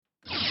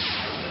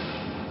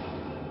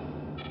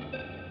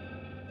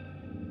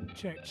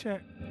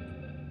Check.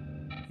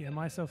 Yeah,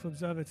 myself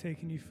Observer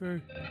taking you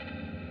through.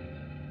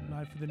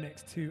 Live for the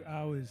next 2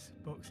 hours,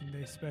 Boxing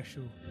Day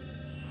special.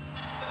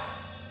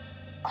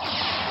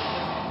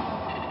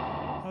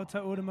 Hold tight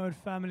Order Mode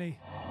family.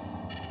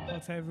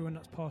 Hold tight everyone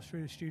that's passed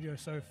through the studio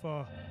so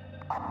far.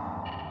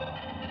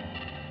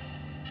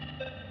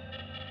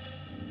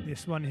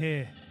 This one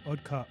here,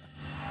 Odd Cut.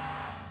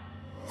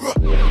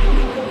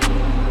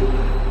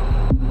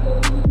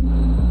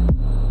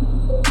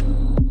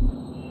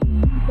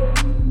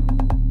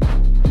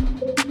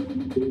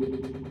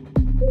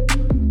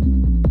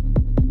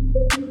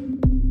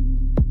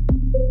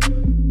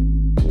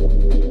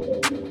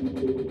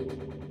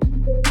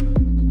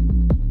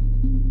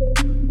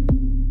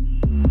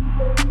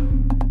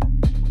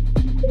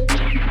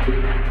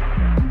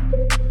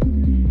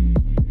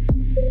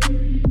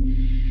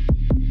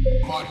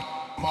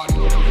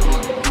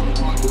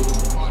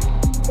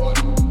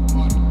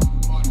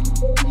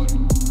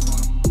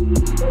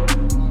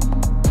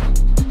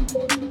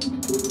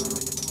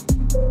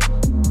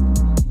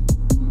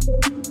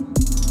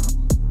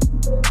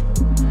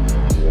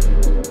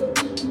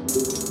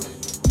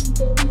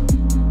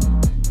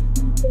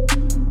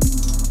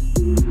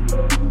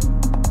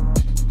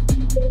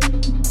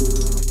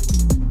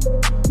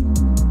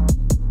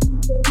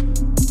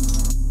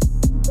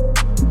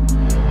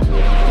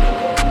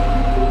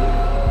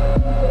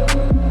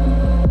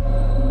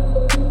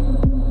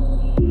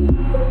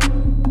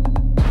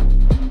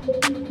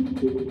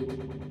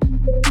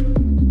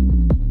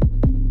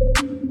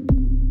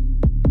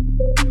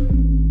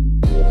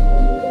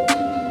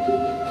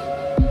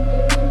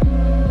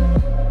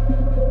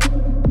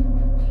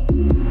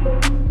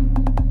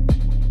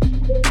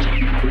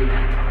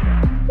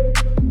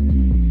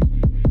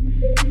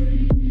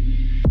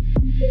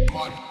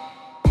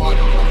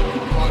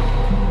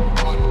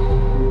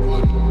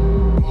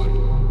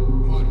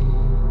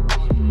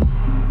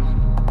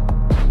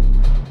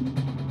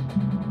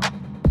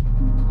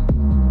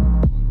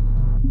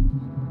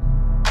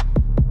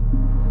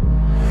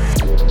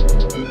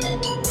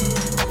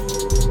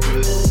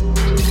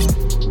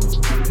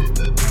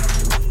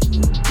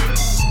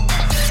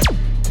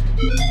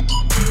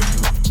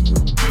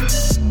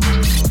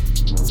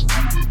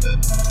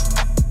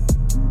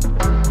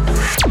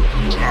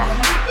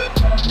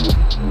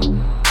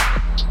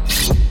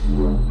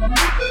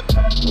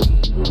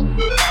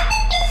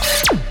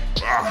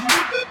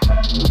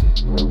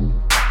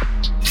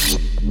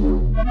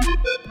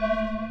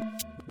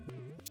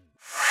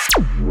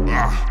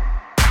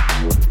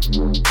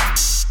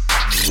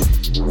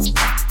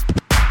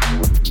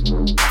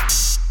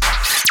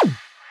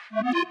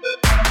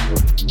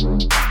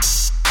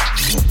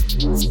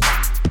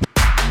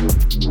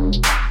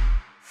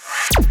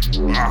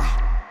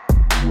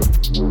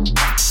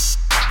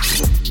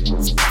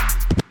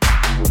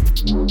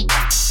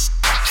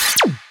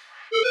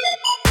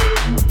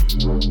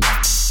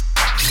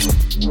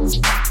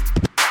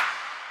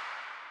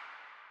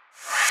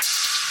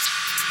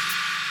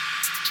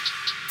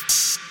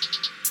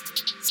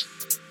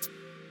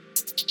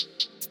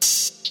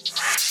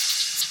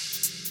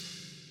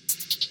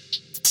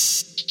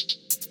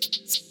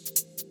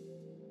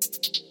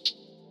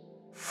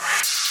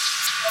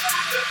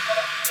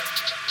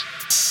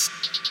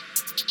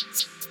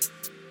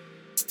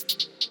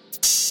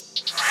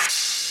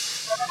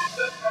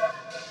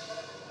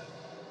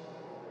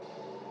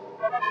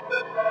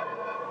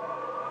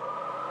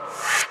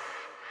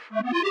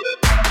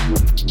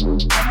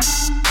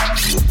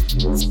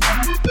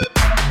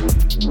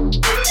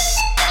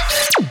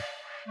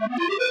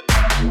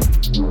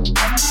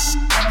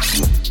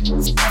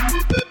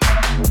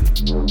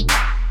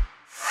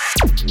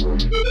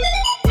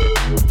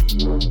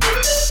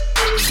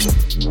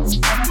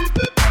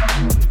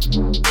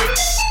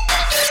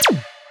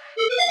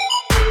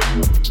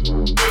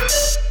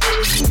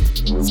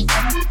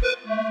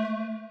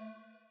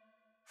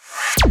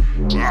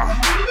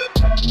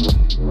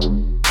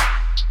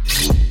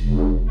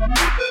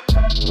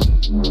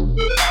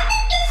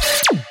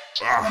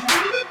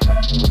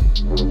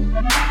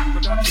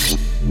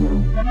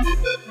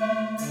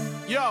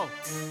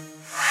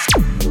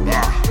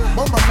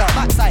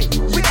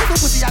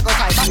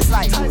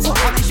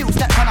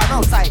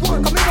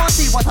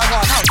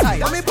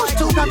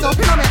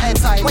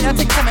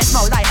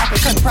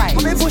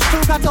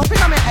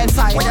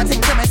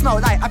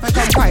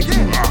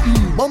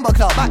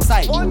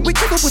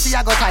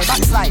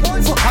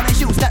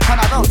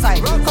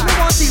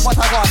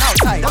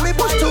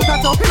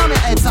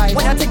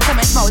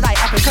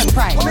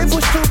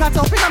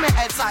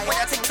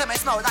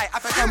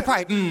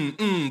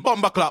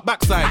 Bomber clock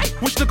backside.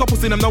 Wish the couple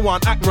see them no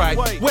one act right.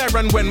 Where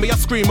and when me a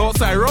scream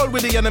outside, roll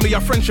with the enemy,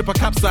 your friendship a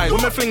capsize.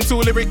 When me fling two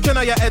lyric, can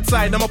I your head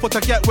side? I'ma put a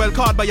get well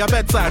card by your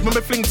bedside. When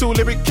me fling two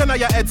lyric, can I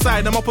your head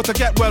side? I'ma put a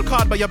get well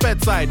card by your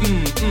bedside.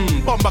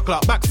 Bomber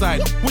clock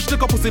backside. Wish the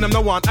couple in them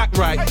no one act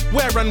right.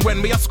 Where and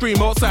when me a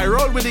scream outside,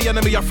 roll with the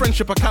enemy, your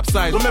friendship a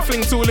capsize. When me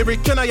fling two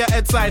lyric, can I your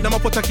head side? I'ma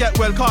put a get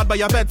well card by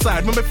your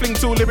bedside. When me fling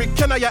two lyric,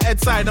 can I your head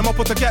side? I'ma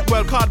put a get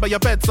well card by your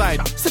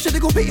bedside. Such a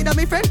little beating on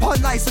me friend,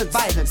 pawn license.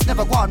 Violence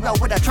never gone well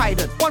with a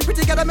trident. One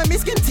pretty girl that made me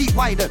skin teeth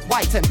widen.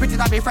 Whiten, pretty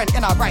like me friend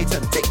in a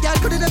Brighton. Thick girl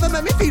could've never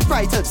made me feel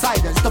frightened.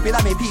 Silence, stop it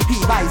like me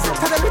PP rising.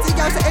 Tell a pretty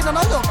girl to end on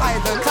a Long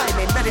Island.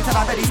 Climbing, ready till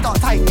I ready start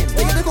tightening.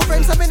 They get little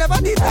friends that me never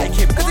did like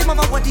him. Cause him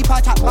have a body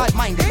part chat bad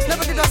minded.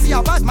 Never did I see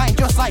a bad mind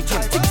just like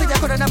him. Thick girl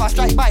could've never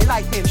strike by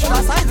lightning. Should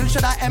I silence,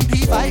 should I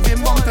MP5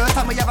 him? One first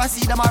time we ever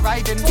see them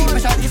arriving. Team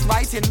shot is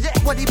writing.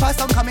 Body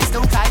pass on coming,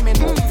 still climbing.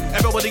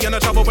 Everybody in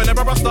the trouble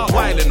whenever I start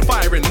whiling.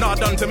 Firing,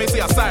 not done to me,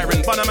 see a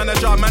siren. Bun a man a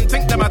jar, man,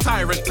 think them a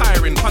tyrant.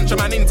 Tiring, punch a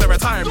man into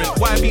retirement.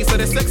 Why piece of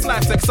the sex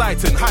life's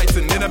exciting.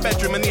 Heightened in a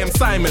bedroom and name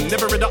Simon.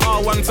 Never read the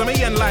R1 to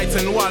me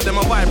enlightened. While them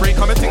a vibrate,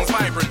 come things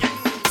vibrant.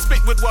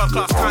 Spit with world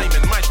class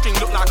timing. My string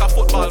look like a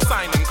football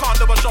signing. Can't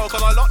double show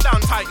cause I lock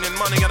down tightening.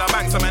 Money in the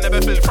bank so I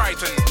never feel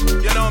frightened.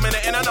 You know me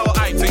in I know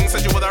I-ting.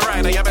 Said you were the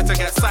rider, you better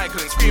get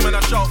cycling. Screaming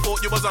a shout,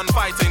 thought you was on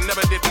fighting.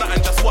 Never did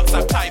nothing, just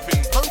WhatsApp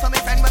typing. Come for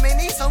me friend when me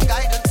need some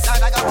guidance. Sound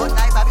like a good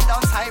night,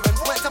 Babylon siren.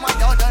 Went to my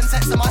yard and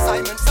set some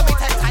assignment. So me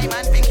take time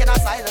and think in a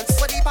silence.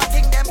 What deep I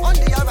think them on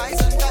the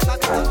horizon. Guys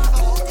like me don't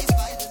for all this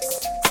violence.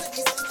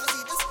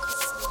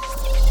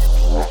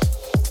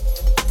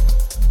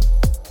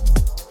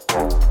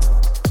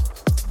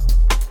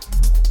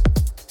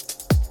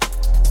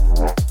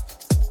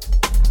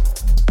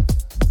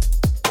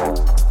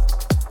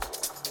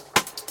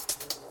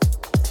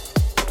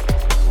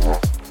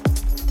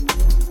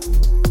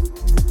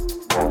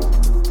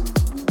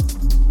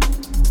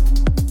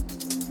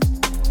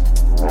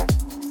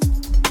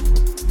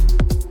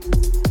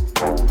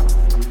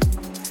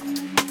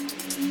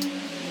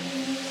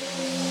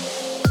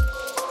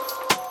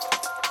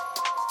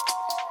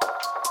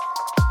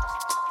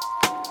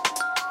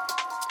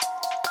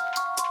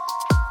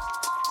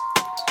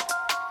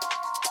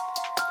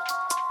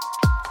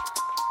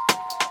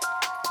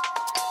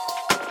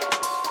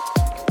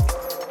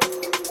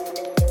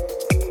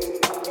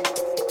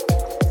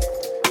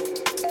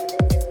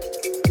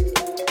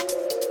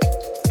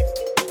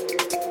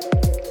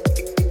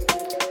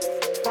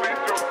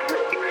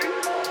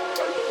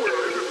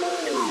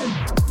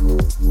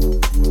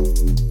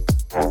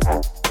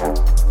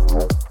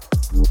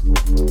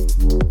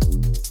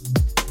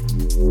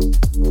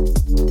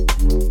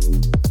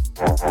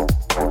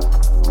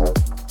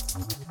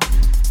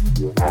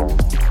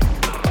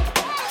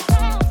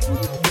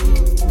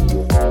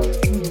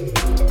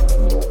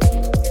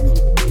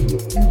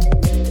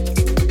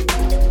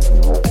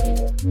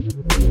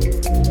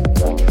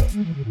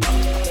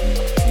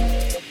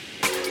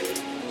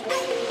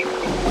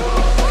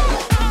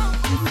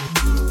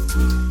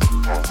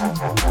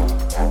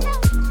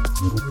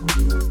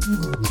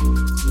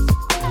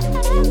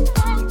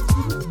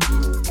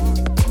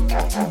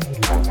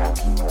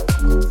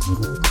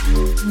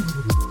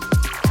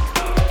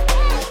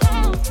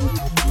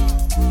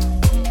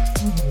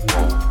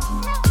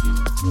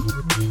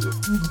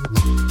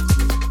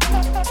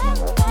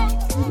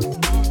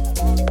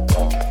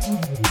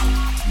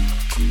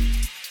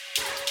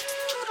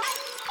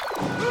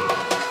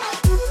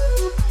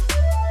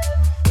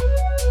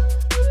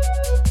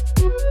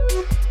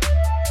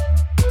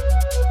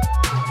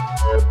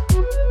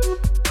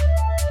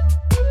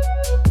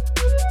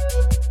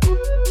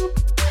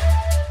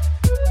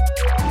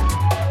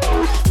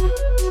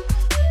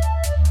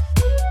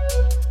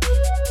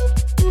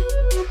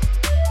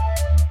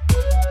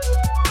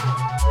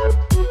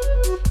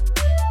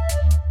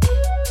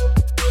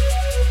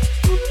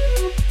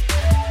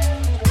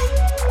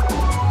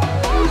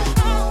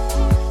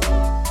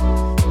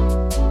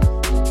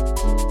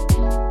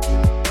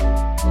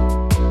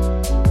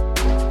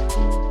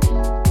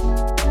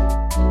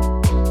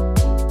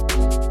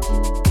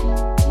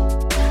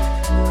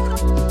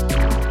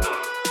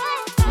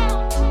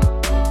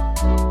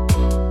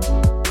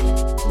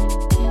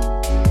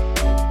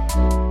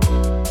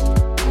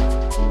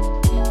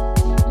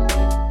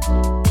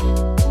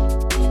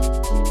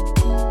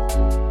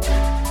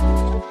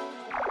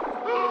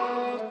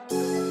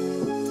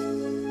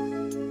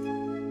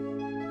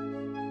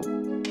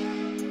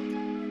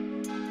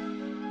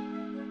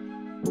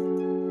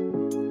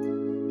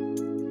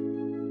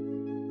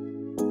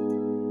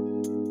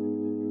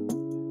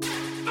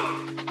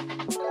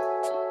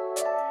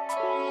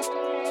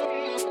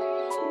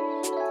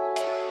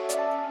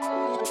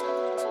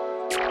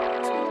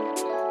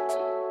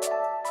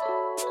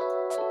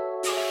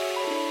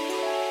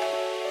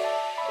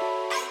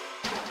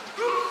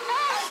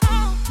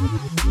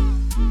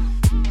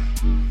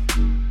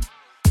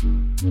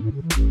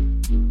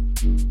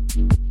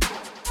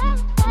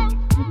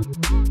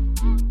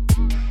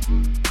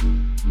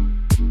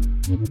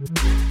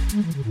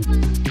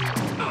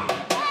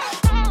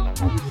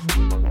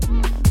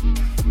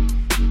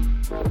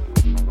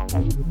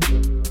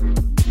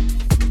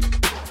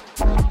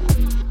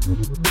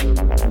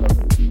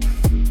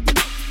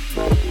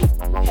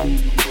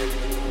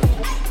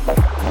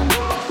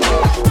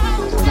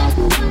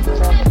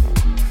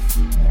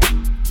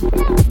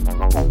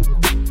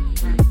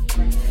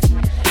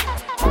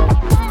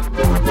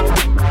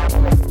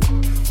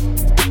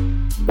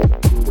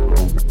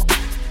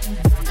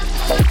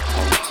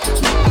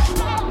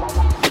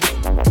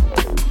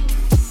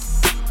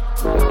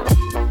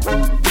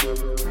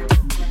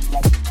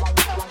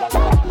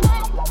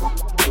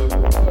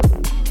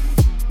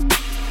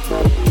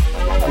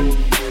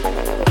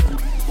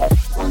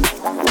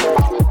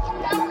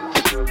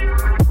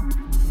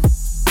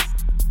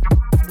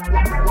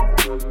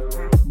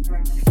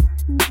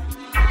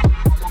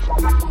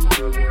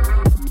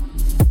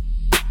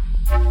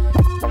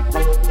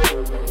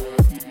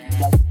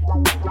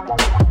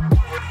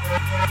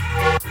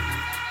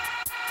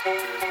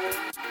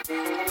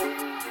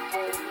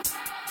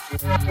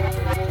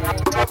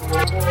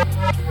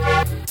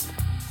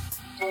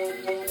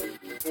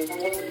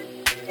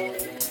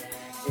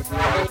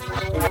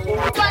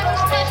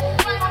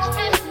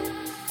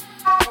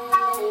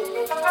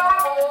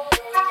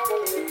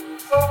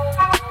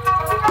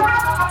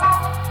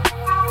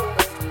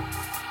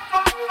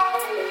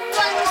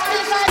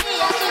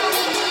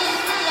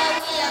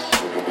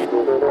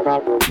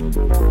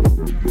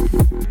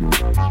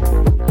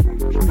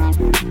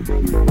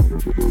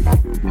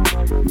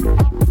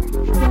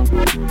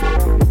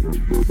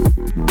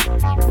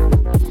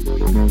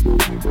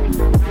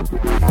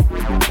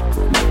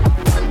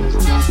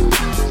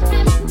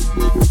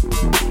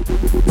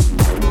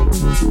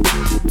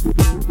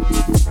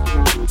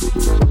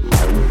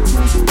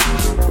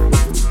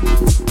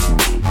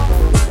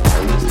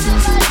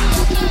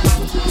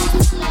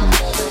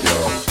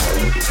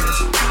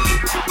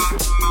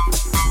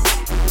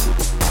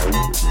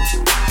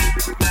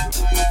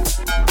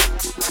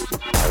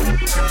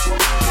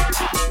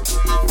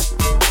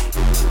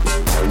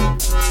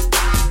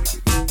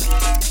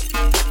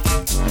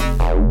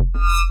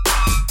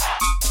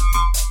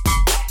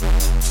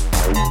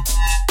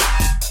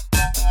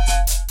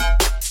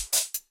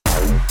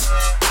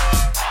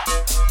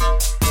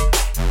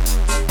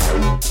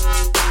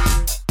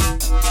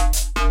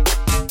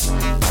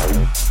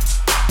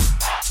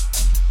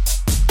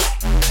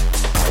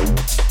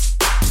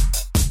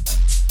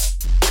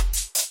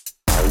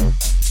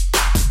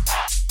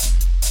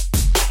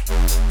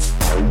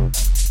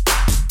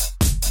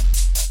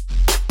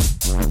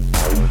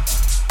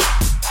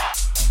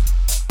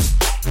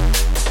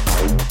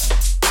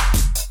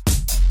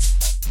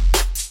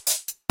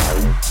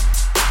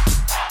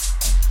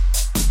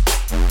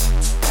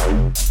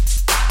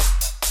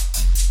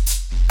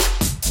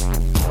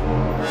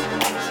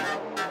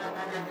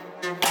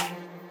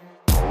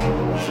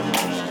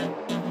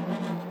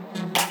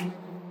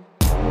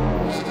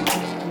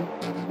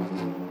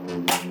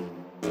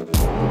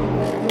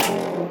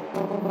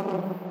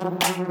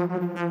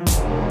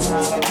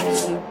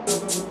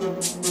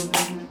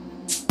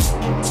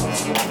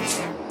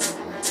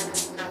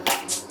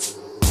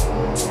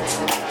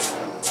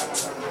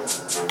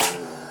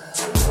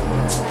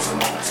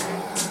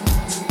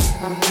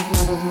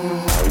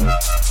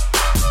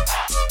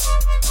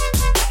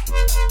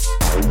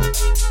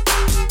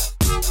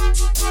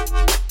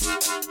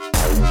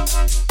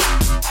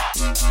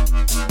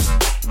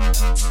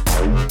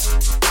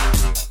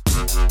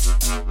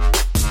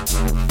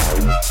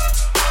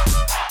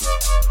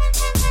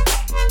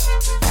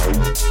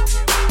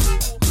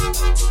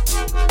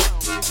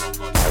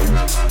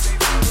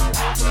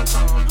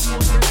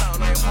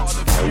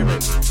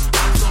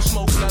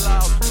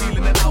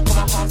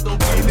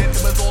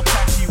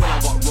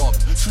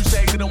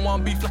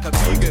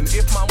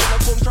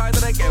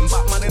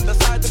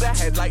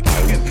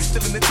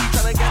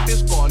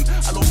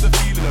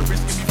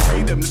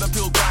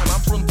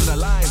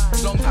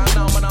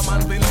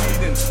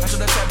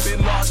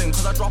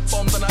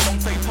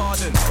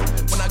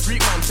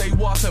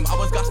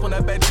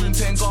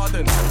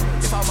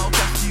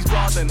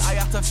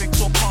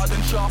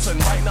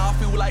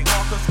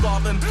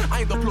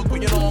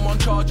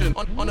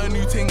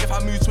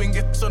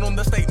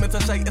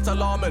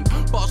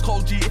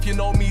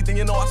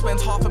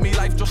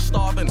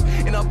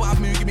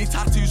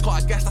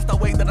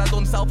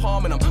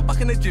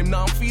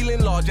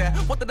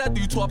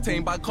 To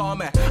obtain by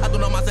karma. I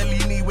don't know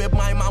Mazzolini with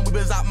my man, we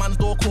was at man's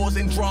door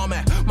causing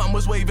drama. Man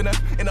was waving her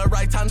in her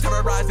right hand,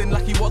 terrorizing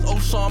like he was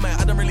Osama.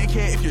 I don't really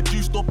care if you're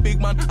juiced up big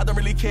man, I don't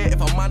really care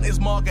if a man is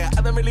Margaret.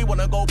 I don't really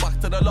wanna go back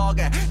to the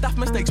lager. Daft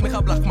mistakes make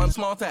a black man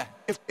smarter.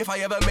 If I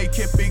ever make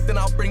it big, then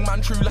I'll bring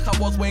man true like I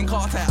was Wayne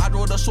Carter. I'd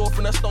roll the sword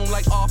from the stone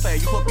like Arthur.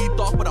 You could be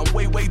dark, but I'm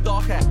way, way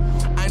darker.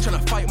 I ain't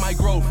tryna fight my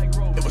growth.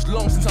 It was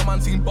long since a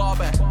man seen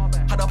Barber.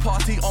 Had a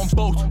party on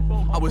boat.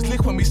 I was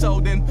lit when we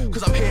sold in,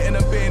 cause I'm hitting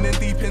and burning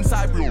deep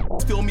inside, bro.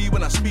 Still me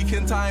when I speak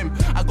in time.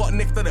 I got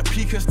nicked at the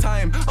peakest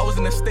time. I was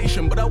in a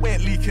station, but I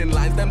weren't leaking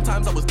lines. Them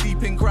times I was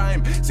deep in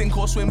crime. Sink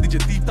or swim, did you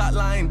deep that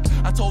line?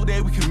 I told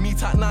her we can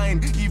meet at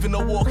 9. Even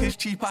the walk is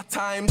cheap at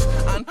times.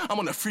 And I'm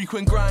on a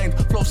frequent grind.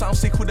 Flow sounds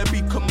sick with the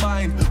beat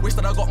combined. Wish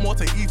that I got more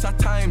to eat at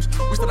times.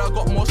 Wish that I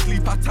got more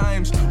sleep at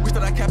times. Wish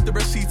that I kept the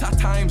receipt at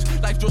times.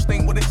 Life just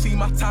ain't what it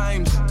seem at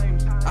times.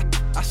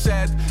 I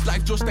said,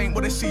 life just ain't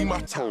what it seem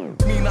at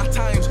times. Mean at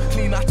times,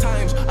 clean at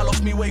times. I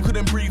lost me way,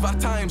 couldn't breathe at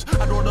times.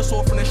 I rolled the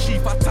sword from the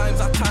sheep at times.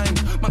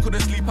 Man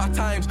couldn't sleep at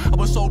times. I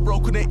was so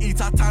broke, couldn't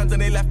eat at times.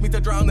 And they left me to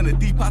drown in the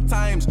deep at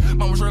times.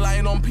 Man was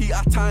relying on Pete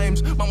at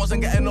times. Man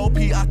wasn't getting no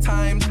Pete at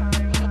times.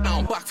 Now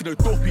I'm back to the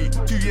dopey.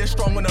 2 years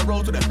strong on the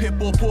road to the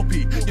pitbull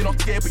puppy. You're not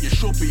scared, but you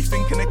should be.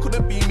 Thinking it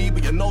couldn't be me,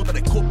 but you know that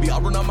it could be. I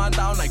run a man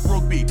down like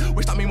rugby.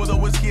 Wish that me mother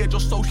was here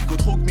just so she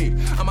could hug me.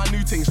 And my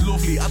new thing's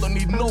lovely. I don't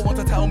need no one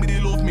to tell me they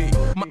love me.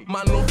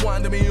 Man love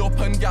winding me up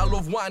and gal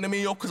love winding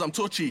me up cause I'm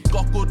touchy.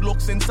 Got good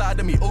looks inside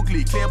of me,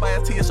 ugly. Clear by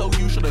a tear so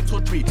you shouldn't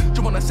touch me.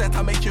 Jump on a set,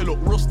 I make you look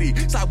rusty.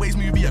 Sideways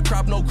movie, a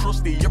crab, no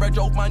crusty. You're a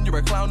joke man, you're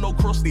a clown, no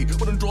crusty.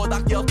 Wouldn't draw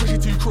that girl cause she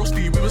too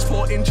crusty. We was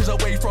 4 inches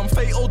away from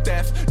fatal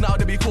death. Now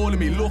they be calling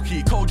me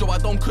lucky. Kojo, I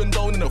don't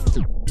condone in a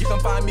You can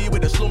find me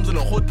with the slums and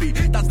a hoodie.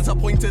 That's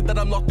disappointed that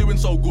I'm not doing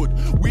so good.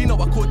 We know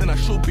I could and I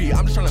should be.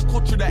 I'm just trying to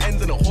cut through the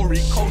ends in a hurry.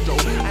 Kojo,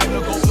 I ain't gonna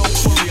go no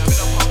curry. I'm in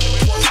a park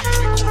with 1 2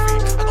 with coffee.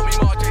 I got me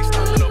Marjay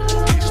standing up for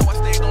me, so I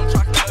stayed on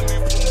track and I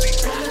moved clumsy.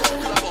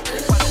 Cause I got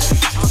picked by the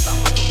only chance that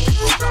my tongue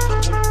bro grab the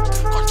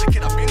book. Cause the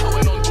kid I've been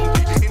going on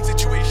dumpy. In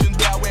situations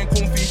where I went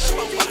comfy.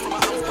 I'm back from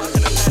my house back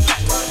in the pen.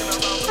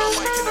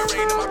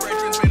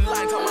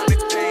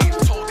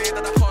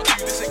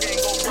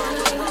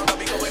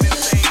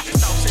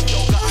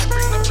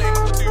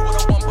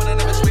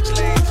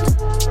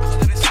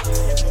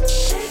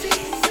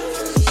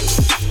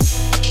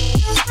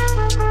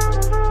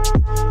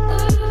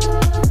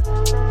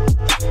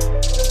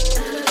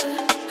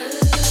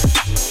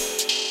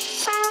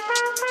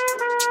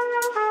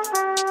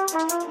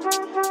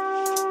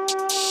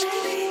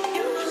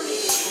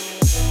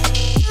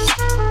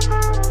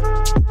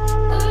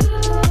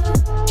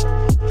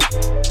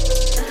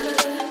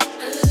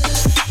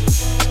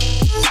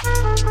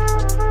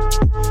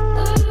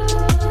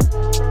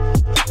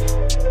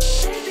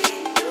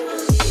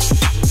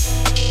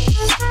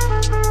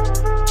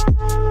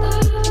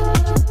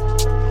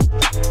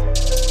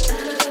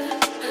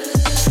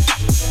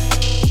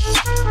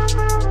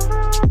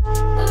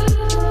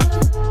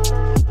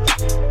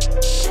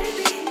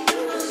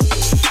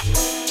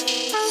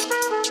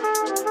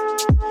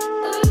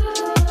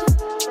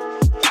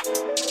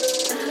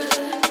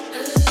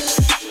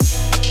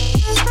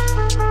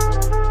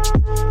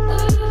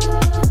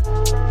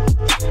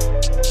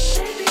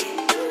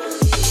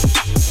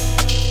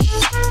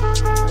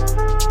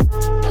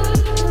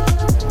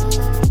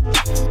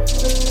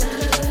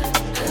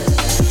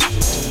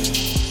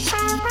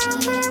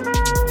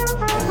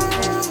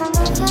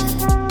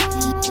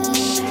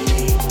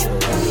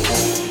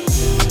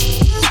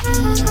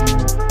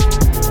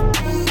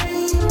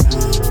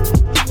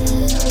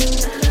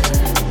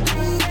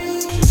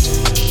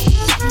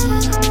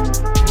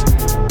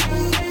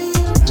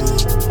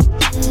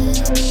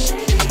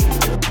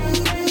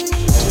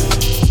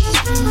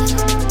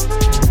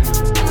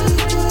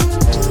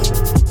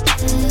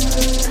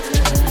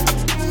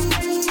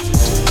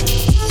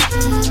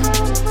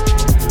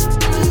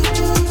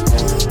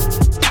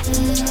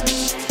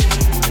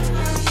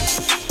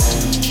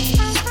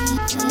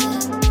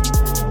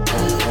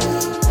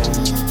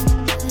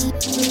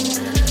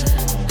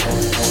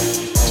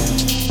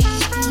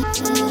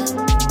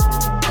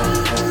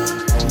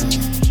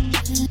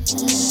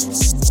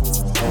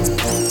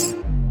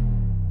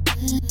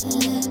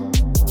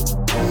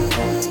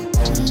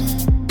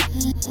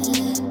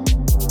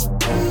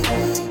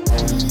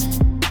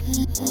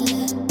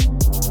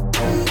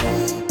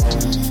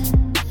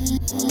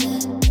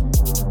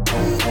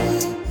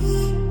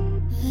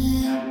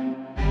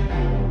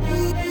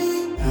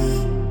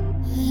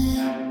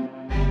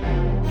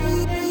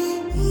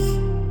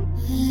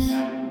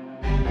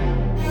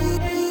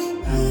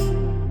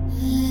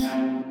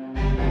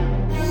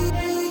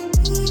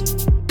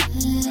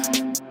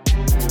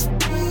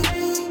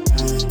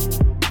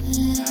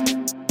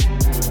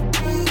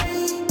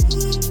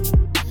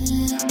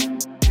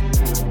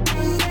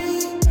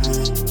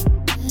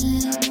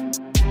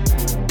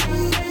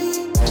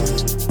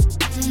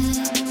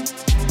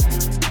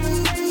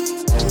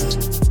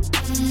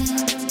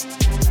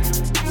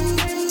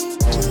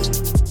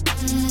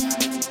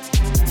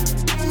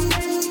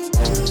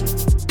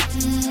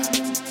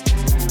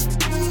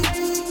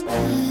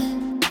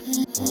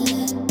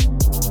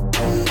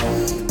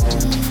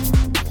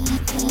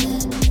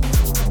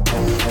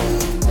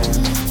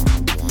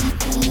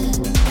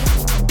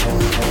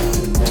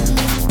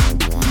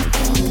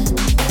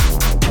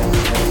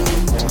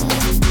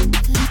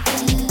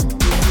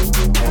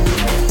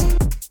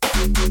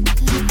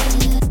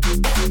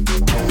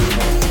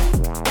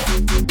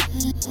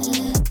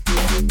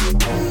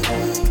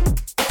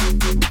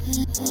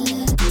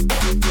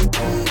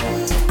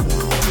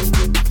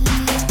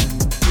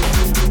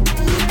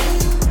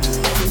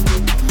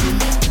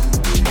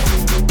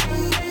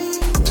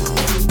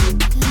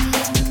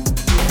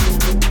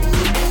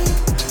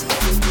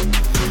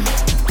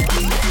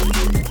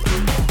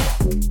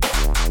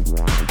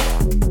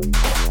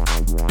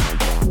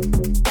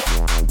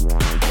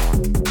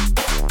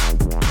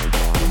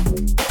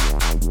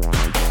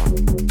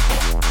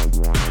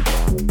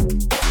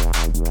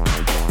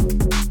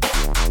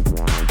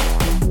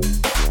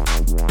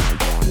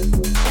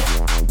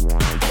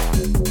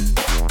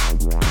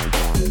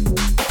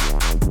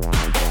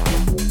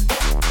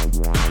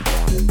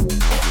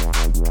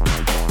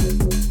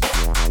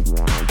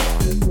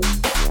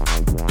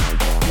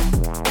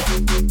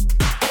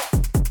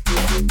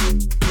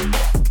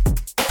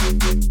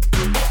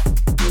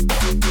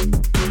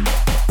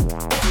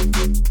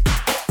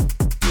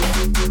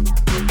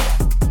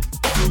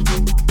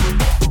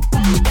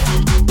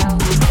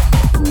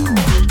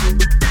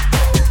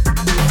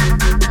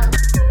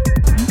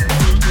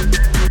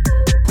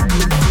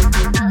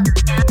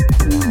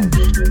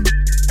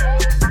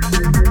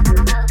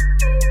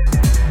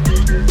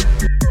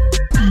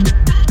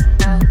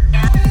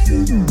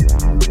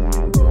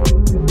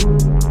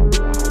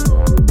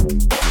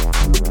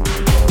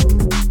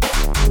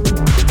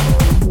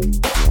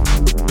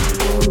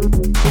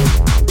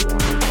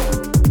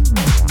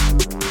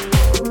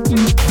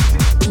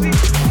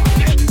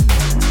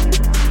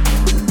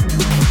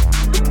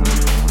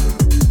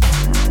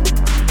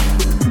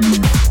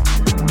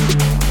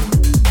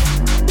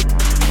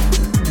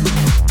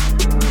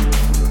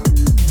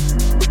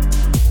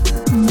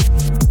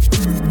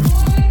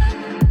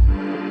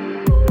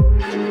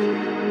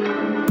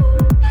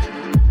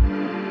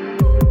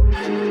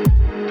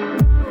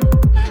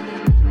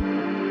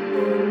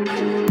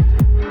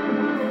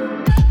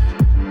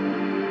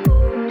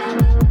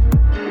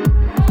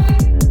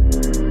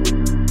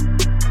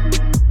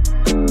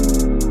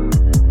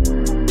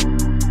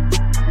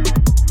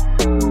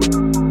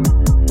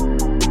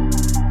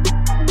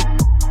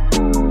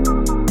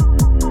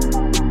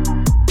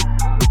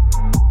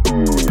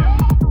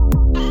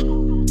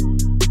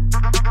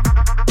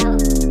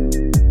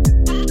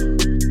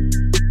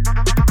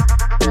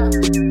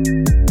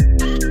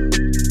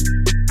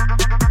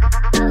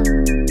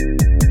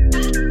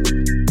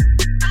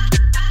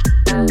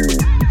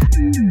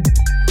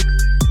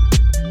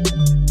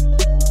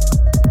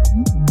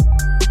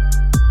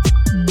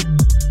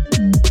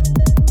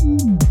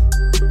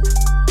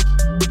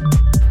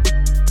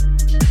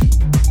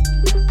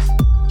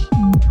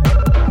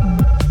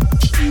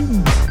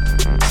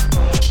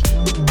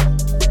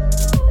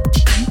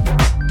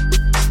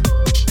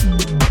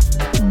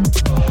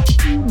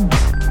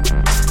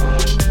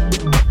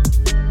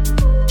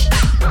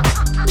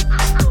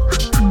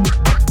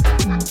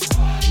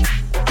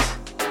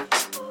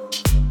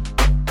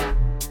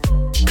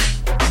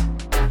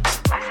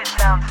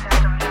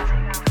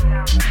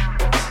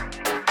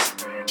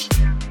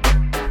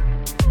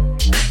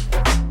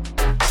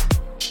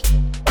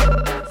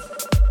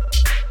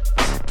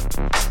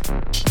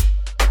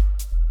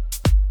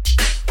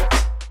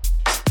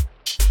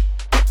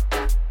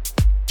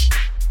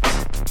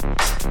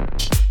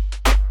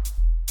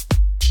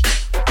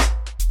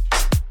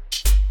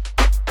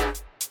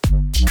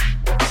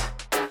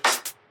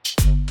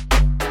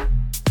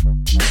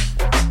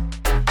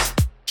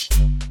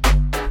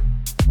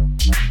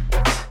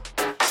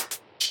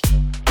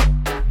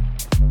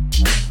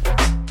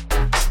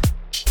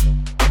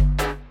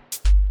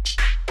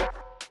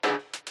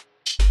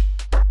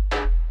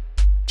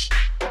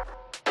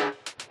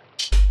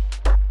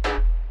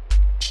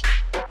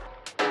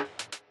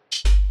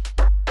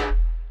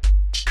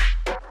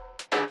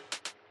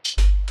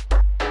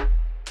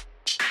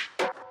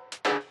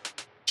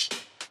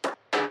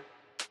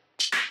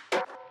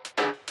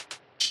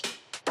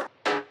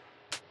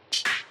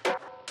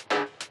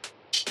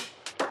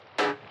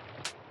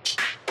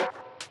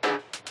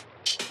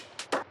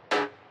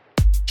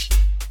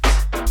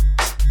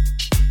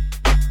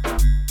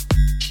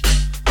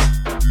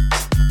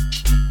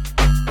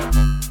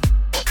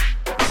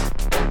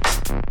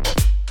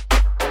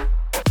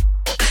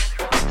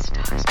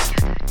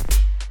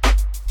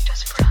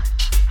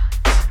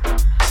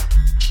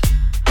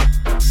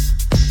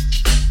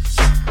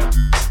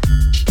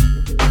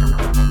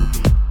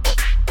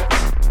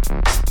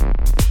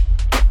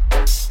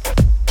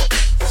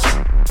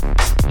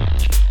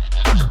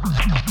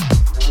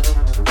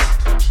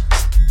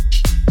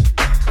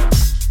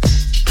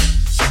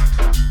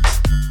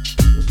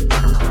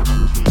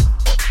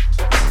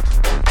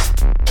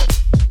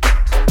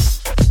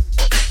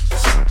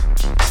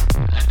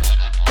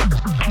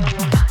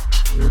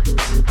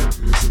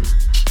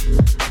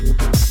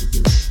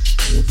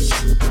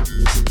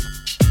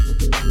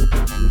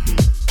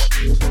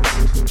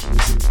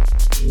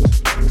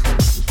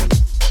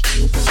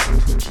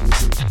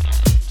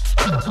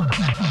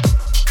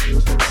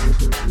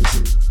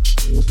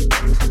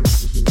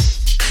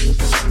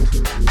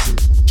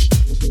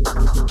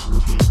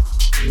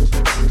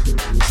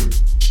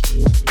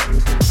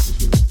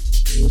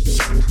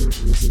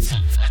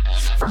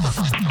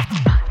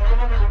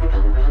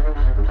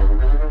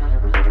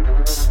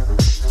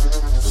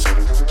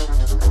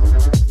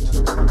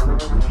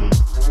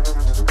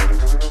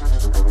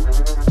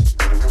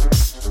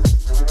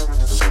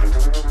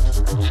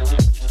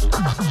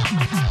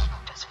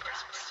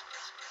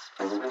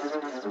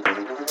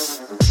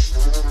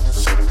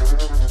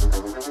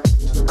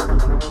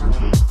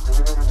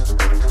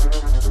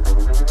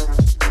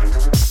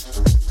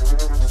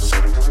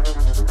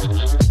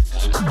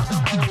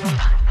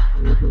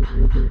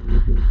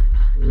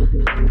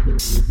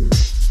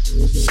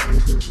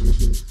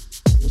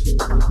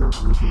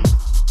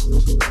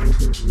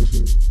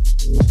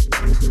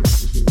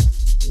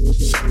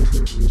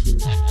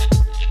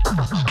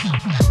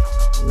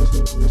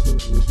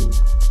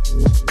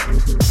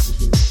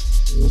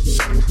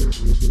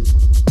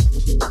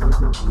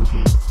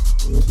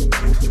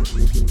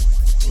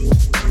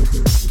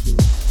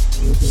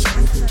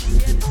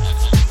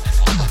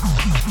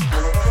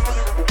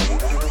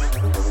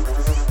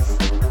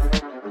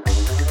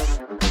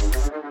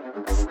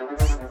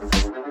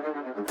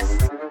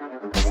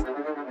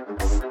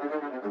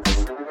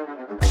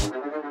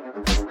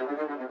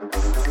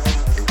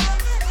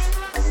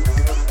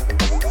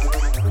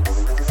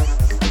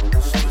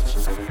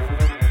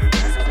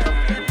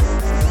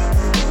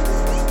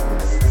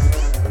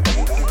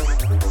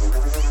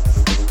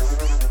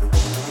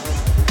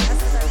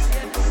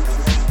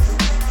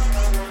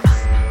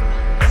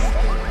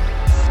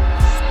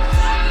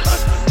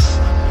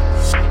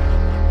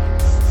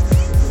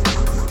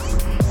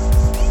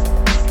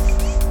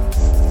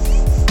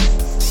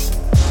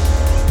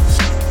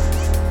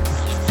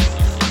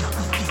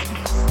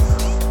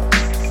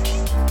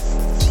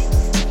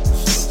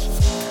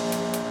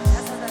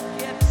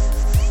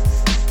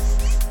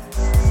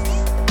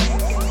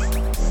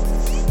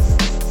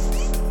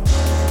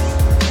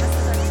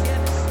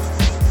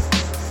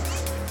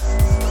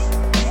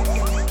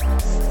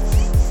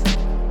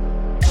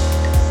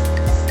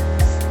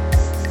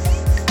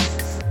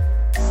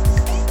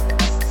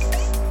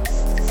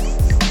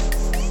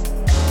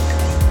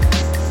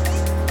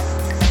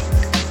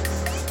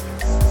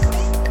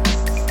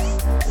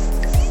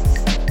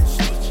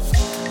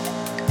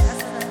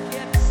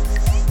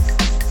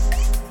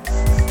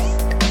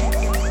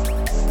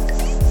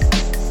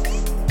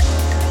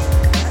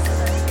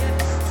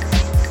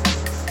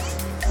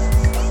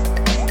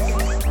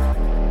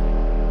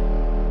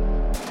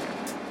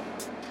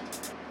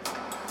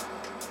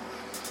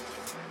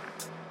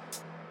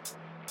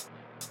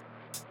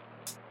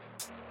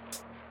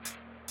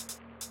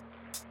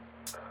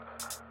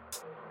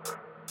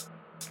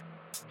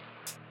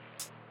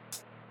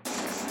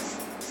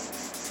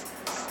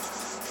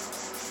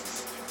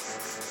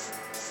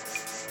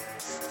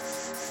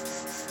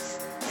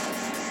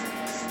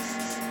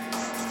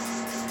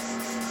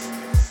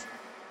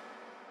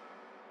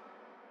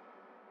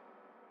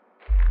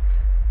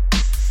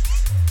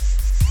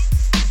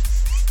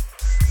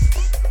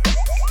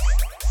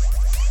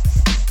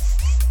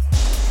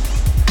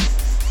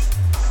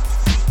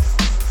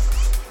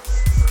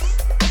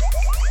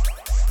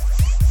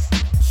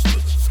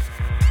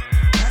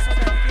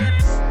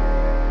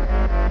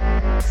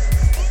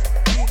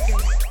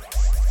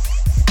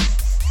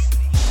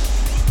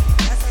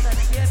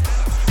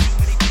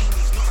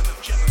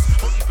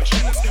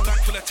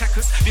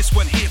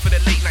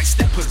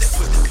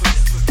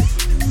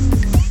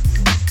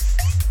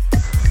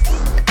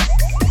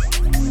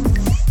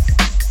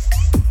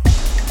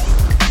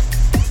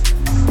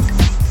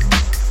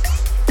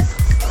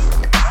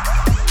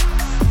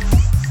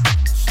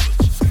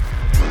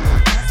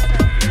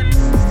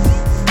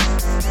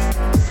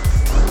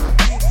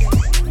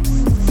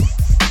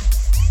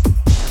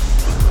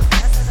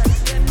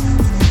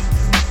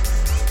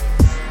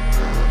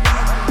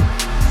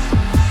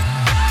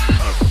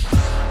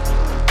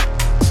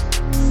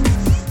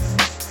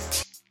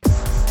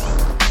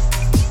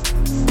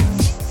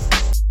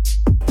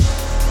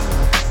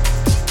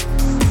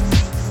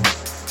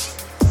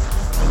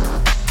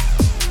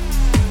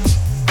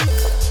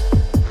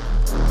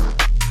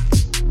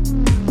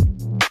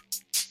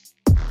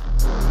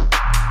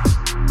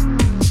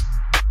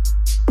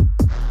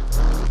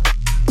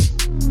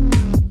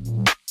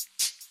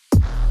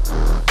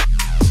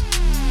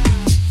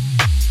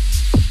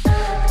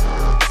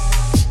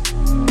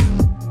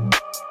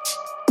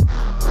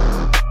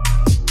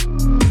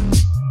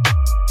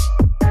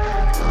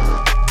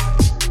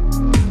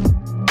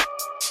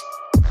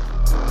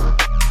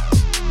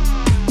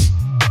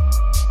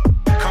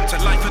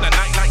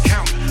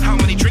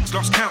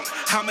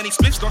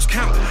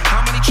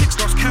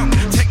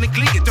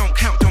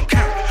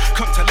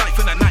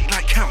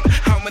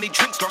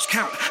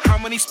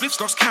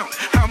 lost count.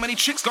 How many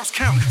chicks lost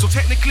count? So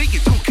technically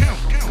it don't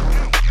count.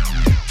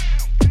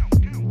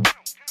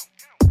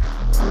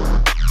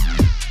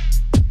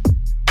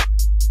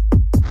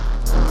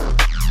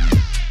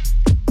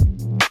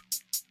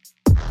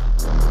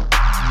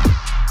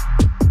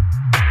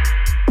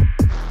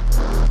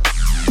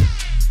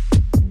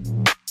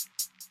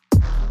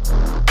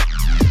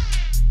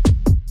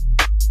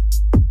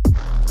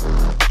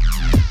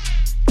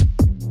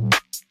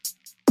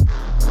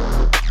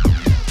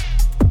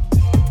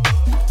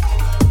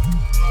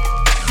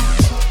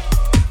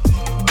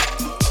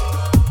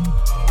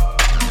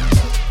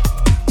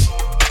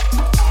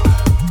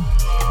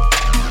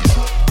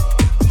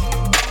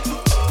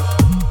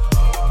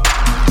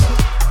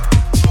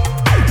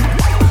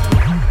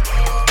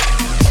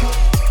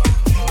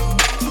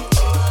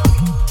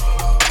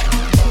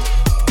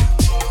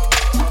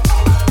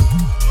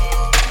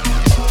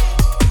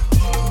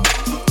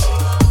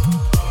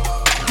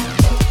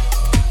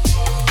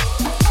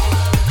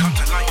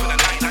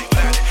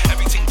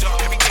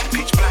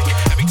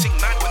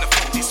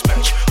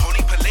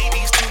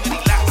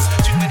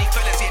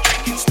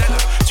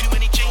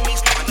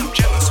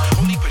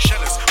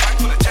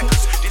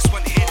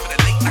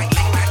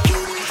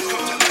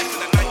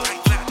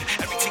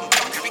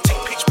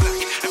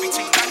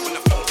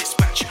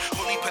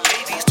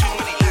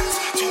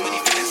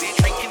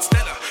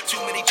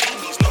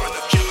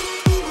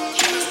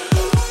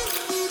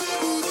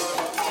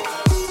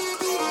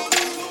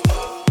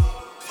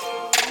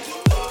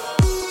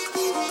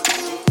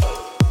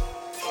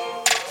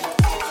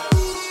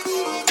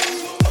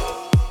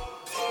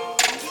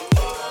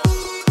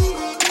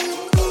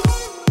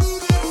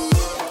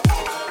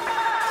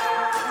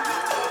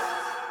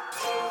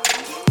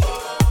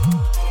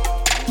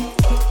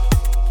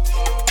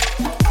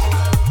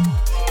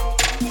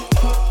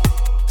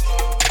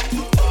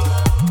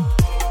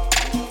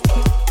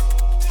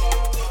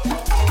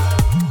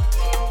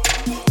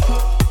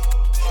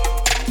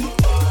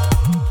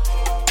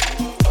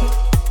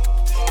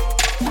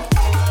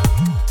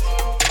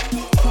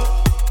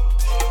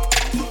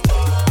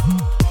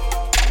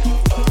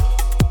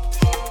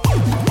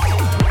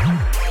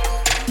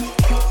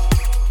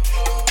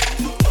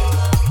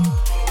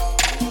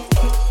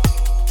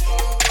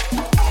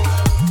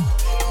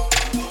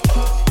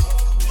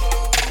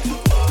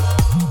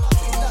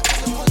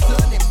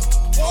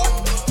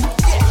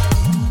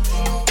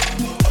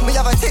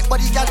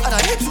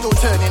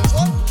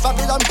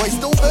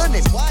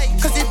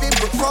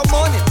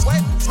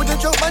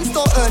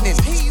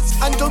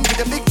 and done with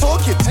the big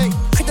talking. Hey,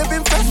 could have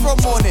been fresh from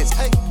morning.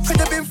 Hey, could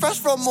have been fresh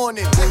from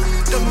morning. Hey,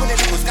 done with a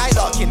little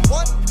skylarking.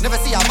 What? Never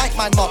see a mic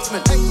man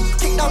marksman. Hey,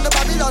 kick down the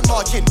Babylon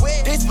marching.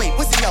 This way,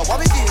 pussy yo, what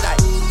we feel like?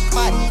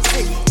 Mad,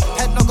 sick,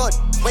 head no good.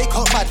 Wake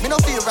up mad, me no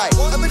feel right.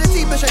 I'm with the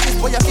team, pressure this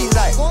what you feel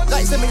like.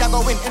 Like send me I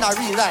go win in a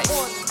real life.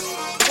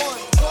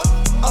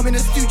 I'm in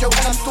the studio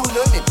and I'm still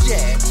learning.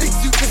 Yeah, big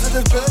suit cause of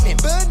the burning.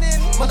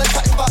 Man, they're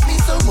chatting about me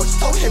so much.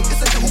 Told him it's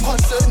a little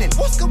concerning.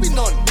 What's going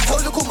on? Tell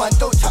local man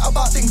don't chat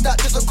about things that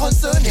doesn't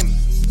concern him.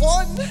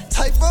 One,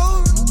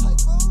 Tyrone.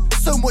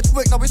 So much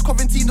work, now it's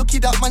quarantine. Lucky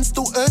that man's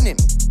still earning.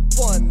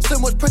 One, so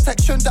much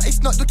protection that it's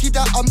not lucky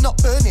that I'm not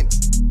burning.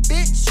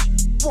 Bitch,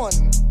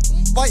 one.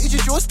 Why is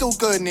yours still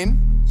gurning?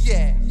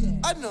 Yeah,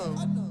 I know.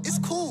 It's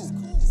cool.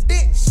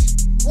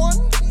 Bitch, one.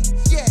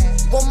 Yeah.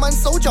 One man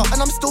soldier and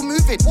I'm still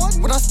moving.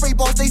 When I spray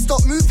bars they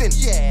stop moving.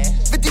 Yeah.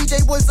 The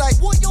DJ was like,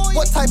 what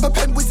type of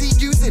pen was he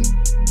using?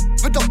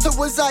 The doctor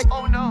was like,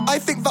 oh no, I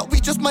think that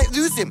we just might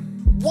lose him.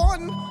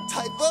 One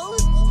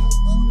Tyrone.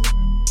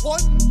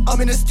 One.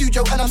 I'm in the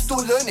studio and I'm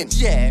still learning.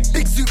 Yeah.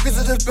 Big suit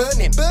visitors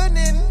burning. Man,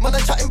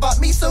 they're chatting about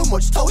me so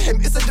much. Tell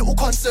him it's a little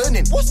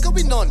concerning. What's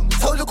going on?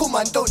 Tell local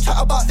man don't chat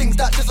about things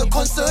that doesn't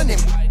concern him.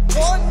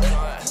 One.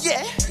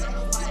 Yeah.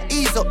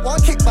 Ease up, one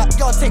kick back,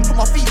 yard thing, put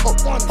my feet up.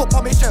 One put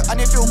on my shirt and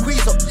it feel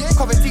squeeze up. Yeah.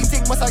 Quarantine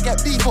thing once I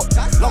get beat up.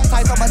 Long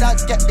time for my dad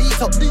get beat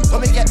up.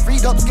 When we get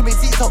freed up, give me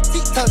seats up.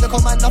 Tell the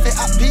command nothing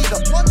at peed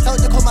up. Tell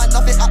the command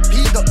nothing at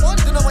peed up.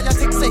 You know when you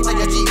think safe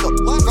and you G'd up.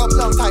 From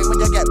long time when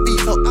you get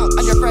beat up.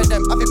 And your friend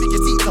them have to pick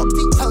your teeth up.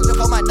 Tell the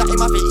command that him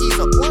have to ease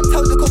up.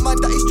 Tell the command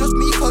that it's just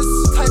me cause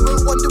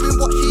Tyrone one doing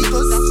what he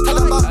does. Tell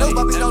them about no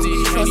Babylon we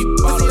trust.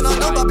 But seeing I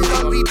know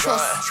Babylon we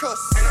trust.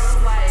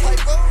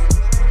 Tyrone.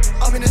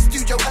 I'm in the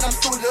studio and I'm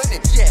still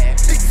learning. Yeah,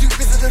 big suit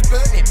visitors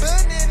burning.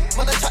 Man,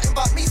 they're chatting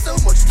about me so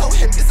much. Tell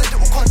him it's a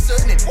little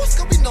concerning. What's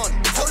going on?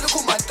 Tell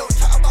local man don't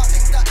chat about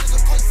things that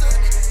doesn't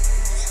concern him.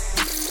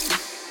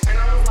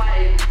 And I was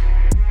like,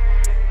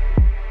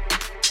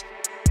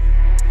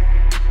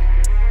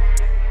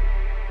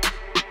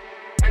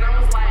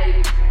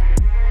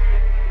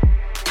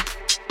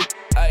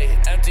 hey,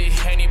 empty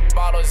Henny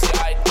bottles,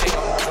 yeah, I think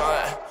I'm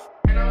drunk.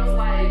 And I was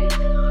like,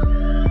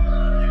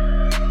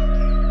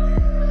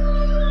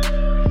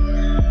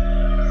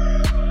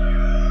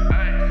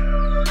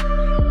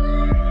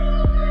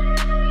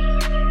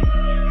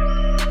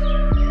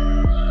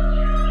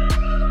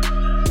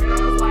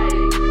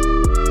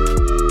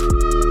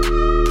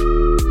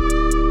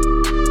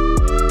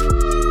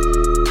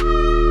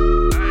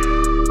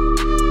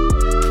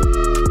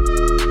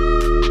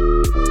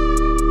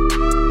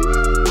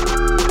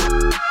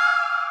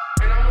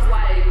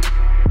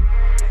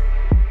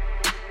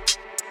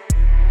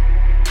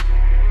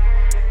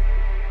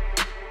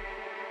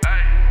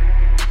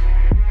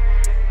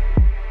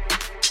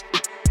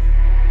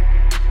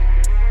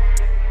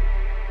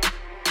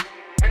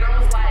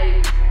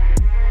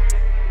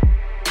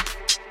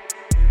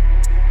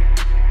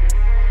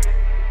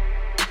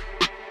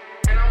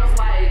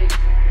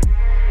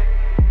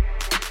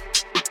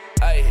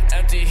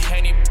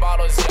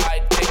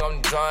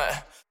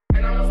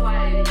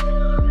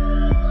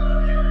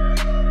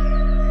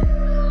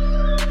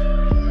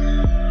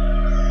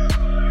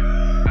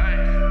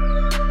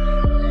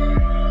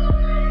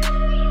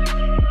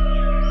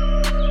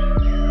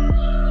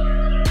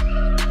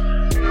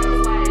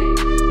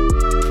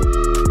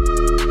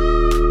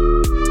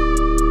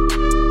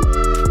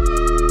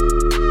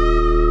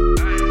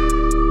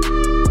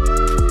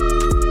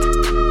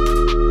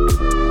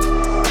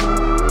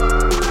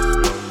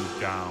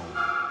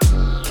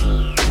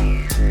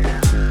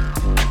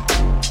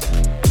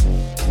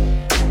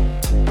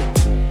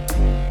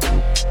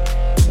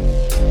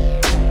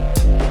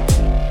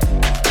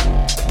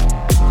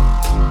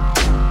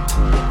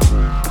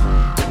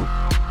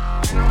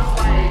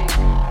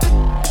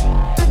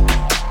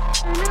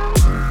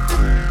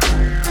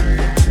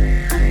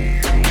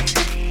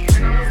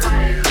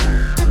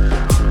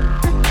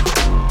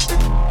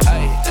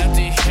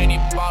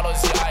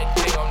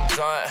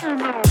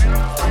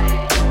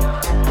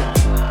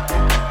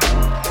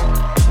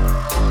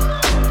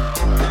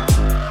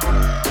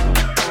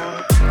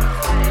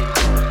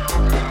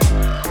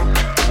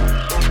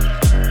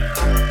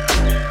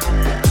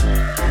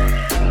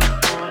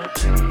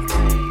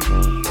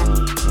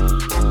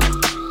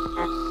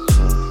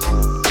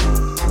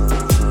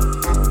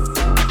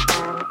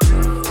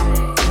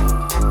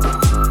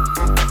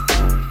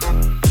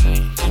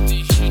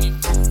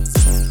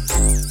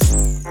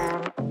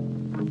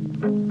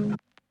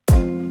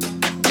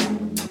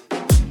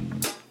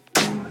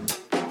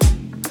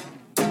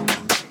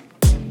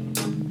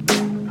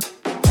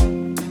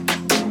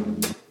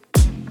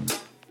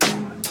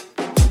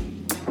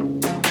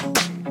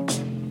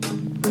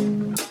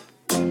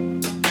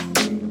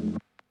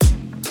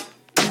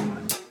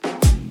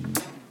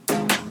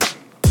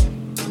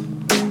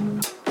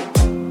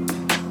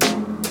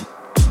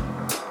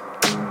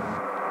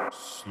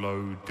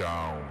 slow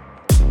down.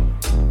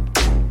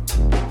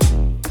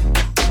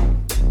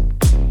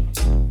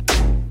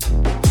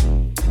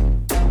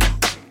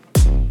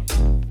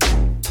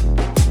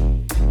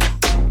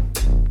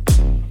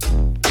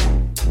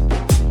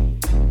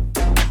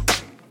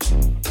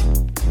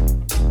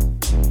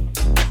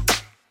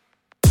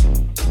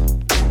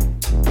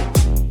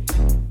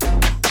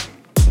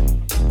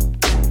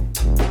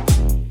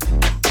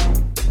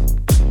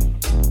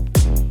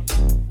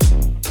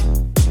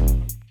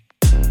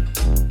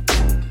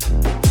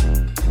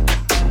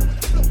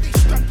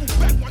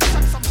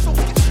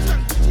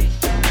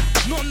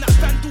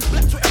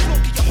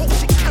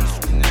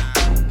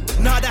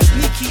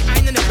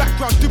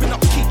 underground doing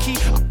up Kiki.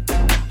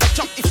 I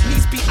jump if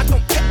needs be, I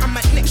don't care, I'm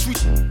at next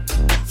week.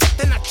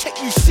 Then I check,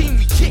 you see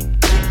me, yeah.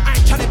 I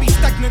ain't tryna be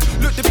stagnant.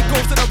 Look, the big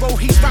goals in a row,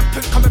 he's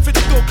rampant. Coming through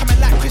the door, coming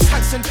like Chris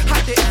Hansen.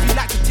 Hide there if you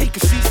like to take a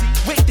seat.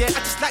 Wait there, I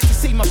just like to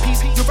say my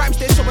piece. Your rhymes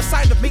there show a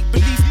sign of make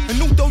believe.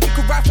 And although you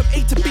can ride from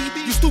A to B,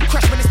 you still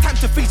crash when it's time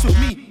to face with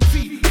me.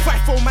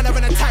 5-4 man, I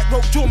run a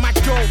tightrope, draw my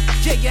goal.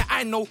 Yeah,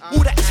 I know.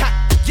 All that chat,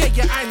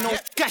 yeah, I know.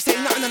 Guys say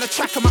nothing on the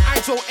track of my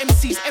eyes roll.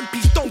 MCs,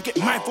 MPs, don't get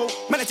my vote.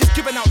 Man, I just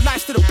giving out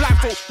lives to the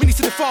blindfold. Winnie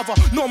to the father,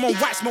 no I'm on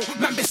white smoke.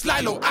 Man, bitch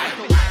Lilo,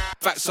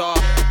 Facts are,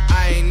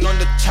 I ain't on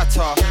the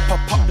chatter. Pop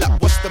up like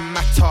what's the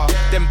matter?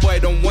 Them boy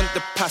don't want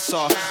the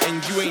passer.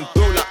 And you ain't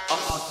bro like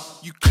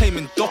us. You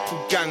claiming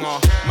doppelganger.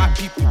 My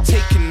people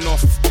taking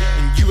off.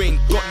 And you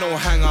ain't got no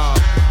hanger.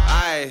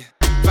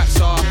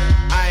 Facts are,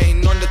 I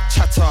ain't on the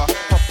chatter.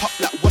 Pop up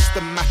like what's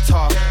the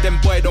matter? Them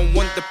boy don't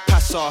want the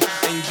passer.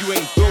 And you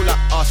ain't bro like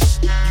us.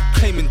 You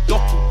claiming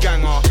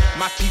doppelganger.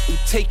 My people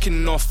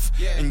taking off.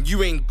 And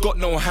you ain't got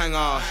no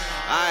hanger.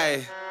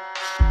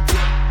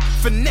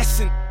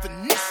 Finessing.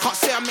 Can't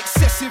say I'm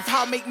excessive.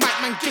 How I make my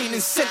man gain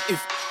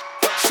incentive.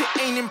 Shit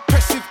ain't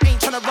impressive.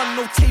 Ain't tryna run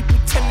no table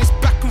tennis.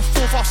 Back and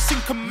forth, I'll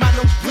sink a man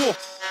of war.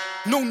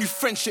 No new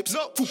friendships.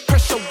 Full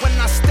pressure when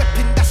I step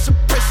in. That's a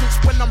presence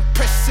when I'm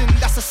pressing.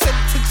 That's a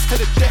sentence to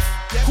the death.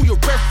 Call your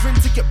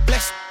reverend to get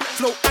blessed.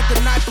 Flow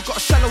Adonai, but got a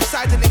shallow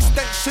side and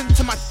extension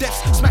to my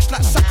depths. Smash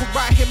like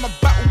Sakurai, hear my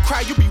battle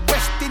cry. You'll be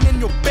resting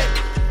in your bed.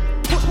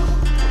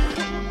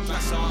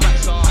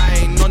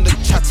 I ain't on the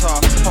chatter.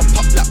 Pop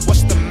up like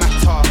what's the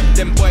matter?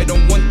 Them boy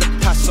don't want the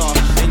passer.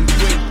 And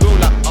you ain't real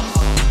like us.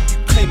 You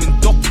claiming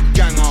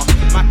doppelganger.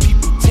 My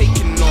people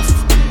taking off.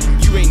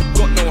 And you ain't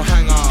got no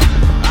hanger.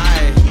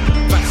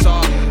 Facts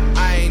are,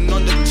 I ain't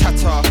on the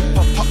chatter.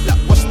 Pop up like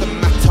what's the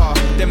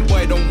matter? Them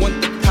boy don't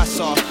want the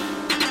passer.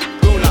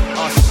 Real like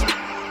us.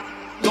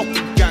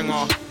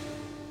 Doppelganger.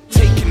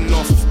 Taking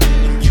off.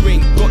 And you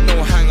ain't got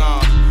no hanger.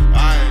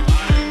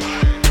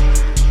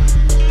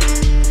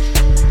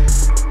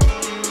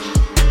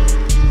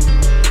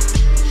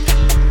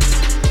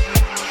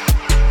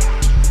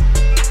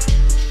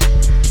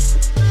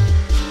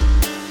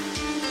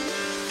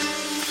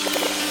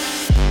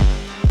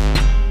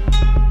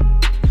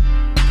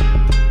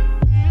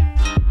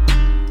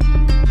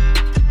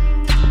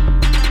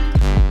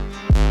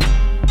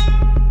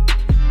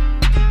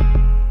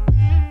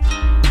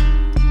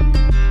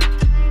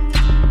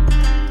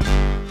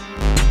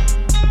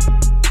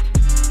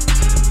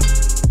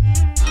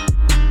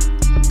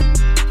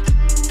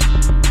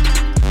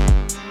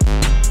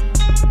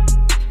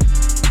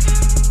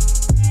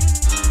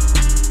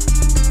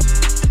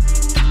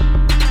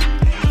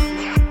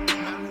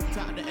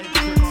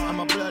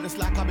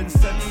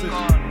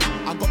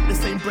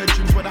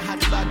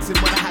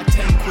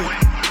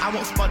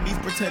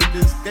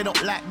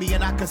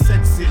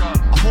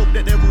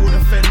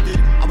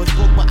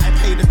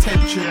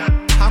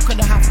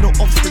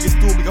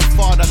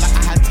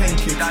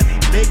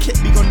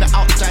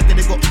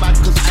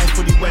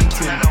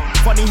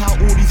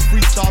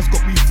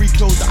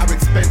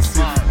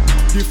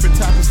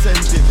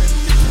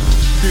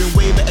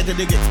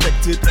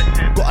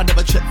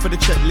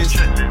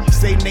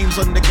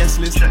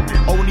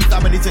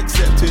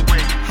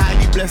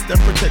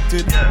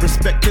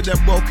 Respected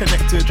and well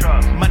connected.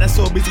 Man, are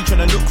so busy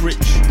trying to look rich.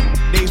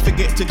 They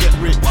forget to get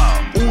rich.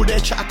 All their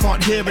chat I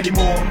can't hear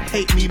anymore.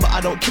 Hate me, but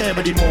I don't care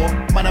anymore.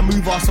 Man, I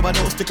move off so I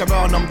don't stick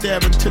around. I'm there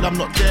until I'm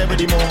not there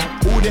anymore.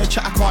 All their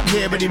chat I can't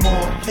hear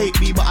anymore. Hate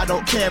me, but I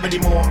don't care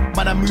anymore.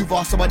 Man, I move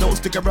off so I don't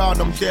stick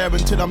around. I'm there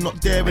until I'm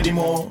not there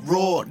anymore.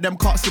 Raw, them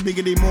can't see me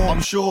anymore.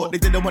 I'm sure they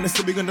didn't want to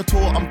see me on the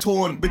tour. I'm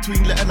torn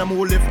between letting them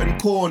all live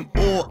and corn.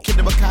 Or kid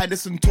them a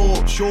kindness and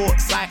talk. Short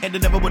sighted, they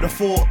never would have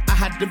thought. I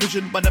had the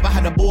vision, but never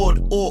had a board.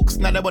 Orcs,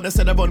 now they wanna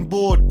say they're on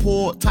board.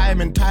 Poor,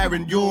 time and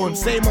tiring yawn.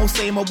 Same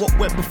old what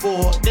went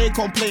before. They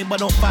complain but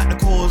don't fight the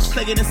cause.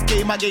 Playing this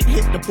game I get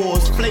hit the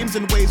pause. Flames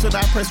and waves when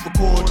I press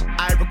record.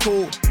 I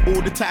recall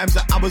all the times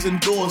that I was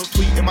indoors,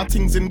 tweeting my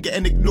things and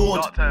getting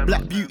ignored.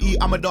 Black beauty,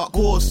 I'm a dark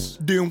horse.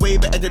 Doing way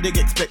better than they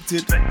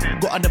expected.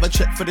 Got another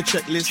check for the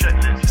checklist.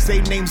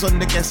 Same names on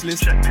the guest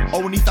list.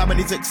 Only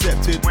families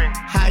accepted.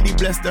 Highly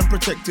blessed and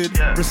protected.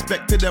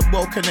 Respected and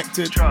well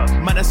connected.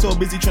 Man, are so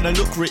busy trying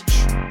to look rich.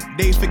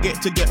 They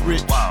forget to get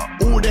rich.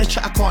 All their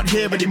chat I can't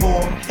hear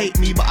anymore. Hate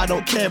me but I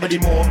don't care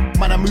anymore.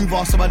 Man, I move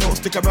off so I don't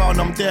stick around.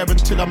 I'm there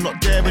until I'm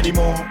not there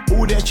anymore.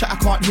 All their chat I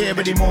can't hear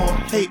anymore.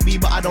 Hate me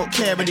but I don't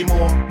care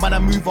anymore. Man, I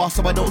move off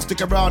so I don't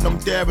stick around. I'm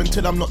there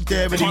until I'm not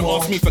there anymore.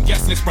 Can't ask me for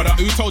guest list, brother.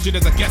 Who told you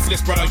there's a guest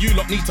list, brother? You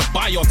lot need to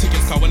buy your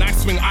tickets, cause when I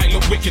swing I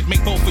look wicked.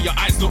 Make both of your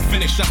eyes look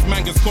finished. That's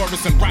mangas,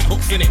 chorus and bright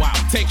hooks in it. Wow.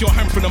 Take your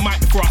hand from the mic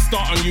before I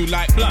start on you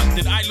like blood.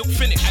 Did I look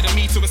finished? Adding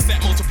me to a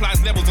set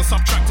multiplies levels and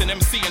subtracting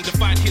MC and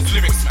divide his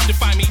lyrics.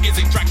 Define me is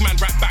it drag man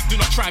right back. Do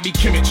not try be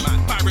Kimmich.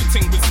 Pirate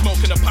ting with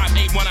smoke in the pipe.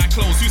 8 one eye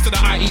closed. Used to the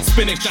I eat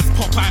spinach. Just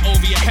pop eye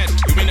over your head.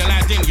 You're in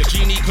Aladdin. Your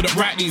genie couldn't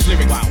write these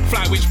lyrics. Wow.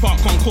 Fly which part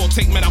Concord.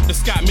 Take men up the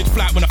sky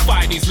mid-flight when I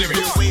fire these lyrics.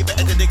 You're way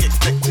better than they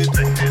expected.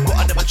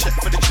 Got another check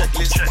for the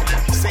checklist.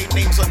 Same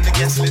names on the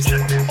guest list.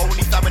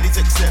 Only families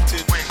accepted.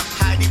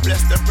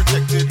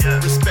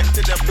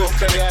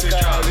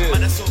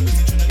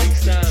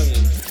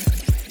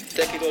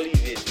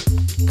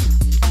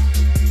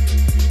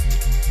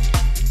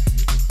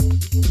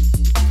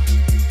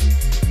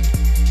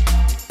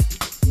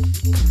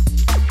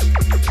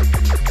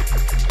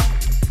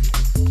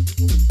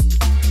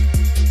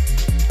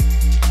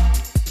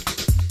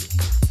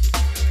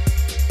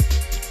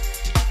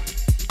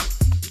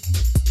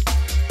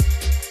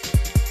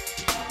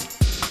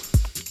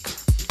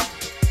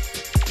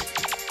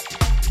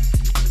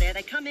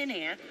 in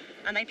here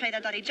and they play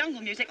their bloody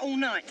jungle music all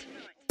night.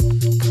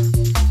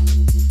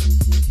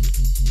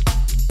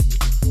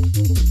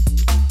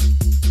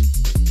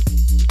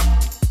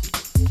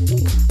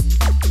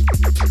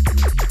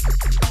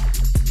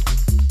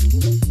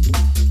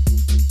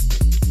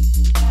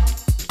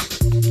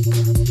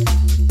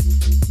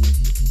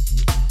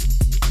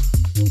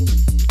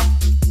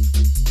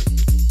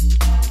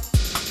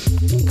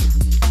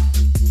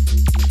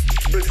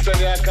 Brixton,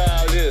 I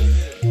call this.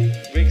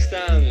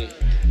 Brixton,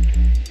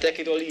 take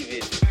it or leave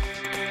it.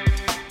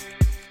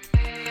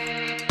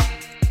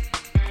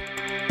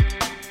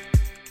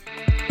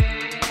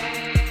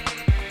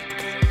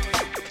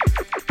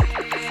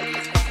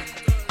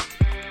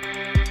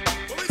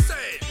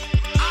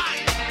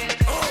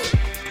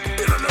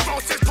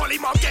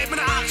 Mom gave me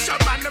the action,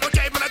 man, never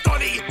gave me the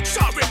donny.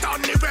 Shot it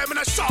down anywhere, man,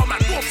 a shaw, man.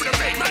 Walk for the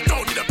rain, man,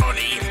 don't need a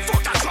bunny.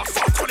 Fuck that clock,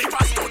 fuck Connie,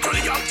 but still to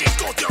the young kids,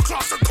 go to your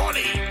class and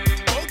Connie.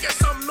 Go get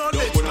some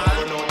knowledge,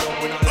 man.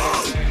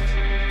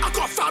 I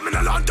got fam in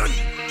London,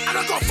 and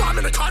I got fam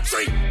in the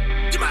country.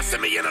 You might see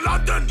me in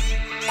London,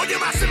 or you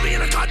might see me in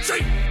the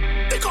country.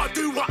 They can't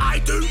do what I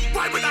do,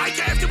 why would I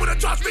care if they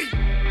wouldn't trust me?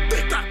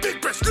 Big back,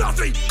 big breast,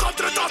 lovely. Come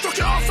to the dance, look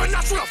it off, and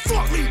that's what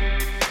fuck me.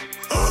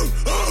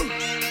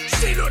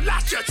 She look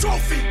like your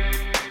trophy.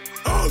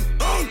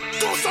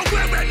 Go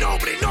somewhere where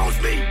nobody knows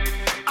me.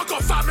 I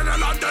got family in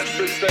London,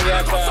 and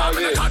I got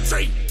family in the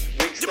country.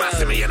 You might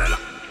see me in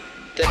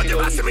you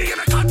might see me in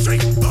the country.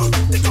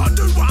 They can't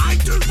do what I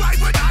do, why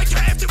would I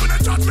care if they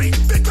wouldn't judge me?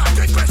 Big black,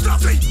 big breast,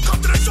 lovely.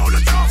 Come to the show,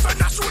 look it off, and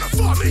that's what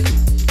for me.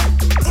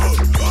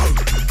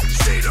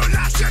 She look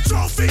like your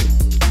trophy.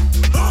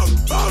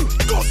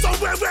 Go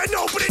somewhere where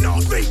nobody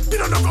knows me.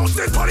 Been on the road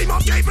since Polly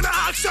Mom gave me the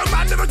action,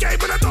 man, never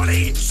gave me the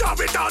dolly. Shot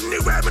it down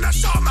anywhere, man, a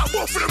shot, man,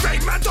 walk for the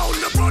rain, man, don't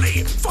the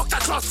brolly. Fuck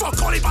that class, fuck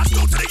Connie, but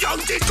go to the young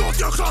kids, go to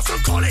your class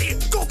and Connie.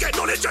 Go get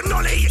knowledge and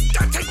nolly.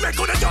 Don't take me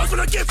on the doors when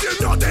I give you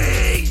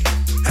noddy.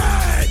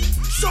 Hey,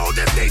 show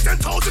them knees and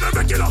toes to the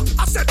regular.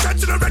 I said 10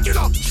 to the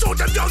regular. Show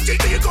them young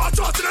kids that you got a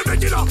toss to the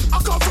regular. I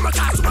come from a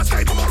castle, my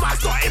state, but my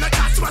mind's not in a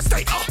castle, my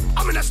state.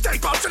 I'm in a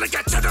state, but I'm trying to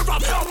get cheddar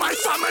up. Hell, my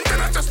fam, and then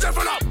I just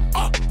level up.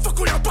 Fuck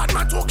all your bad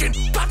man talking.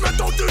 Bad man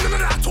don't do none of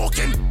that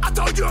talking. I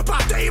told you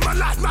about day in my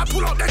life, man.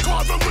 Pull out their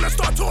car and when I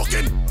start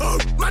talking.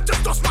 Man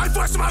just lost my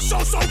voice in my show,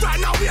 so right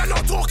now we are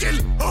not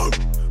talking.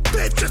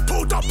 Babe just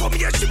pulled up on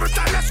me and she was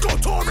like, let's go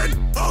touring.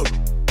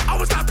 I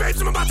was like, babes,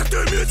 I'm about to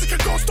do music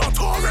and go start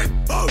touring.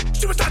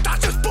 She was like,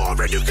 that's just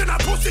boring. You can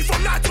have pussy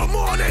from night till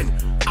morning.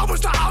 I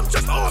was like, I'm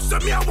just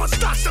awesome. Me, I won't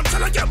stash them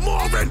till I get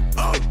more in.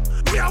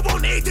 Me, I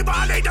won't eat it, but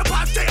I lay the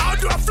past stay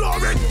under a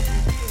flooring.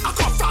 I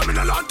got fam in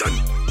London,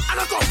 and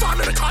I got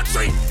fam in the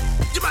country.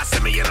 You might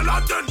see me in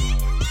London,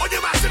 or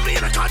you might see me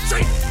in the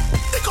country.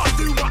 They can't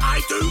do what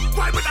I do,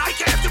 why would I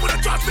care if they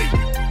wouldn't trust me?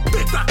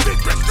 Big back, big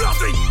breast,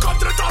 lovely. Come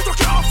to the dance,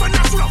 look it off, and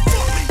that's what I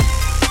fuck me.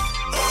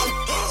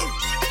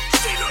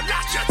 She look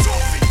like your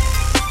trophy.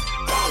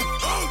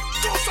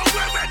 Go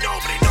somewhere where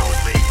nobody knows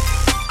me.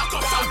 I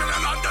got fam in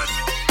London,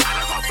 and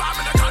I got fam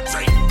in the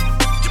country.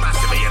 You might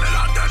see me in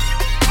London,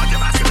 or you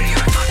might see me in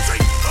the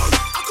country.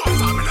 I got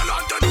fam in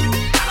London,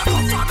 and I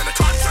got fam in the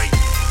country.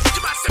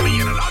 You might see me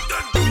in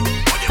London,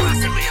 or you might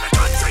see me in the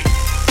country.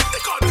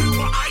 They can't do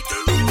what I do,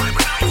 why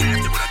would I care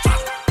if they wouldn't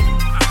trust me?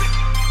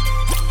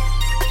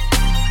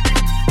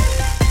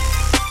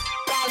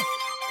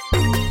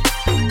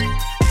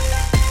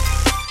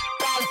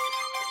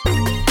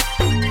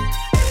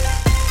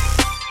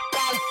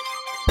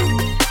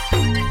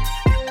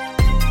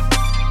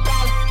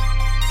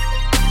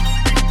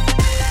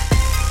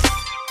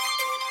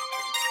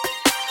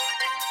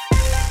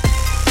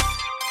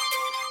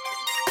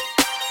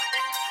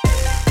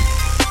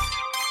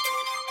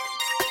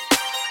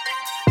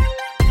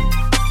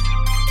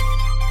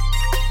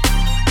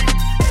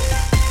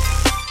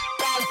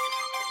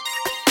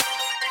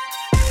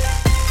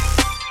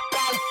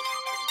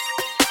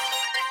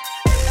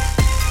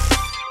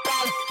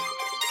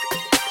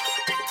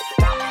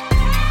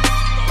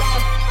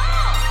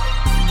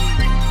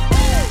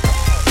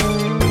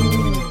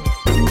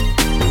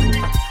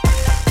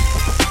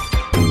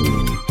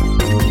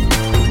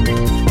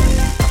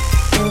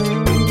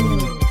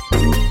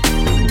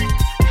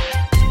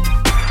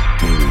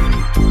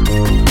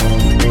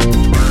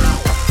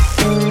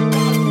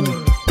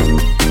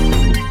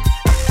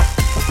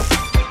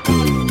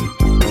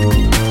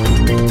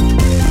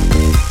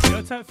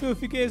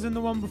 Filthy Gears and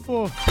the one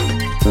before.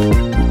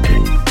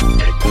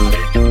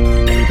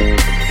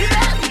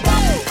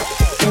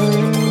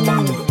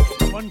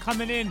 One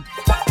coming in.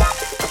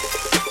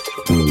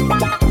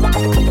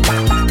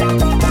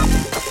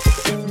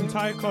 From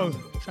Tycho,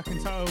 track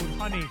entitled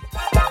Honey.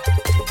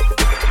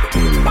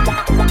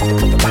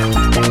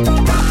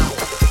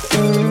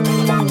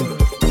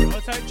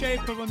 I'll take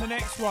Jacob on the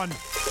next one.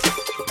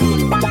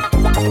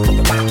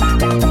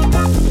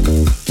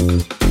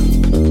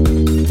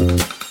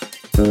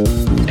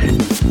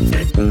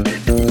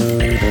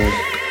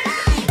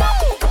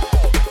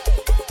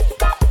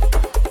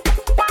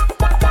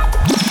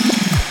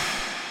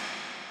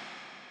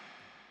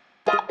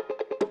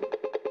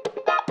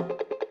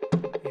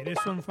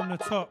 Next one from the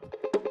top.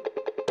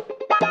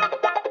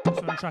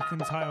 This one track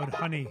entitled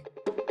Honey.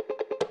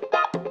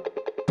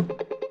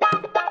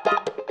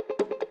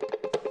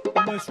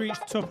 Almost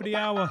reached the top of the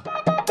hour.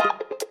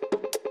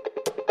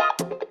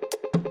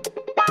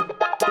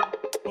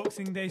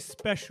 Boxing Day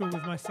special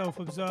with myself,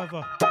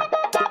 Observer.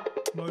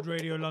 Mode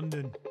Radio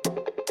London.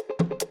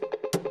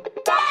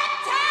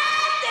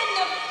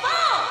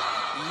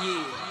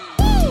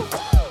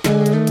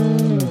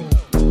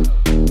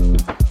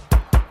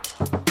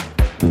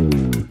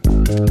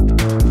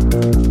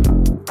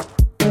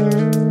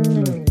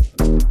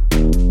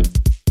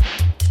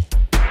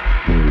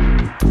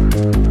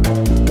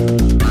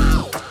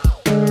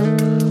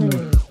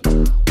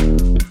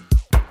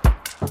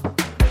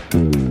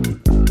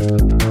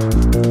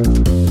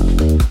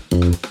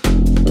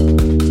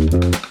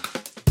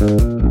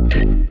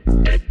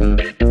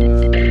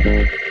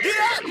 Yeah.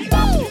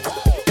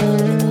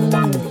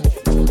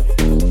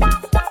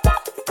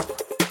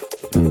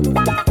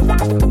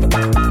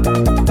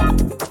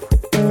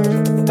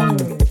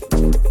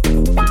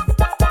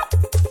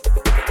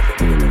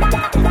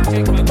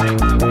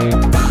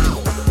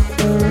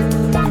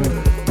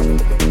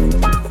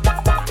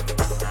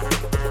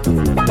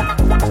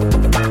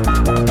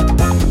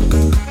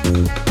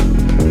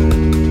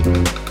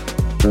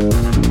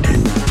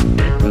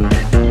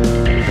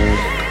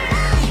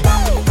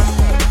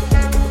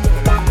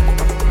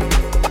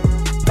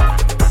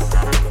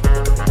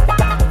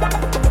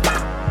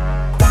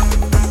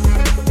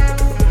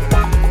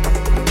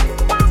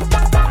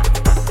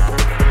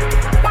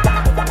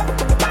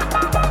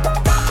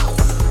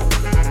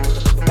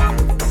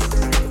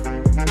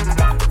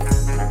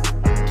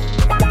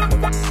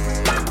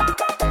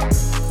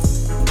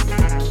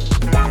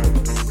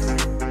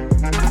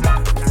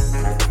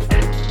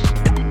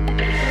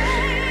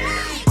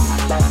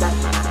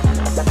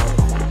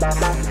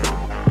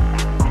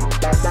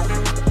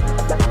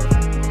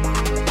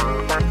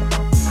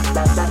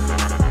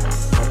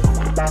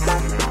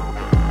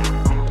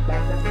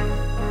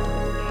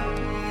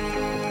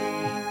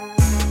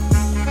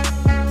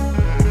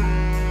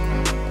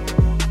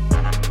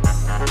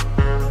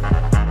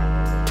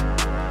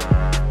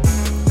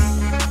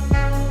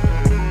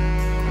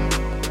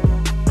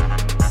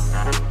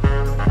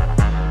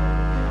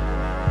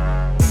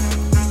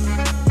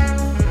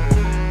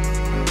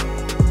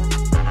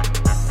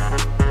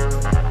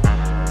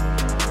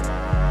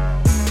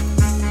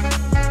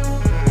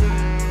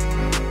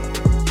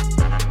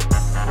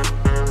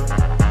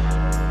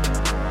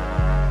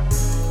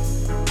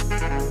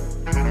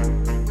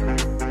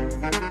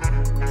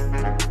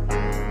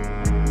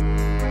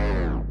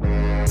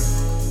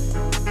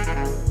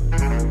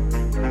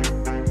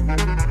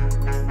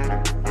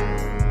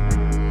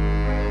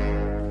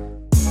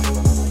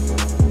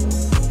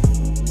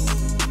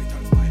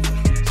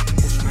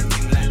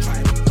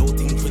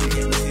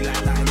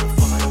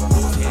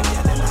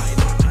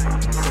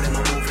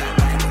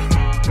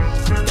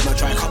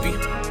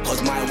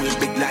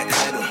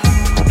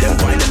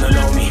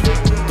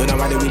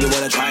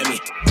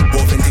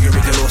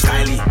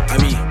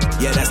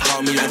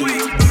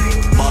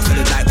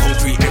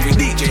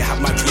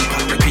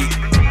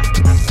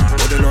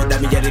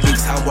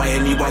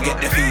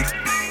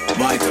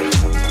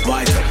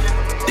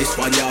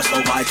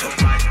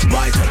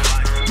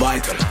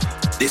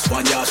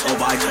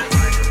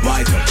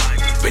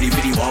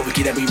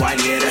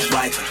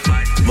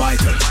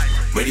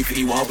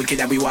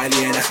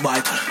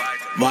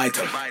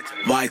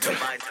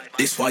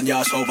 This one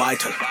you're so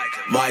vital,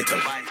 vital,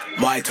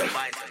 vital.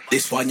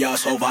 This one you're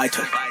so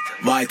vital,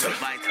 vital.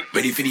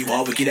 Ready for the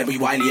war, wicked and be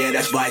wild, yeah,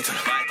 that's vital,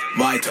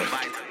 vital.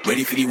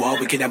 Ready for the war,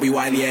 wicked and be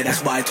wild, yeah,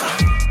 that's vital.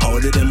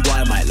 Hold it them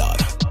boy, my lord.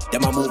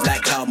 Them I move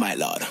like cloud, my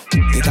lord.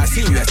 Think I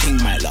serious thing,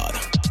 my lord.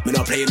 Me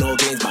not play no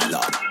games, my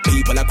lord.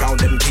 People around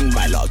them king,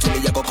 my lord. So me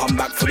I go come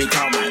back for me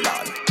crown, my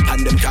lord.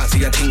 And them can't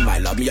see a thing, my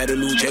lord. Me I the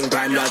new gen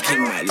grime, y'all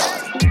king, my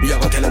lord. Me I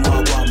go tell them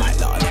what I want, my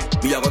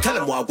lord. Me I go tell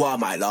them what I want,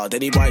 my lord.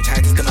 Any boy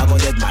try to step I go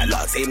dead, my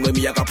lord. Same way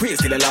me I go praise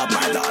to the Lord,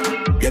 my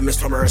lord. Yeah,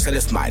 Mr.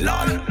 Merciless, my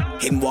lord.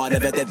 Him war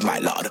never dead, my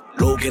lord.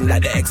 Logan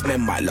like the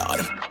X-Men, my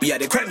lord. We are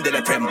the creme de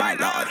la creme, my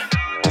lord.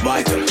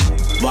 Vital,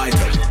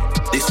 vital.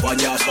 This one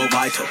you're so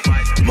vital,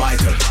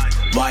 vital,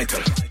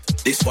 vital.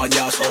 This one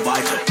you're so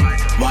vital,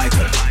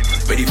 vital.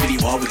 Ready for the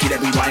war, wicked and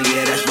be wild,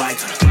 yeah, that's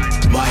vital,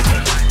 vital.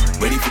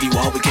 Ready for the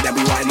war, wicked and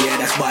be wild, yeah,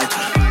 that's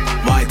vital,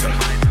 vital,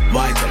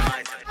 vital.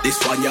 This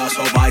one you're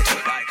so vital,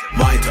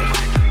 vital,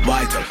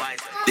 vital.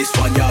 This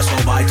one you're so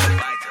vital,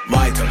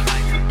 vital.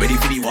 Ready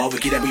for the war,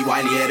 wicked and be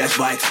wild, yeah, that's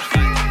vital,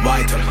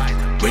 vital.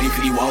 Ready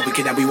for the war,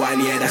 wicked and be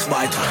wild, yeah, that's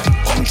vital.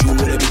 Come true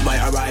with a big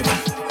boy arrival.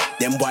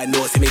 Them boy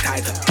know see me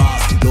title,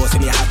 know see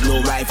me have no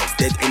rivals.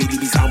 Dead any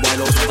DB sound boy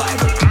no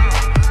survival.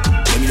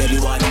 Let me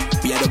everyone,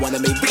 we are the one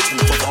that make bitch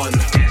for fun.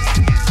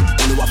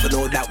 Only want to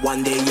know that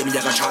one day, yeah, me I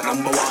got shot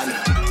number one.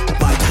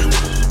 Vital,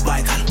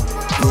 vital.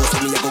 Know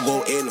see me I go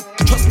in.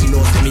 Trust me,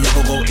 know see me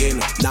I go in.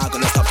 Now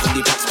gonna stop till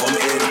the packs come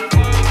in.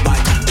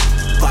 Vital,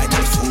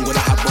 vital. Soon gonna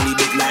have money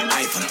big like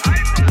Eiffel.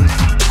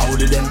 How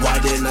do them boy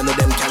then none of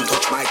them can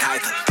touch my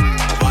title.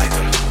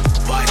 Vital,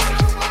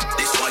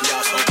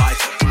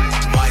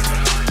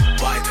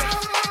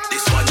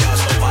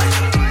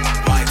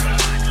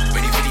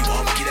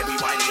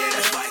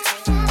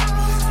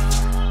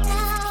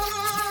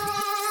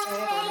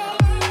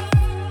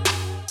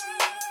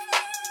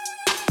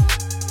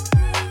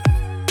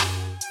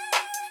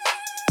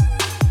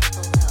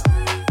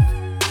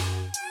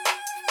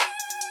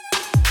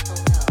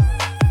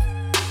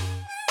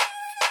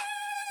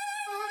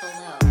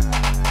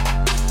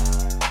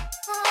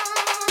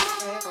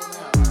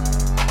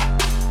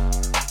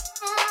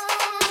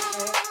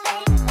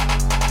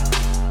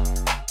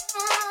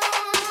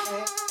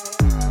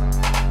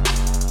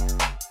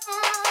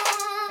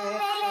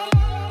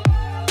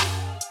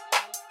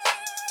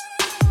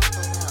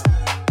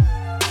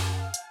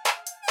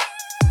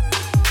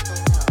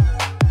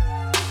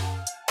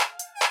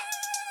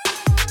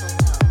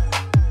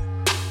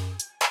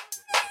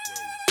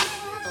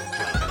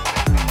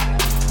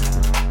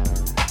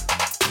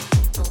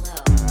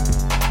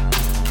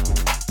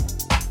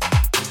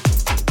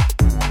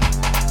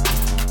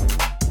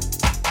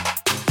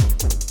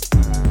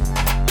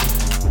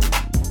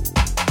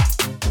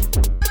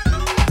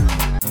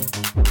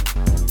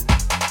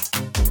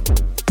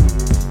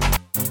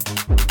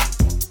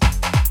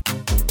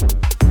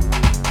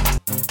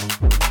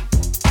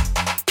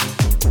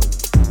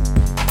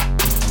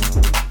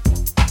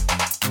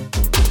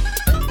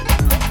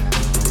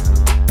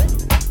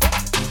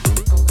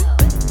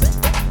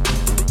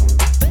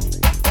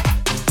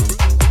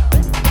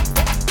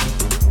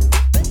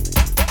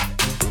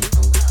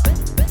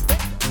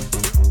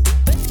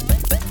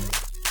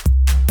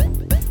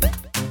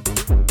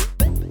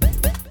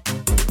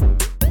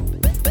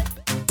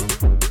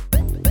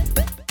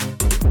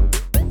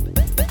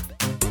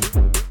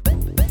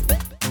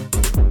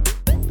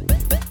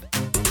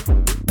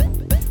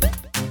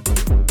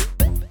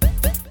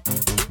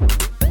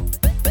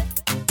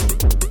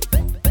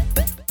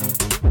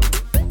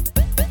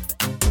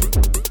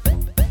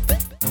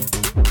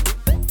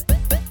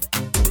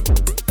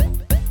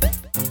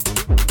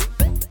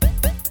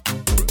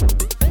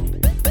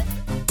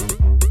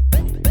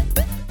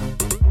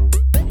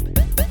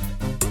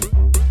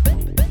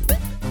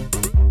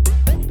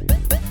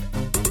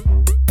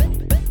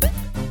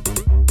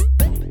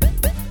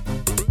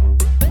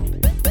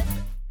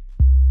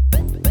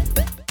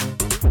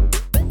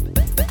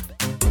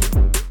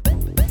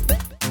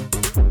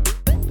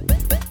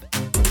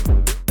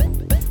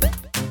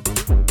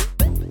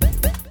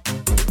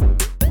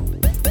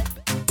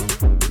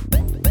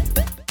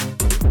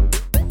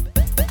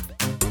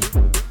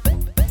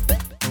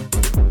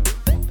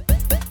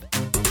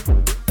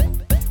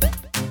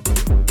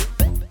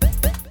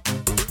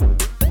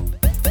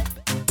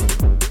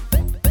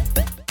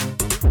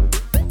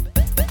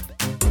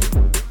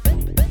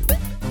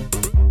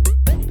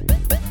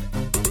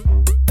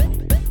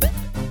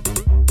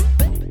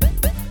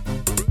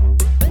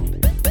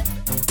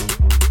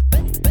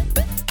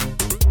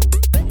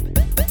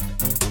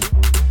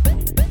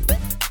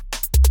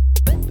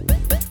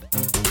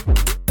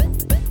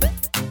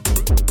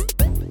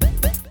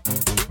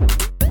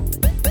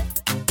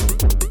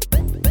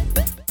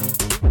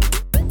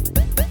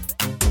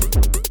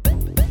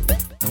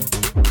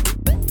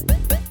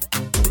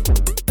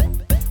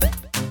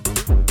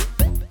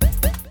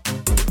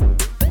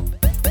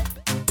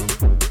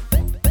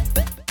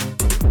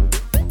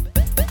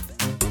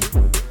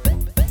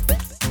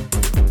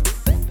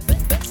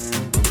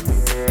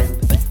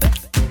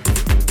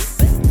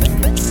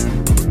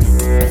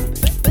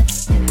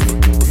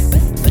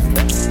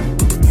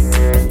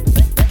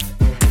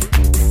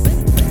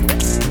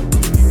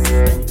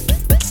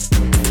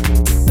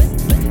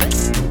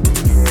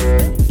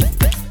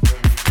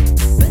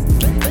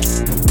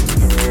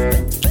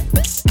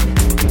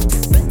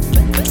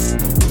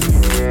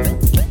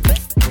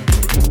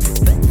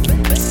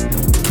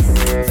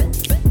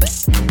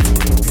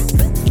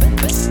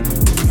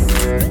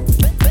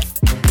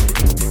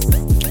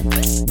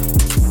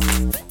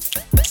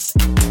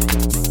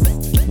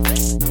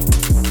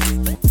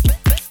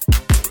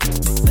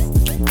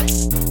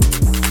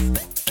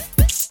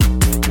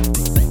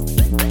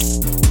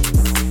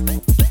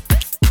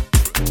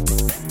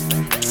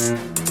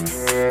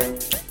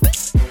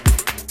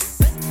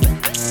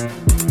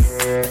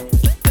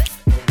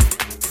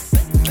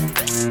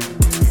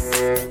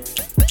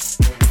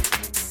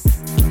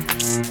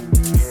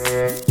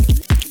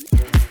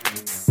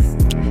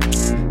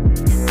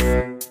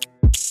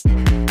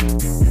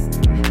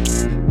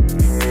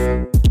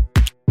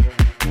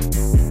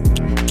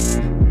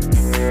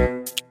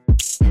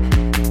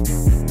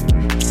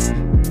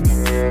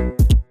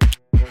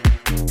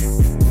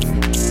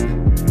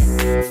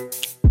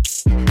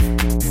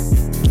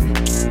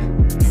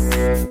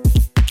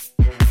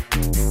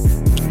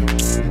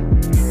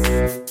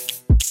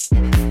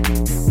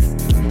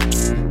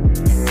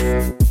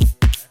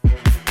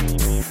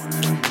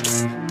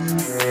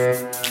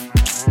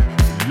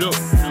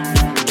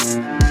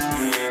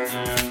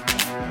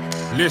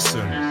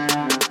 Listen.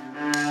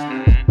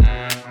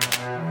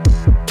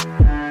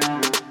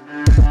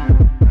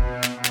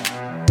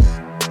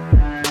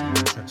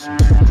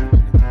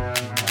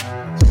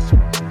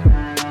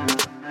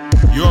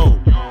 Yo.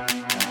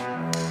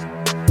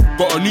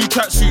 Got a new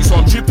tracksuit, so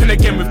I'm dripping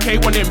again with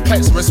K1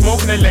 Impacts. We're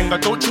smoking a leng, I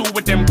don't chill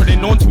with them, cause they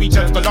known to each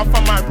other. Got love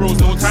for my bros,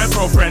 no time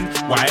for a friend.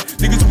 Why?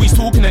 Niggas always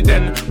talking and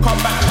then come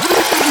back.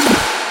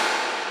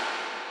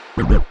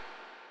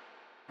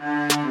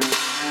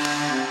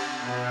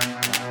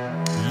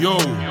 Yo,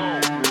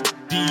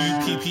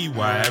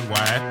 D-U-P-P-Y,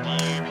 why?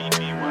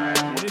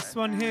 This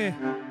one here.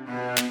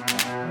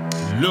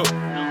 Look.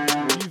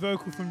 New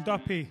vocal from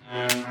Duppy.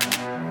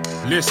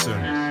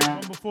 Listen.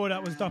 One before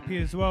that was Duppy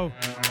as well.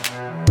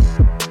 On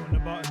the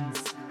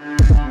buttons.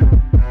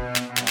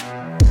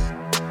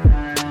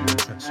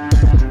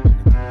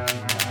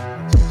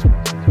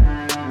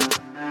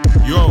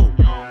 Yo.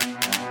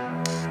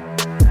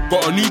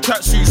 Got a new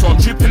tracksuit, so I'm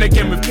dripping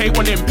again with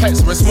K1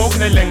 Impacts. We're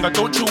smoking a leng, I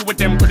don't chill with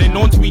them, cause they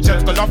known to each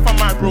other. Got love for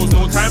my bros,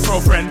 no time for a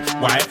friend.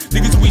 Why?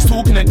 Niggas always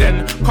talking and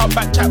then cut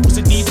back chat, what's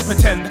the need to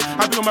pretend?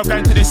 I've been on my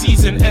grind till the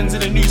season ends, in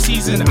the new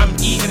season I'm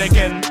eating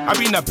again. I've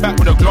been at back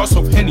with a glass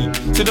of Henny,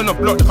 sit on a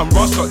block like I'm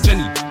Ross got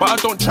Jenny. But I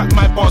don't track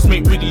my bars,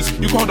 make riddies.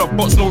 You can hold up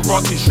bots, no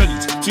rockin'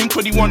 shreddies. Soon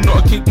 21,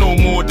 not a kid no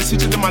more.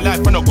 Decisions in my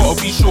life and I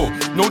gotta be sure.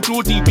 No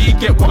Geordie, but you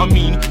get what I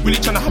mean. Really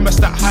tryna hammer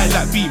that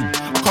highlight beam.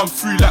 I come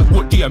through like,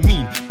 what do you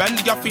mean?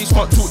 Bandit your face,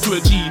 can't talk to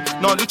a G.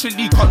 Nah,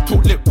 literally can't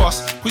talk lip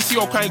bust. Pussy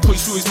or crying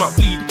cause you always might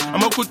bleed.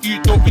 I'm a good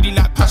dude, don't really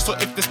like pastor.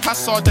 If there's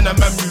pastor, then a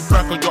man move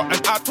bragger. You're an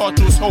out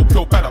just hope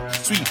you're better.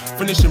 Sweet,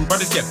 finishing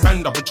brothers get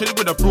banged up. I'm chilling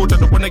with a bro that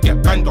don't wanna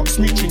get banged up.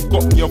 Smooching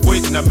got me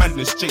avoiding a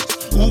madness chase.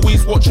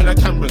 Always watching the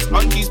cameras.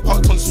 Undies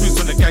parked on swings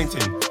on the gang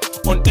thing.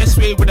 On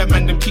S-way with a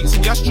man them peaks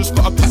and yes, just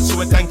got a pack so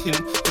we're danking.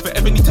 If I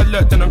ever need to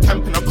lurk then I'm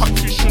camping. I cut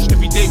through shush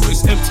every day but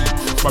it's empty.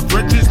 My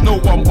brethren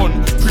know what I'm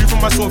on. Proving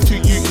myself to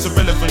you is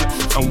irrelevant.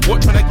 And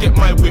what trying to get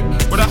my whip?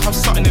 But I have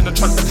something in the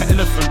trunk like an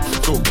elephant.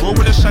 Don't roll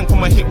with a shank on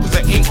my hip cause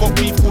I ain't got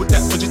beef called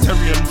that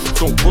vegetarian.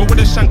 Don't roll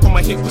with a shank on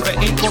my hip cause I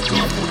ain't got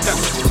beef called that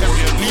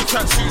vegetarian. New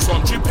tracksuit so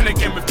I'm dripping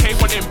again with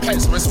K1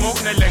 Impacts. We're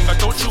smoking a leng, I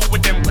don't chill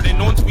with them cause they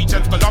known to each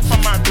other. Got love for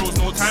my bros,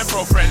 no time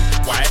for a friend.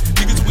 Why?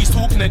 Niggas always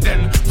talking and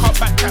then cut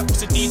back cap,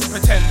 what's the need to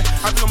pretend?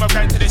 I've been on my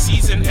grind till the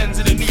season ends,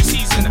 in the new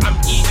season I'm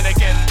eating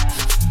again.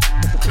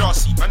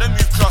 Classy, man I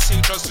move classy,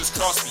 just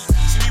class me.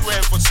 See me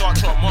wearing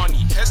Versace or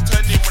Armani. Heads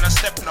turn in when I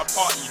step in a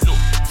party. Look,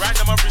 right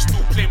now my wrist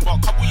still plain, but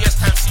a couple years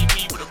time see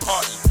me with a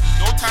party.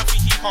 No time for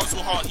hee-haws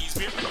or hearties,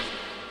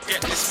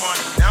 get this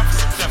money. Now I'm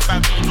simple and bad,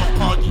 me no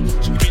party.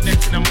 She give me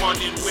neck in the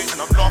morning, wait,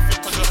 and I'm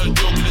laughing cause I heard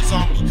Joe with his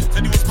army.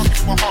 Said he was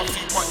fucking for half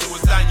two, but he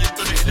was lying, you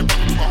done it in the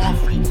bucket for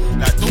half free.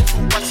 Like don't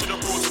feel bad to the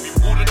roads, we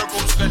all of the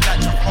roads look like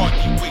Jeff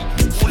Hardy. Wait,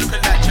 all look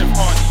like Jeff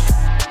Hardy.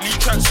 New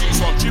tracksuit,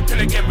 so I'm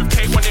dripping again with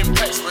K1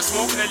 Impacts. We're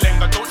smoking a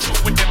leng, I don't chill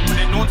with them when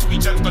they known to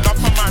each other. Got love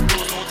for my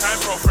bros, no time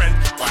for a friend.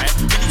 Why?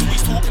 Niggas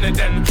always talking and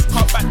then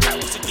cut back chat,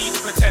 what's the need to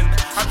pretend?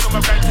 I've been on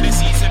my grind till the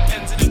season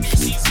ends, in the new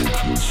season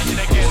I'm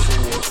eating again.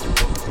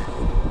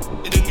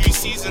 In the new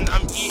season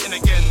I'm eating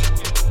again.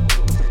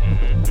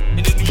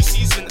 In the new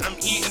season I'm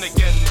eating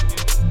again.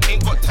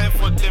 Ain't got time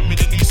for them in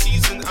the new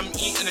season.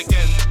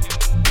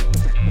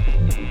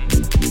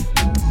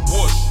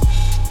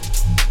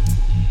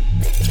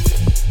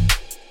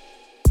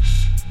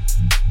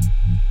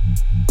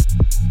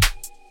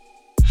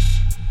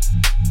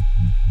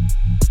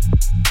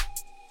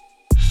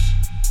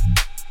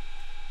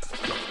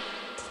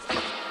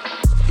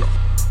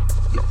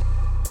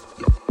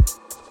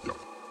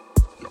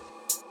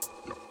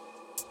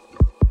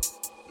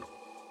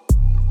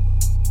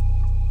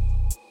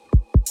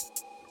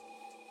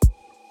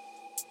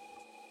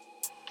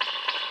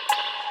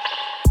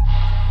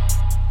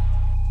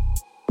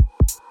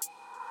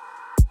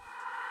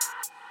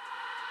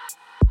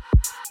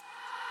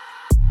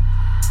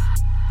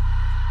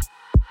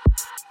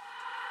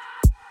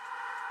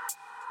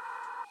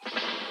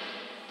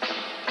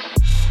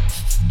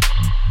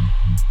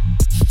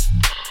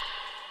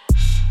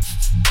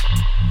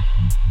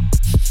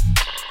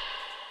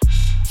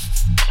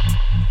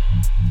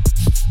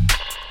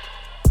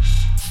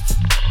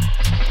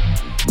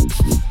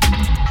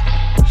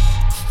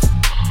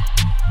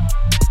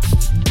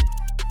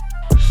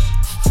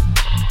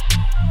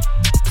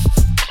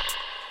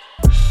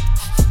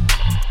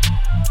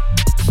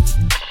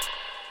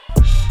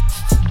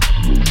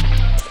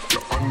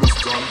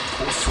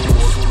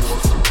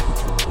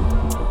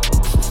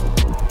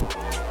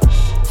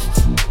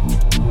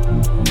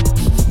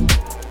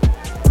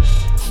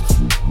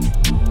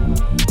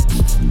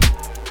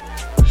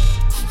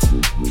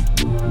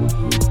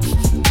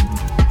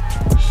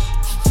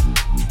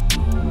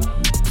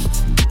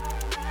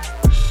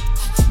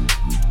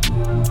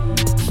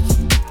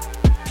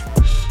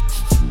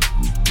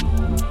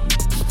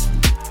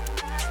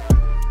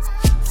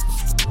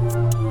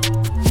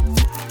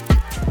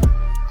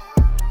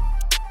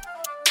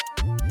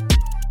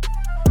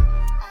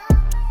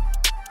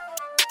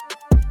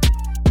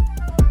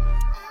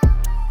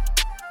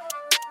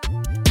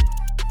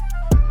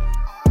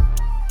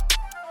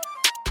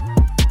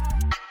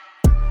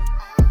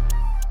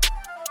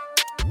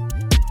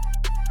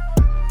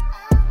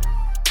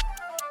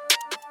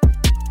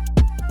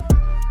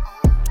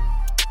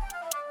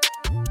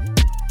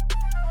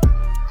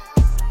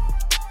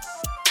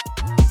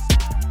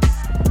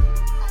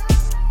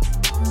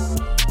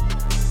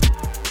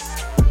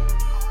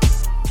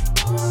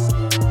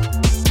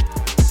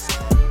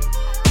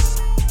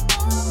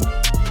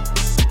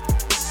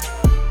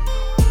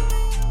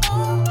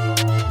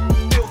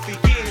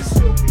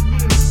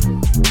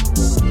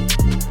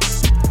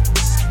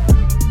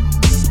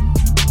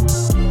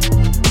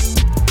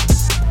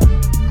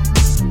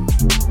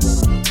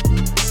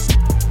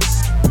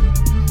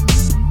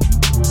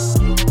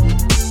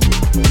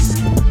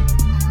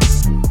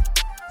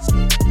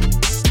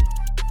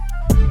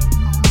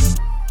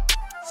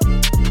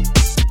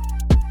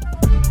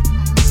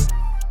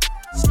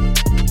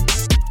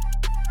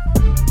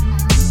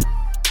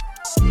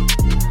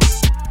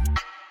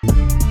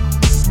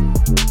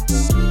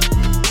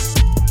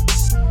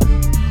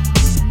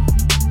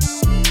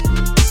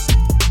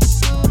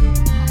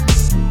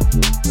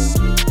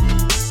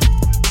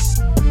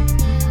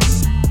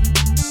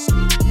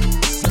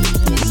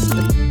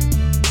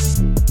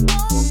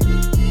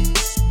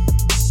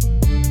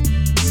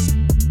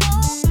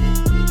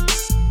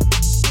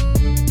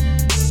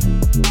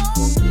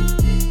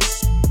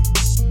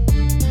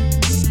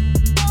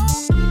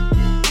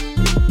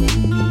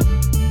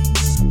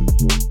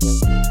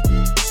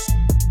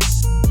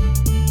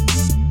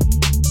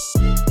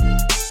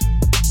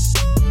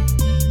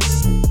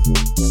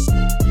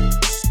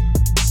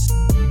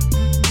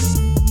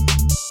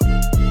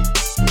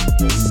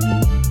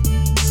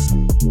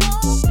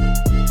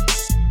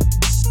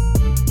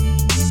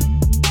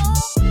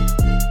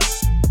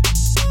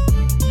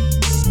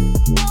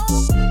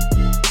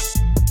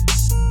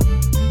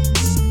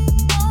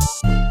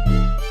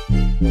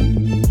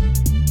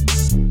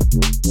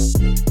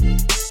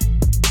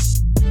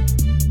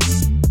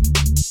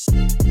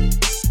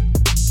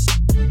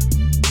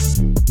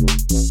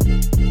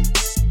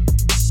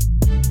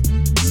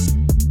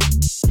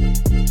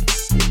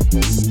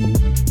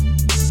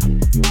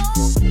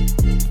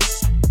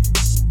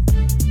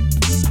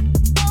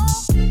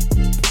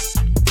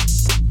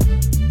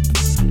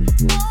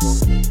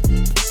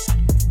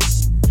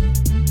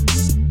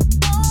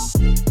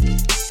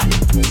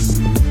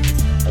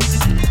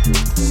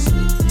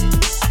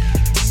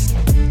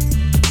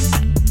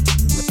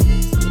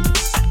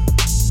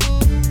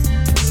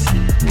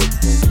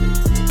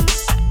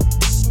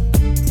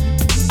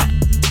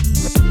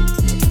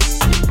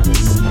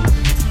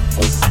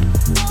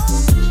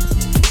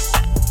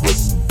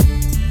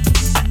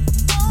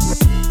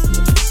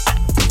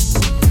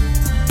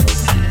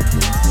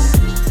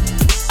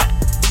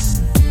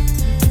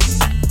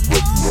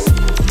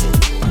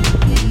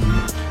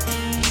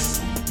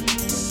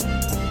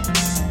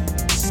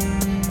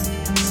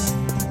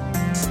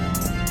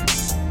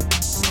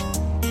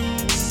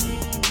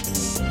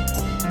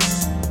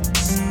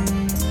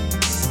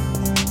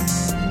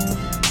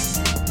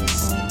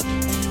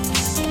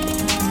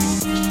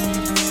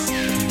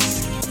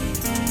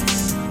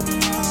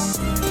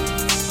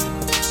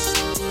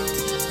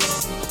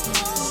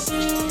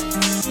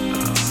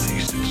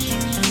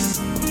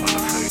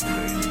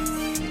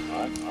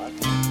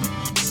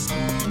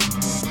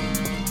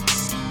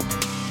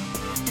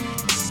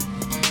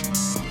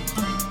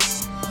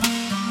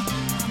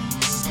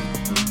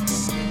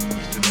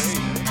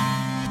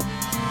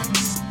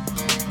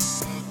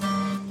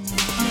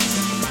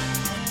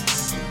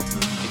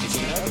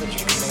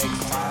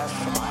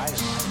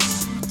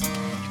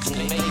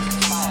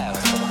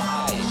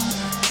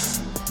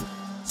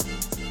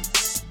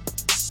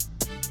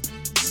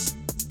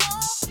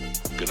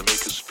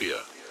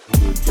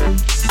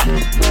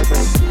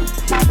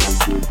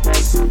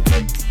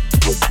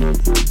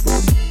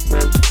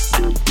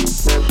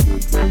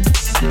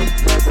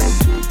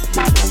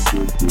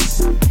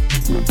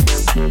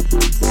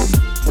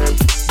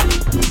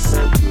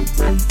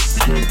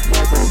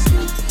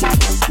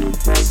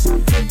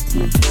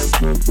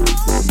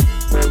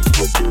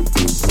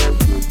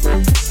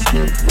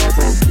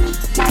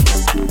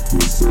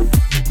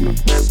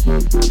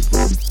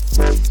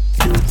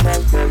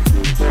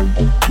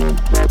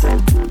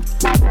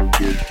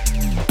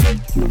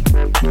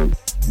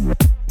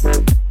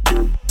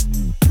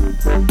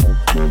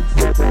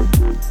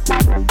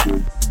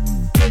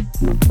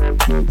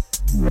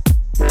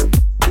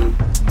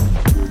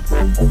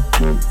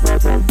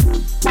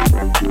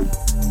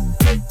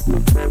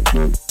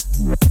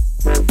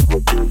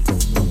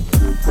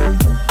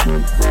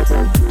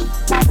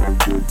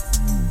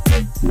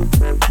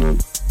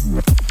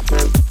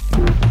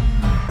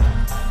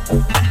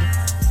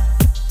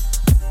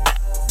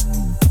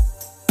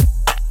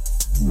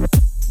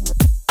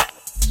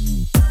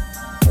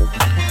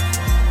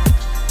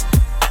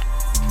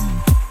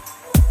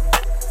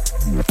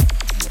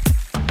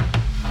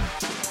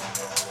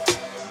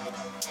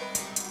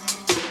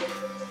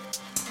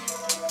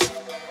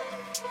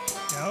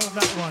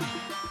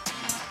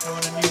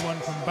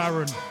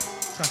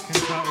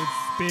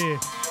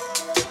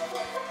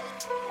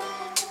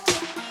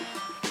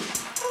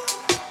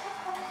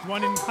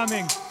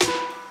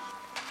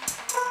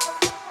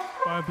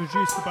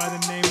 Produced by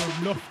the name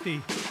of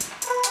Lofty.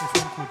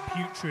 This one called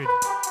Putrid.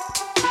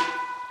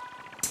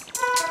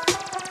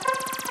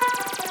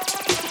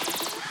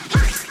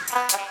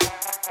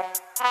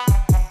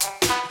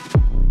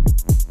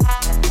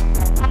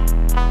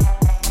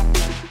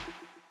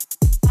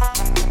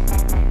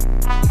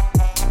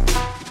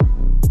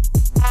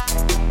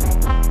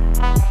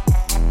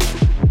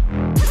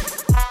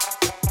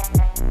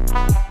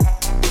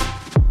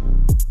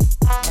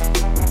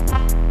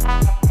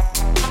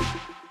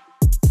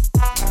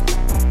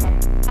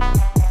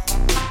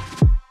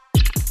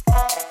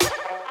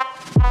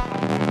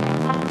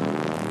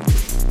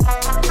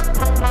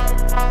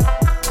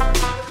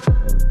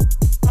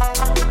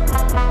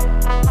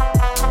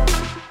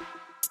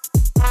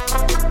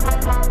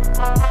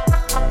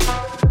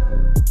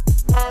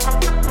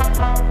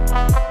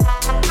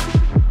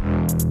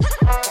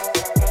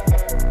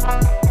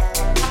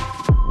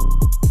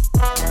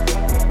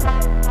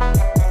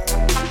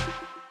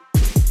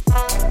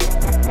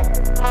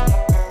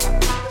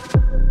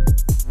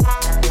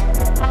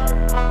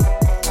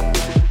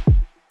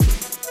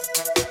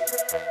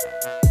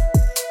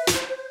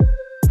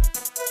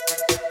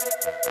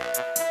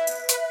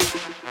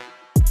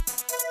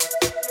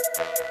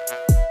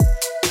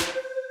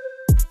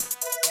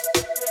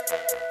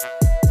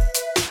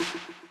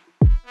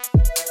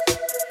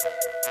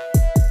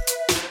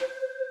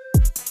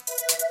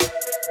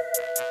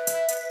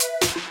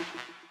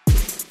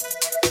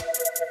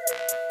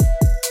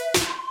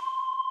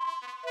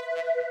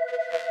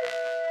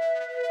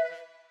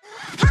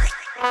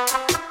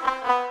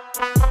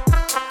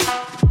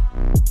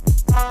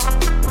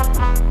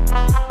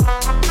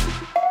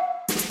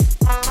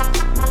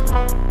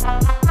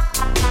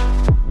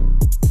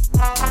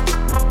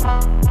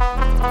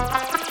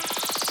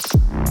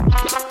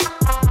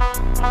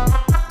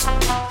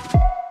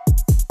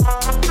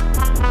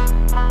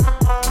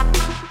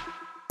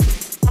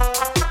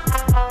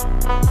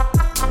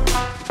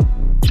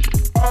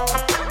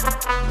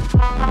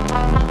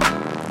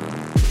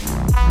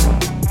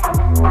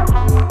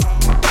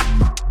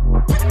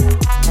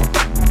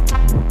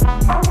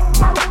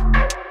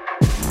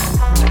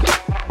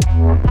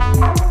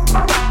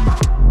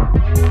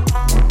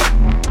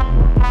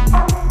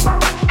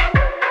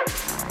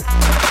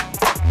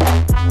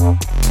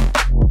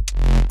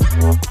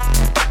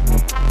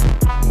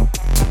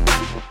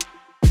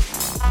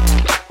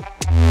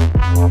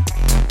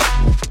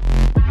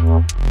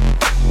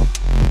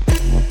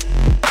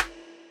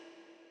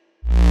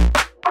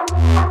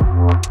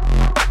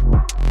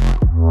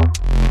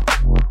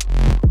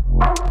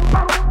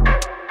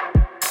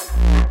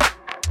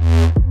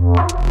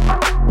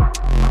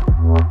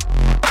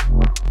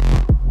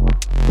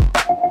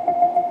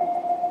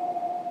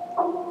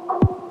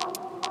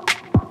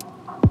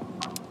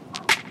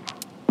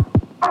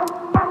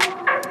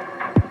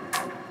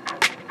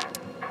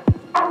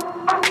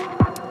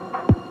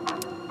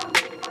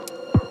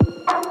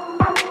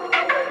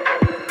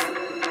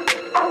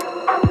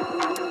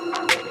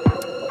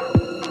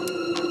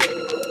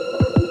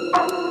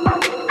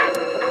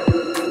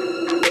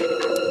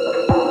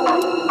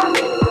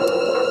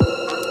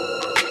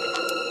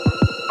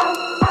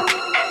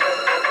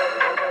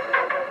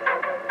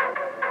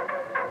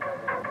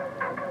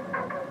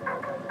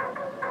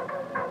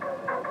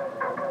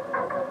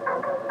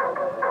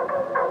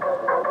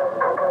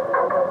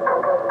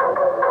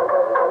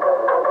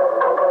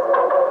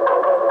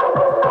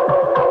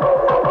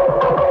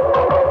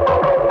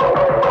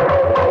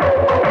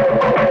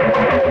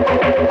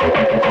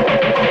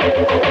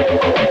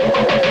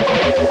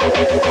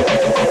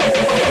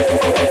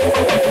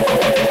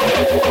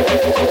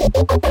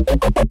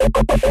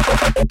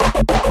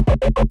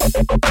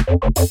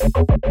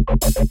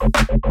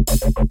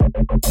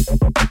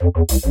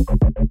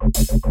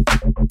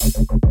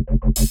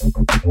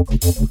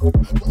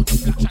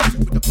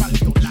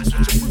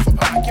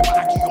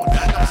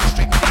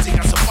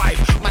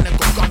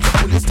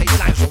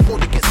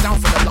 Down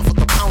for the love of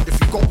the pound if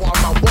you go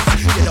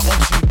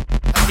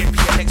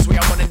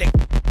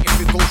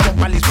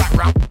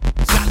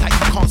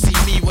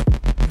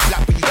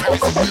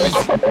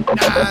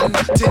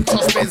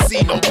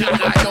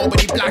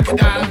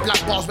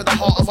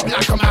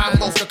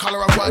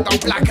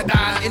blacker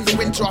than. In the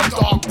winter I'm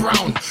dark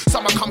brown.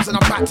 Summer comes and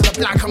I'm back to the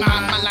blacker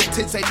man. Man like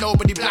Tin say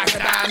nobody blacker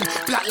than.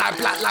 Black like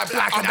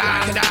blacker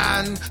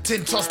than.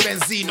 Tin toss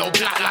Benzino,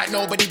 black like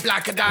nobody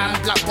blacker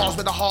than. Black bars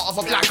with the heart of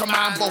a blacker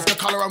man. Both the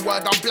colour and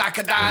word I'm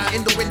blacker than.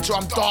 In the winter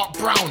I'm dark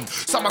brown.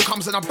 Summer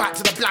comes and I'm back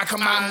to the blacker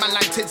man. Man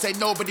like Tin say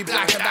nobody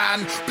blacker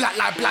than. Black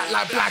like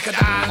blacker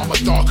than. I'm a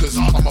darkers,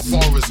 I'm a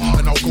forest,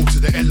 and I'll go to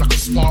the end like a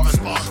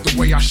Spartan. The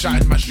way I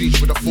shattered my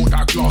streets with a thought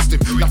that I glassed him.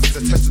 Nothing's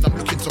a test and I'm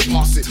looking to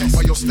pass it.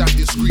 While you're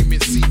standing screaming,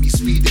 see me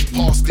speeding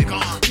past him.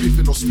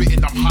 Piffing or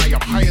spitting, I'm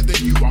higher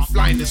than you. I'm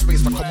flying in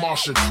space like a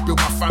Martian. Build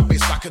my fan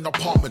base like an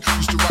apartment.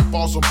 Used to write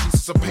bars on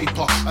pieces of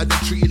paper and then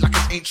treat it like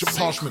an ancient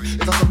parchment.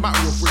 It doesn't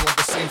matter if we're on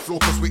the same floor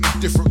cause we're in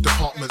different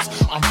departments.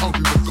 I'm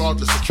hungry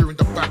regardless, securing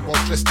the bag while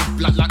dressed in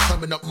black like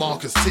permanent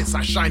markers. Tints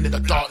I shine in the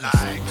darkness.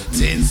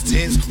 Tins,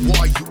 what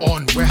are you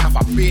on? Where have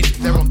I been?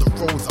 They're on the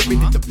roads, I've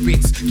been in the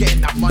bins.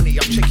 Getting that money,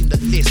 I'm checking the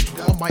list.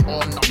 What am I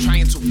on? I'm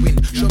trying to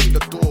win. Show me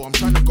the door, I'm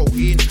trying to go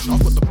in.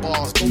 I've got the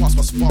bars, go ask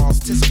my spars.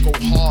 Tints I go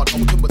hard,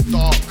 open with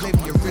dark. Play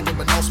me a rhythm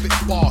and I'll spit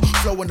bar.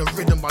 Flow on the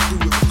rhythm, I do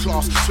it with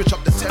class. Switch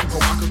up the tempo,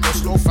 I could go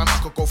slow fam, I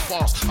could go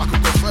fast. I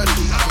could go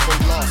early, I could go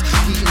last.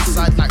 Heat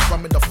inside like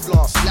rum in the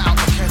flask. Let out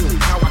the kettle,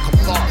 now I can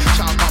bar.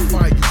 Shout out my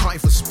fire, you can't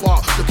even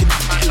spark. Looking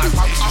at me like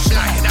I'm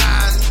blacker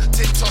than.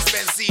 Tin toss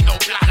Benzino,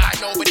 black like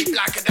nobody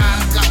blacker than.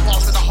 Black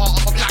bars with the heart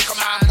of a blacker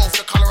man. Both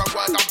the colour and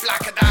word I'm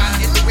blacker than.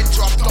 In the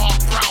winter I'm dark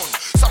brown.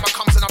 Summer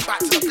comes and I'm back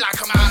to the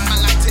blacker man. Man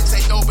like Tin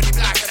say nobody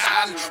blacker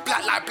than.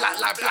 Black like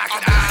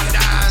blacker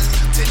than.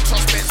 Tin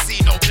toss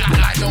Benzino, black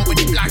like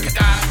nobody blacker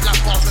than. Black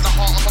bars with the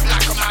heart of a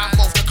blacker man.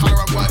 Both the colour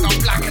and word I'm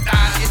blacker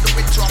than. In the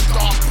winter I'm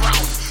dark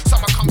brown.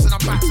 Summer comes and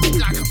I'm back to the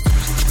blacker man.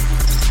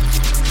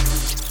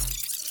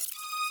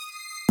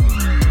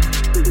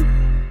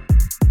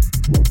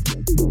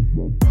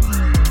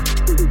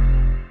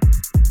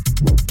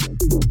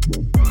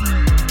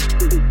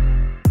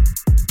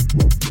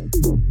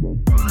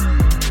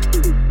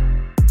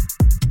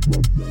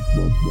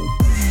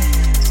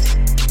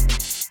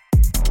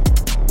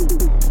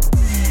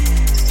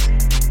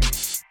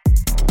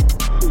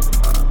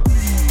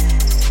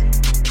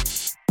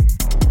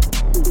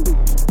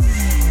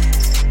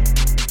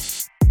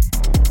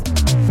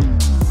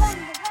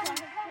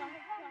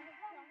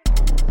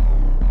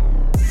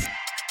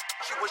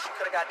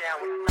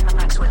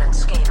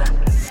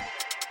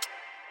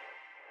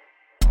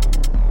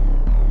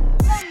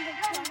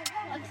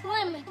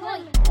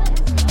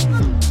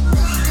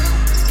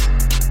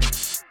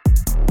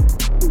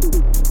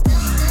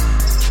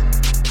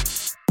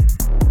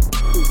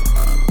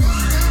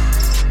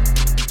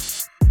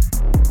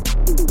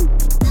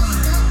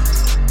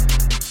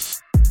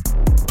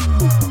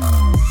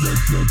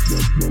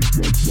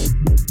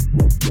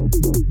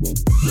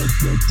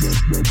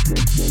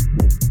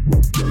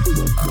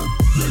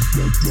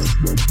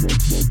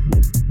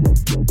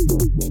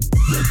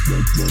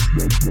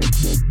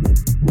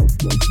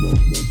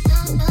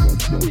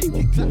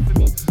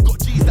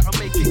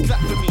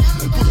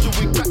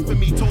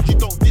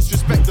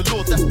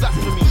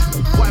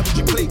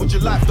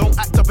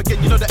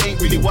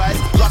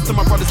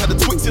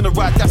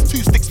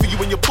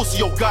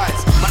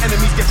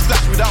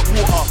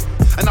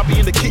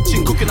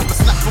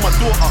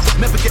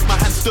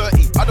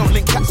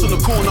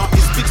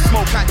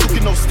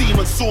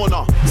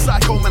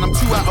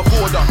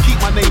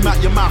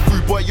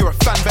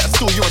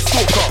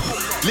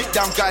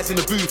 In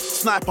the booth,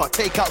 sniper,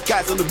 take out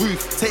guys on the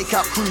roof, take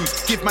out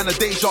crews, give man a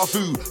deja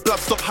vu, blood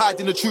stop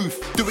hiding the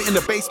truth, do it in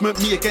the basement,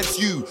 me against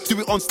you, do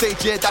it on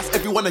stage, yeah, that's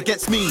everyone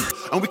against me,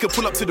 and we can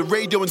pull up to the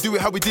radio and do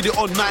it how we did it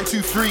on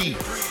 923.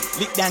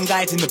 Lick down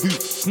guys in the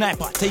booth,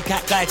 sniper, take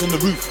out guys on the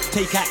roof,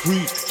 take out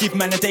crews, give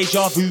man a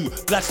deja vu,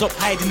 blood stop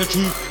hiding the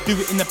truth, do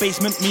it in the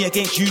basement, me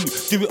against you,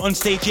 do it on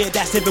stage, yeah,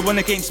 that's everyone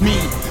against me,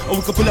 or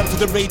we can pull up to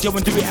the radio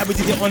and do it how we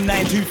did it on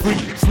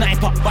 923.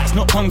 Sniper, but it's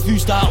not kung fu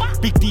style,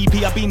 Big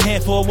DP, I've been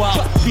here for a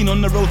while, been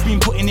on the road, been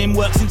putting in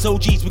work since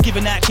OGs, we're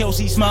giving out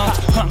Chelsea smiles,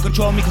 can't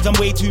control me cause I'm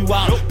way too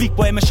wild, big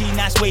boy machine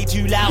that's way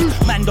too loud,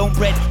 man don't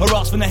bread or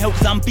ask for the help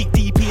cause I'm Big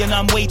DP and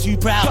I'm way too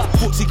proud,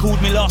 Footsie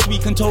called me last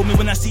week and told me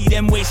when I see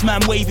them waste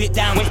man wave it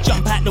down,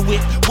 jump out the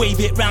whip, wave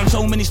it round,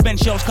 so many spent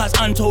shells cause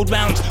untold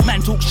rounds,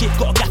 man talk shit,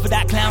 got a gaff for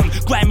that clown,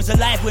 grime is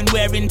alive when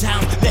we're in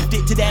town, left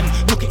it to them,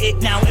 look at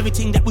it now,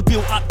 everything that we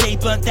built up they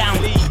burnt down,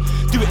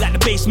 do it like the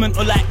basement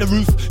or like the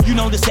roof, you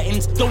know the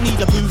settings, don't need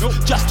a booth,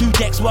 just 2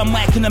 decks, 1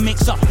 mic and a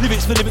mix up,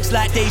 lyrics for lyrics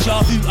like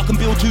deja vu, I can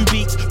build 2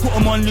 beats, put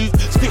them on loop,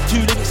 spit 2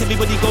 lyrics,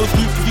 everybody goes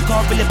through, if you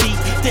can't feel a beat,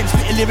 then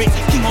spit a lyric,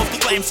 king of the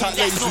grime,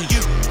 that's not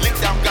you. Lick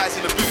down guys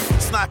in the booth,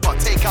 sniper,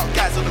 take out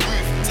guys on the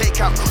roof, take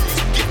out crews,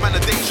 give man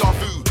a deja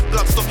vu,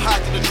 blood stop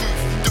hiding the truth,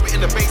 do it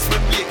in the basement,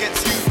 me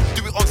against you,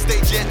 do it on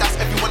stage, yeah, that's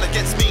everyone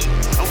against me,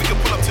 and we can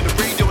pull up to the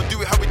radio and do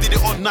it how we did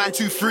it on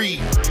 923.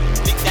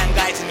 Lick down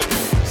guys in the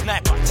booth,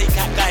 sniper, take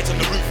out guys on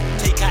the roof,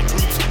 take out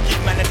crews,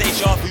 give man a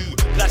deja vu,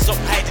 blood stop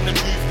hiding the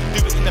truth, do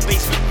it in the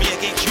basement, me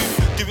against you,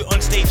 do it on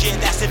stage, yeah,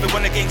 that's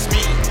everyone against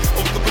me,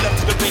 or we can pull up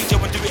to the radio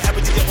and do it how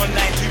we did it on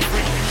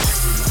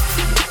 923.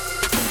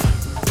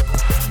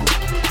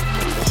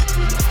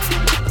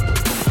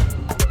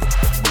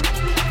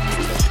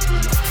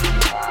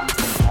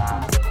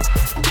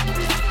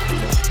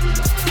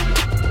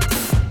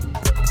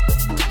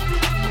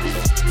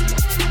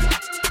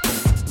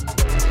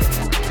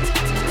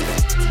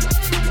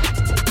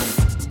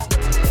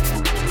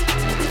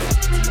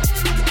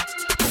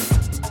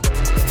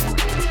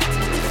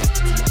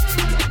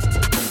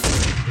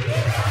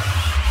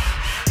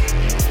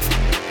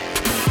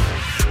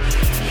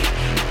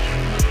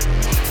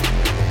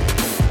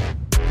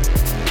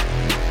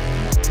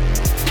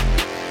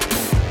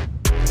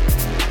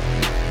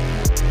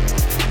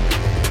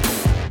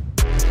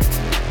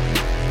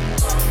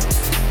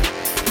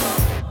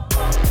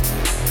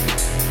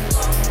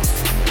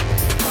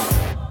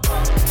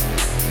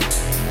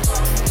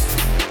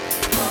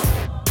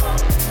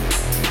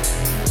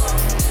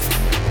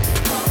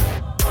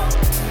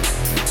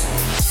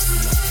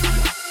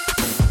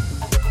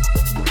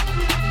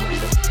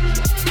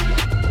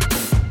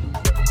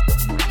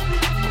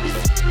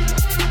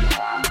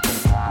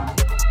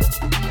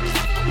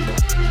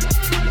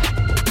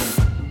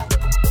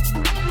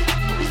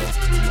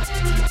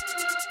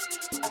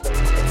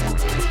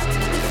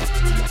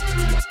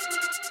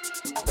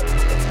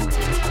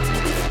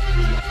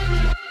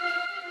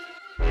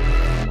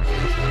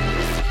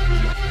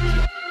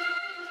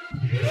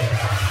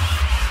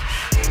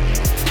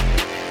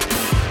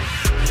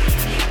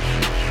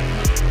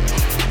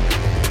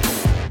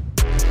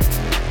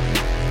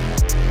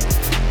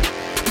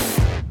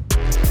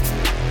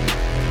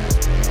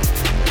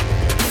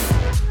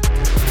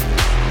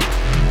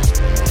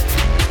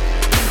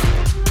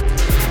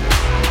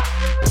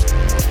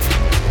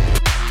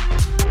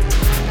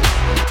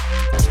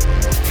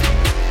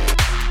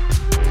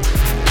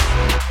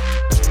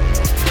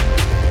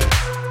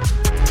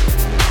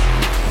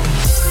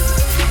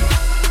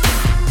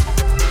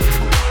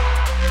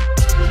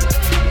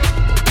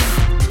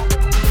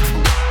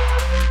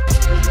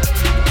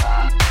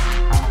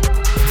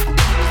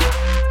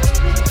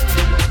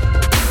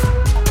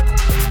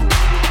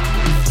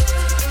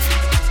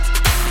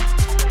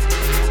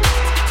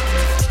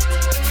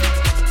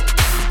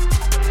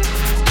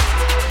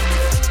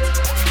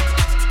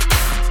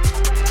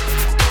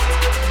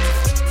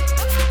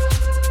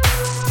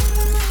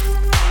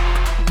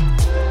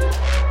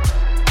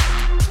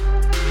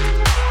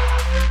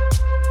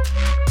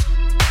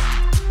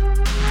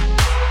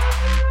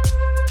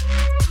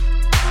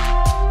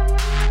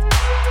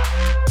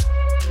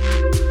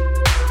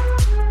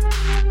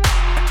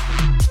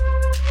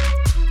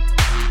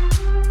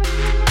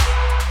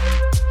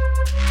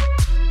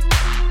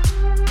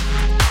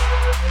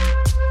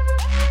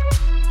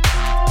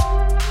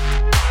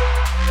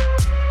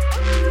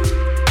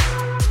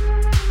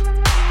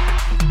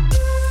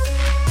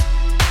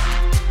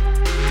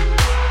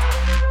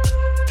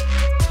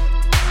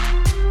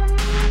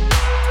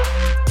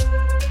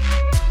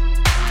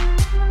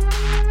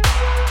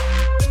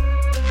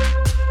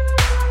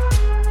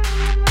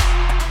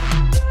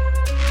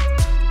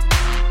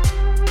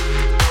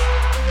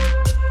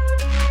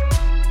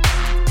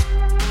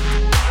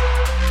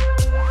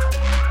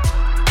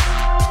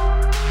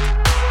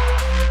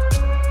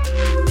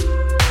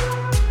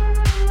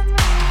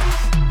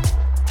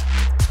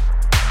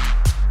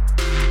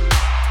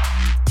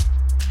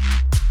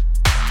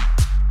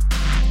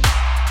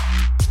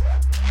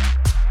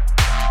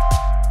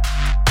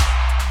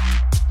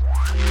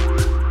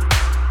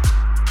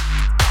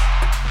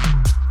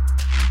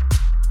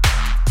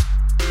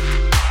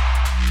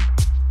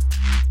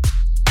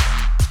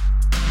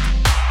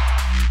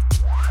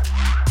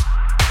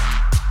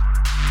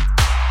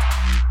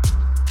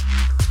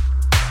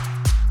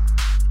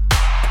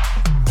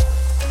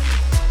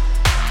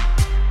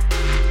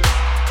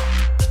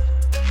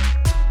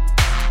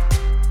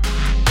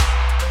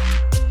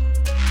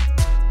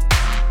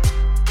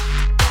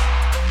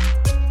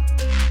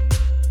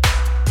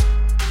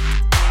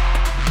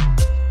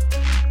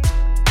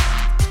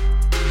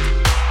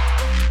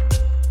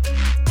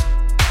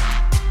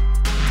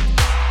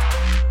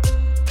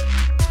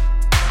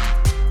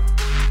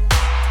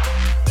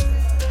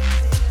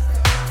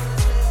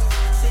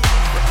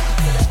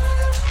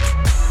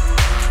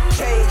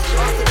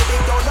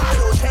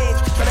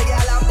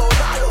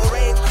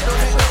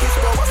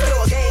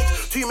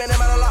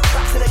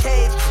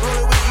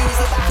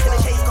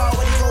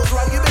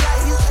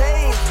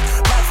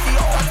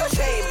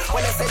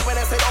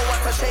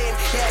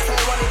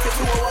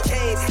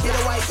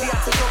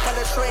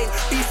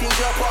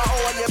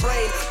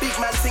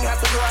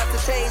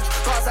 change.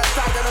 Cause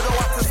outside, I don't know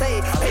what to say.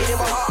 Pain in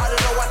my heart, I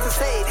don't know what to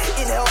say.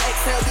 Inhale,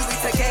 exhale, do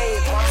it again.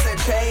 Mom said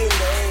change.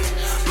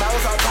 Man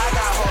was on tag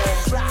at home.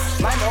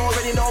 Man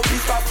already know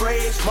peace got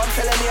praise. Mom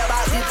telling me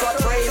about deep got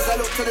praise. I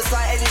look to the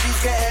side, energies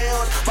get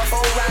held. My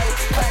phone rang,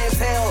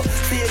 clientele.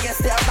 See you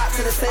against it, I'm back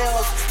to the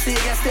sales. See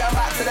you against it, I'm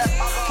back to the.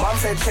 Mom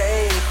said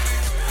change.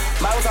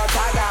 Man was on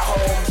tag at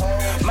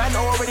home. Man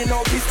already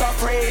know peace got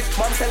praise.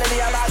 Mom telling me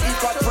about deep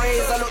got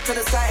praise. I look to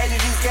the side,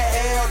 energies get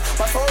held.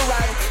 My phone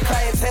rang,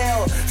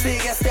 clientele. See you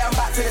against it, I'm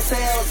back to the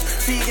sales.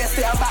 See you against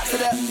it, I'm back to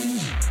the.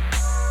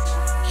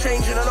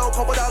 Changing a low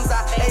couple downs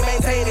that ain't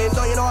maintaining.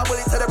 Don't you know I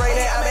bullet to the brain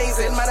ain't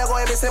amazing. Man, I'm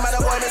going missing, man,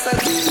 I'm going missing.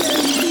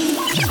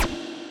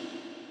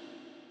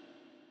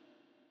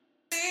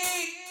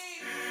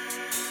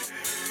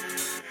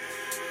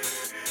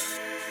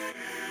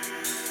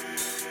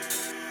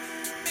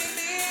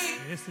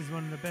 This is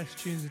one of the best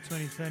tunes of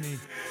 2020.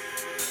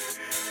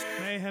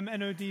 Mayhem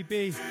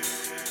NODB,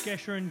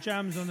 Gesher and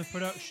Jams on the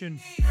production.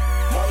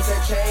 Mom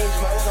said change,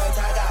 man was on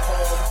tag at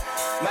home.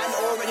 Man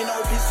already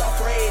know peace got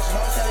praise.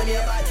 Mom telling me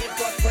about give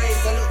God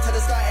praise. I look to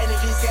the sky,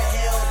 energies get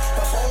healed.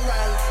 My phone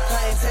rang,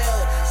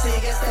 clientele. See you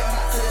against it, I'm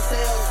back to the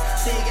sales.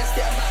 See you against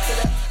it, I'm back to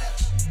the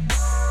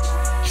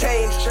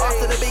change.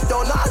 After the big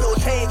door, not a little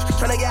change.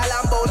 Tryna get a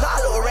Lambo,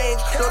 not a little range.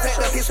 Don't take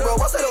the piss, bro,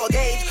 what's a little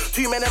gauge?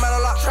 Too many men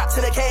are locked, trapped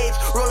in a cage.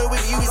 Rolling with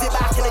you, is it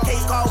back in the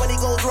case car? When he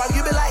goes wrong, you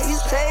be like, he's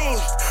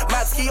changed.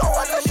 Madsky, oh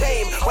what a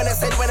shame. When I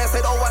said,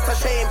 oh what a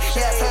shame.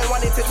 Yeah, turn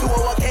one into two,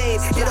 oh okay.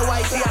 You know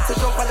why he had to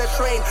jump on the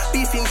train.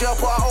 Beefing jail,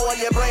 put a hole on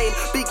your brain.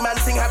 Big man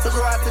thing had to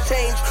grow out to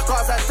change.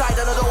 Cause I died,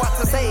 I don't know what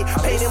to say.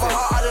 Pain in my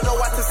heart, I don't know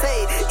what to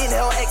say.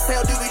 Inhale,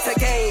 exhale, do it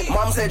again.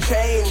 Mom said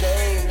change.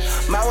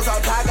 Man was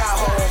on tag at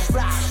home.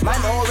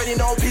 Man already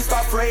know peace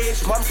got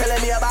praise. Mom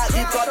telling me about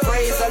deep God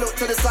praise. I look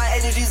to the side,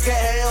 energies get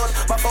held.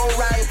 My phone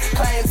rang,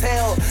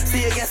 clientele.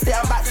 See you against it,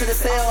 I'm back to the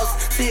sales.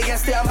 See you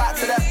against it, I'm back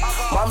to the.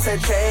 Mom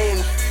said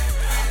change.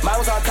 Man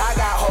was on tag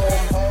at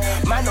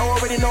home. Man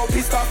already know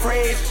peace got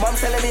praise. Mom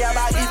telling me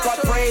about deep God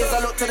praise. I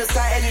look to the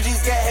sky,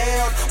 energies get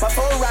held. My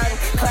phone rang,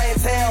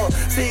 clientele.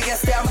 See you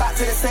against it, I'm back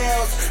to the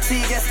sales. See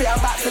you against it, I'm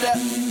back to the.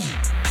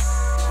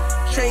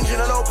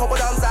 Changing a low couple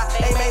downs that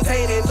ain't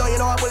maintaining. Don't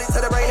you know I bullet to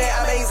the brain ain't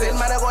amazing.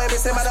 Man, I'm going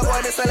missing, man, I'm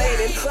going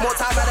miscellating. More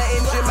time at the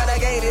engine, man, I'm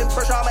gaining.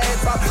 Pressure on my head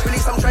top,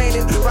 release some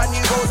training. Brand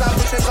new goals,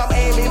 ambitions, I'm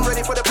aiming.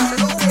 Ready for the push,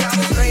 no way I'm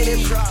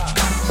training.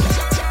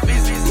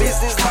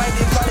 Business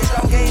minded, knowledge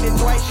I'm gaining.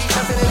 Dwight G,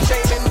 jumping and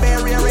shaving. Bear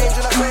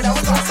rearranging, I pray that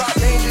we can't start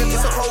changing.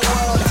 It's a whole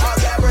world,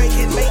 can't get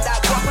breaking. Make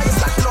that drop, I ain't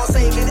slashing or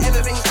saving.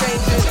 Everything's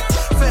changing.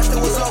 First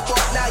it was love, but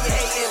now you're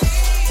hating.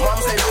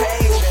 Mom said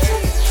change.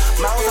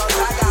 Man was on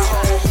tag at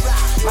home.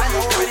 Man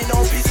already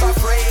know peace got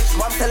praise.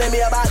 Mom telling me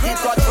about deep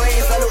God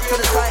praise. I look to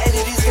the sky,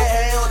 energies get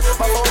held.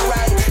 My phone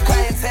rang,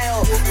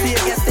 clientele. See you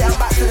against it, I'm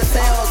back to the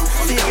sales.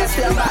 See you against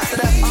it, I'm back to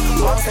the.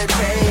 Mom said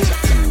change.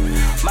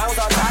 Man was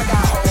on tag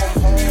at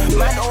home.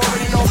 Man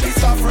already know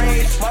peace got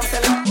praise. Mom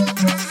telling me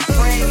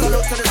praise. I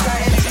look to the sky,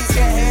 energies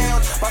get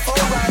held. My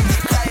phone rang,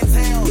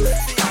 clientele.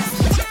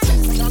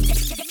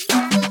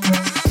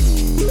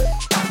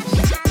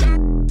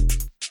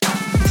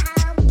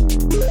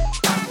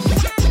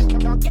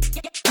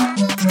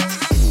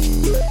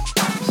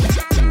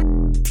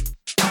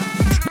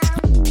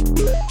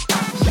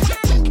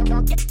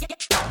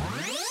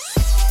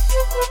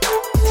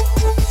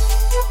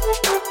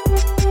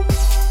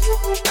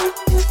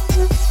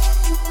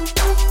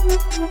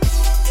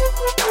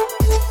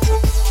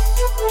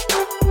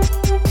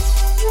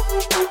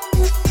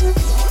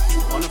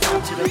 On the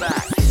front to the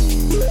back.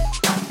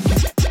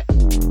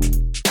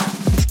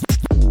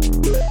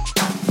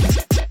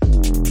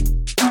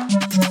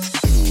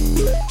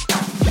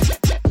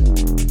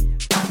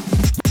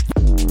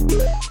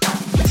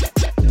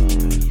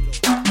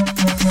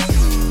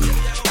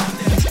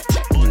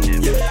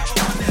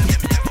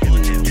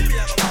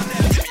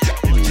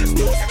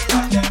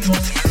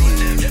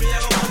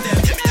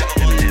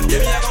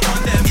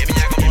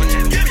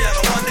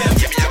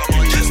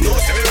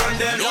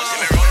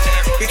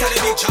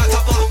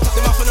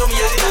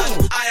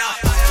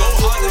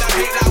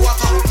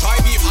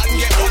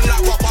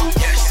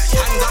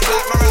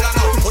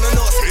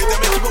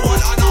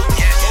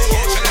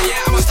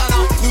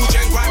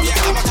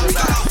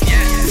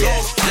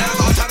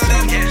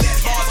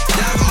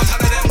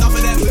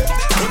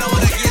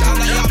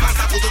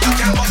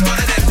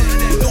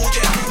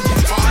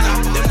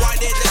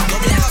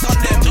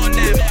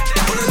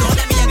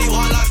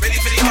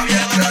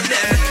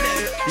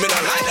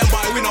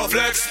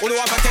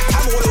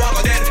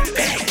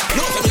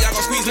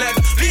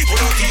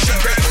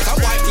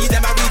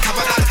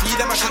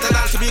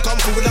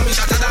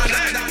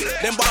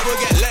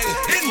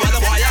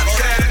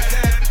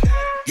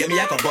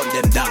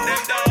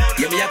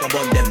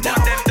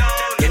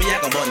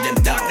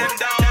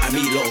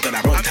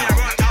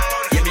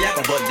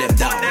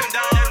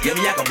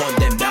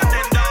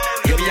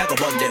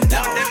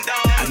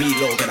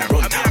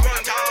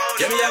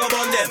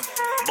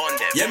 bun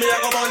them. Yeah, me a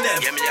go bun them.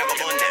 Yeah, me a go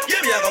bun them.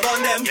 Yeah, me a go bun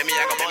them. Yeah, me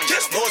a go bun them.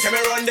 Just know say me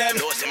run them.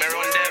 No, say me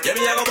run them. Yeah,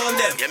 me a go bun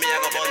them. Yeah, me a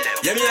go bun them.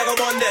 Yeah, me a go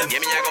bun them. Yeah,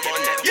 me a go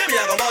bun them. Yeah, me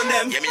a go bun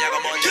them. Yeah, me a go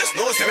bun them. Just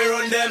know say me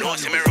run them. No,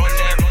 say me run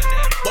them.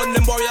 Bun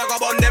them boy, I go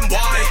bun them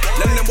boy.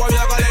 Lend them boy,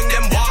 I go lend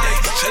them boy.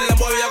 Shell them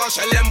boy, I go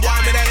shell them boy.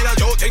 Me there in a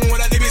joke thing when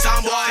I did be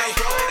some boy.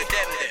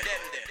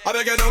 I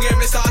beg you don't get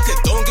me started,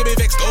 don't get me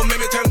vexed, don't make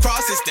me turn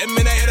crosses. Them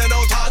in the head and no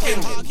talking.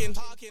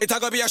 It a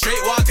go be a straight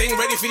walk thing,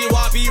 ready for the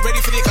war, be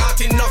ready for the cart,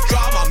 enough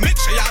drama. Make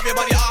sure you have your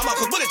body armor,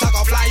 cause bullets a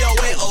go fly your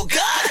way, oh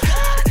God.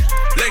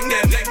 Leng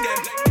them.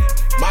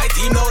 My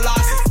team no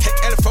losses. Take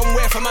L from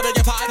where from, I beg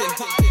your pardon.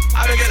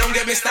 I beg you don't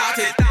get me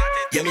started.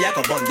 Yeah, me a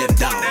go bun them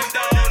down.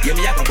 Yeah,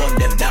 me a go bun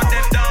them down.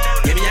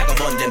 Yeah, me a go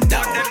bun them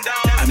down.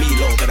 I mean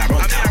low, but I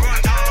run town.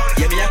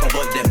 Yeah, me a go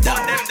bun them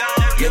down.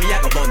 Yeah, me a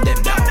go bun them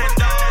down.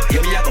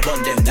 Yeah, me a go bun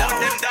them down.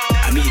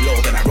 I mean low,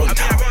 but I run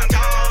town.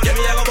 Yeah,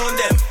 me a go bun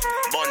them.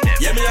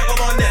 Yeah, me a go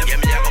bun them. Yeah,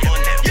 me a go bun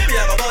them. Yeah, me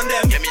a go bun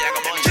them. Yeah, me a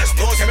go bun them. Just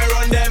know say me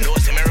run them. No,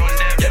 say me run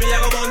them. Yeah, me a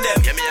go bun them.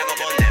 Yeah, me a go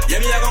bun them.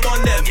 Yeah, me a go bun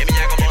them. Yeah, me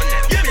a go bun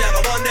them. Yeah, me a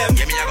go bun them.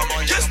 Yeah, me a go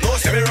bun them. Just know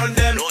say me run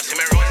them. No, say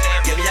me run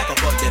them. Yeah, me a go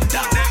bun them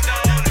down.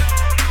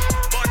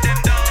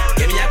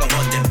 Yeah, me a go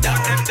bun them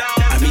down.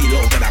 I mean low,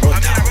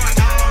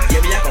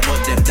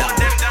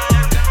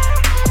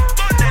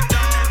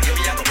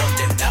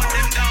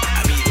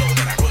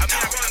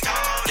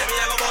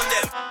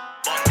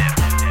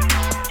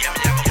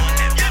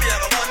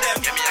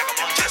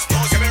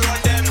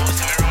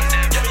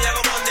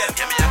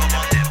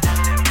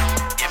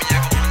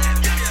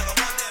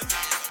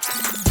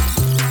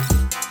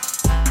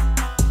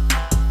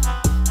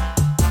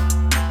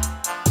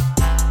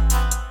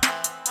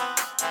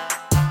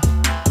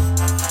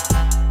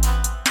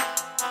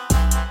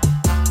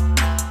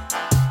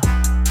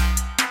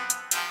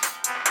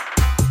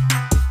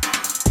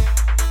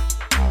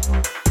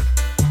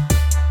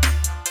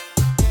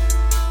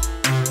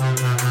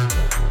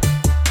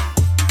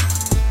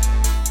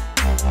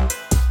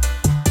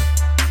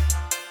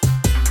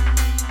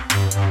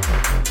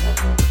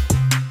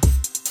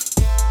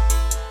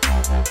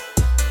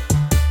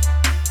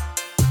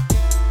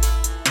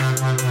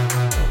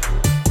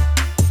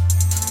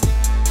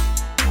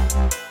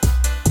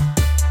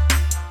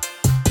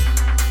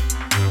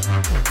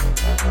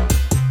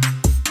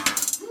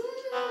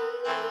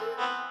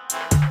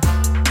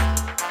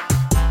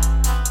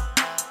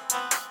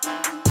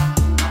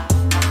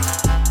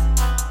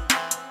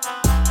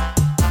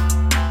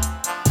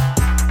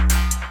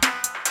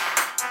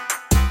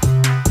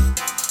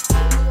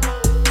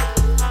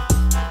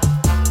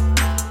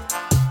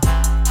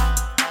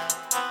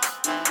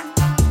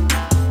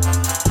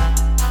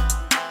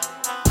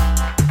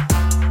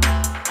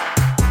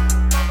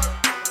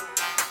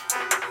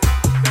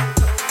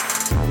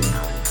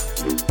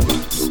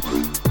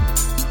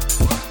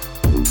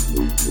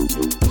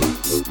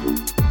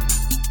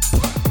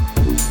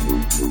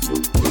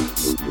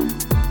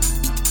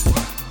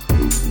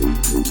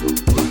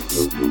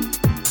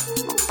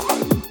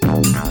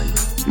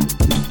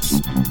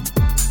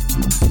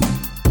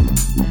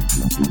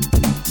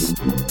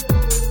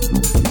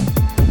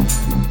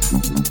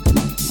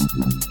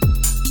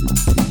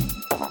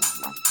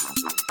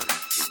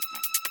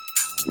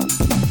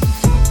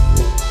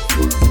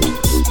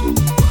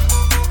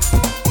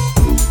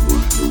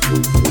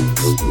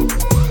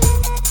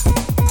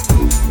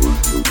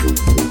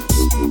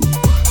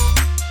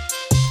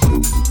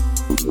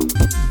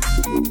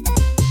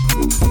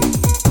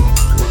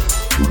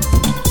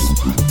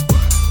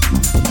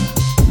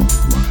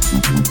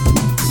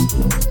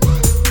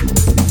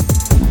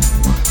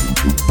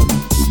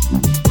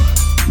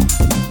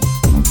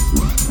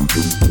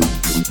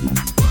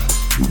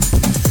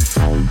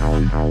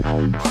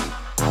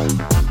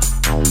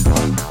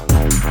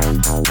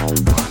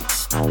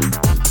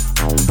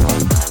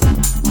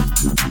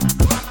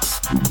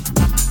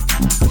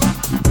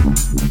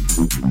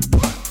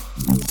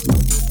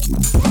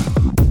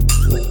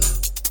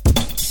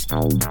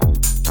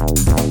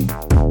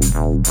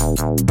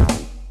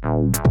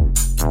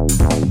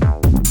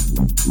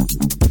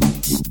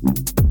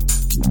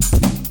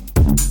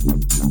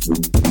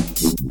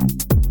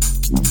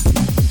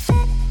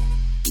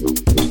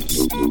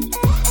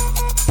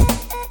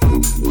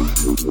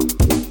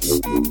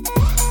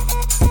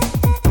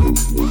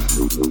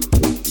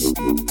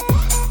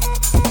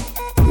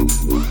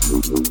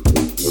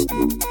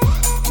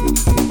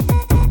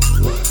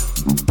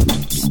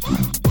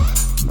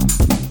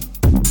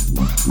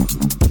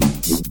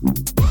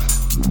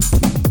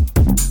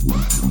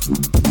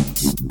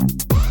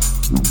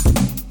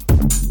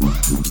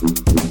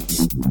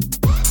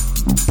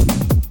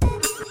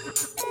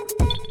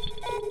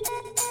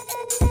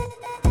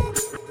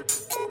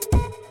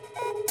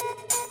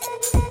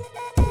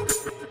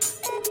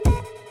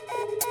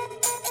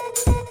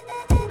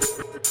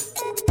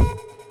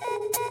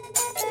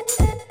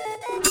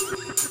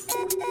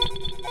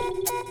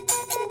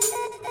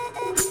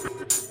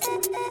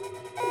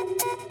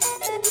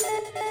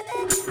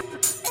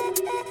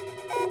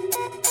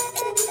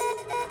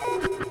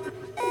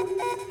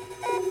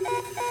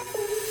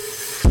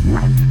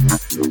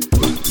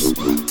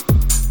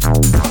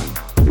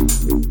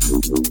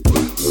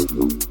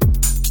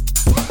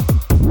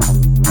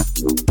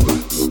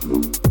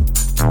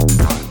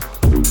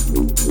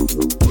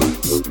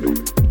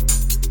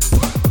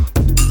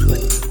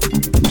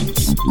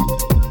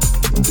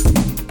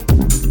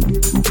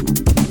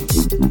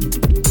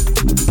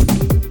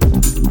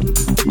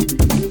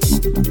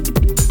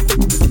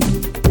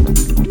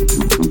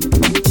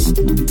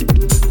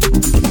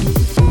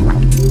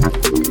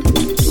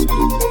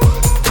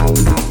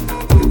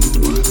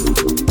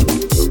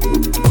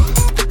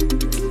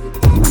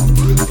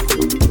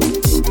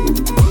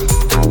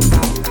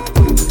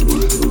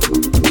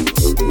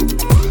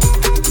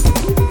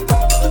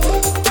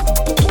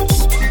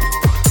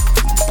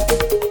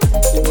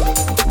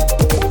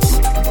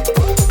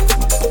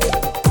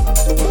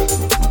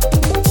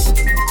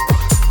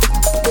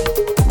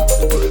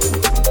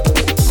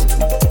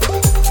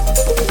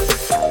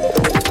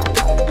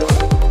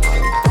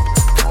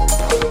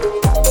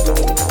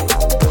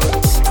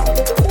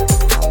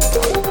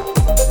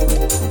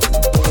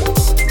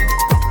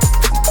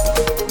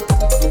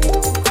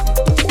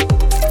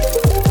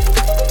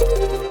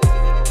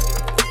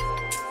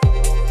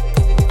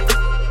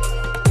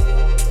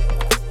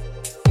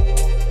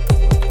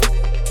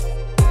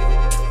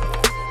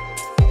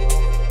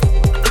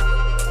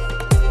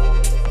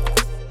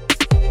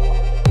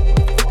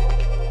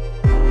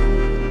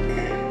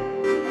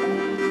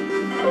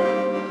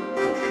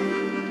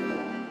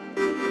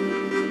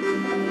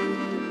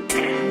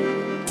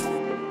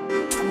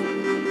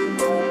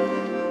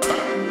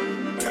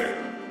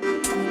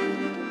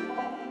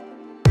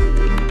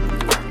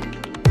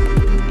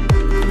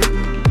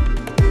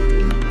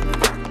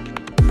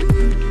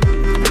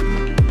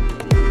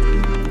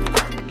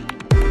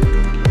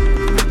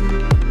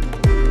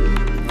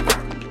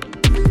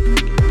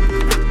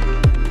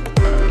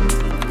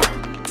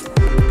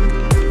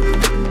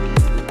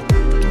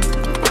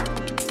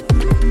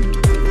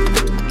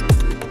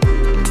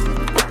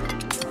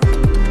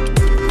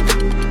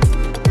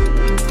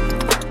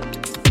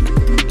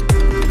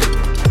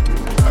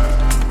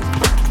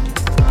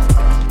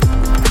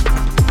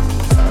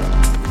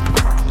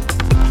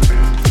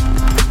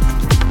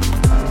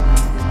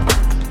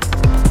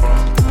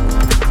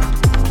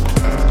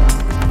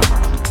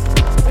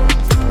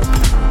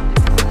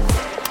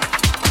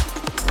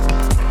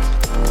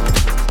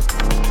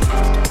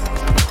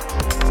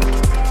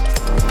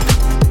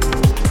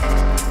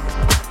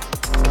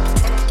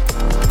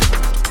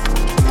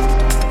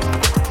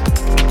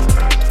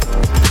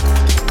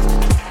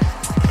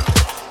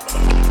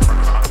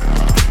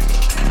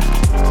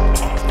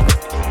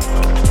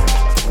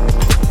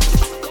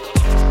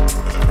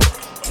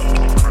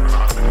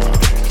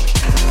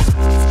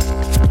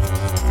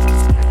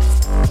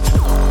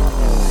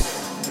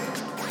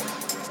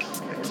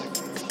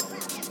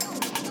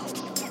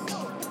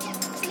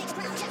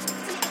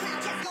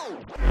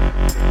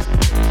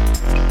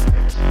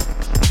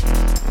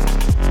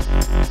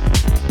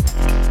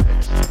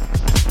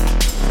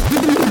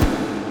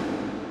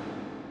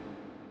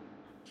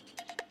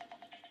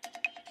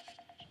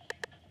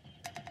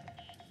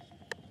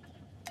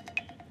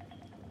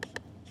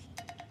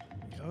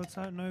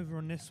 Starting over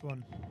on this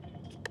one.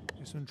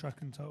 This one track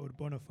entitled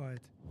Bonafide.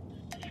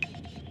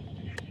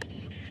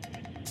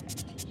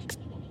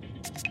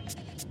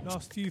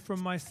 Last few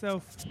from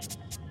myself.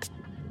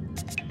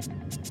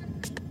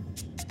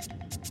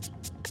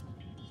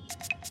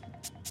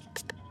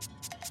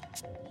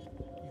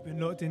 You've been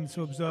locked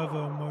into Observer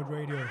on Mode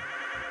Radio.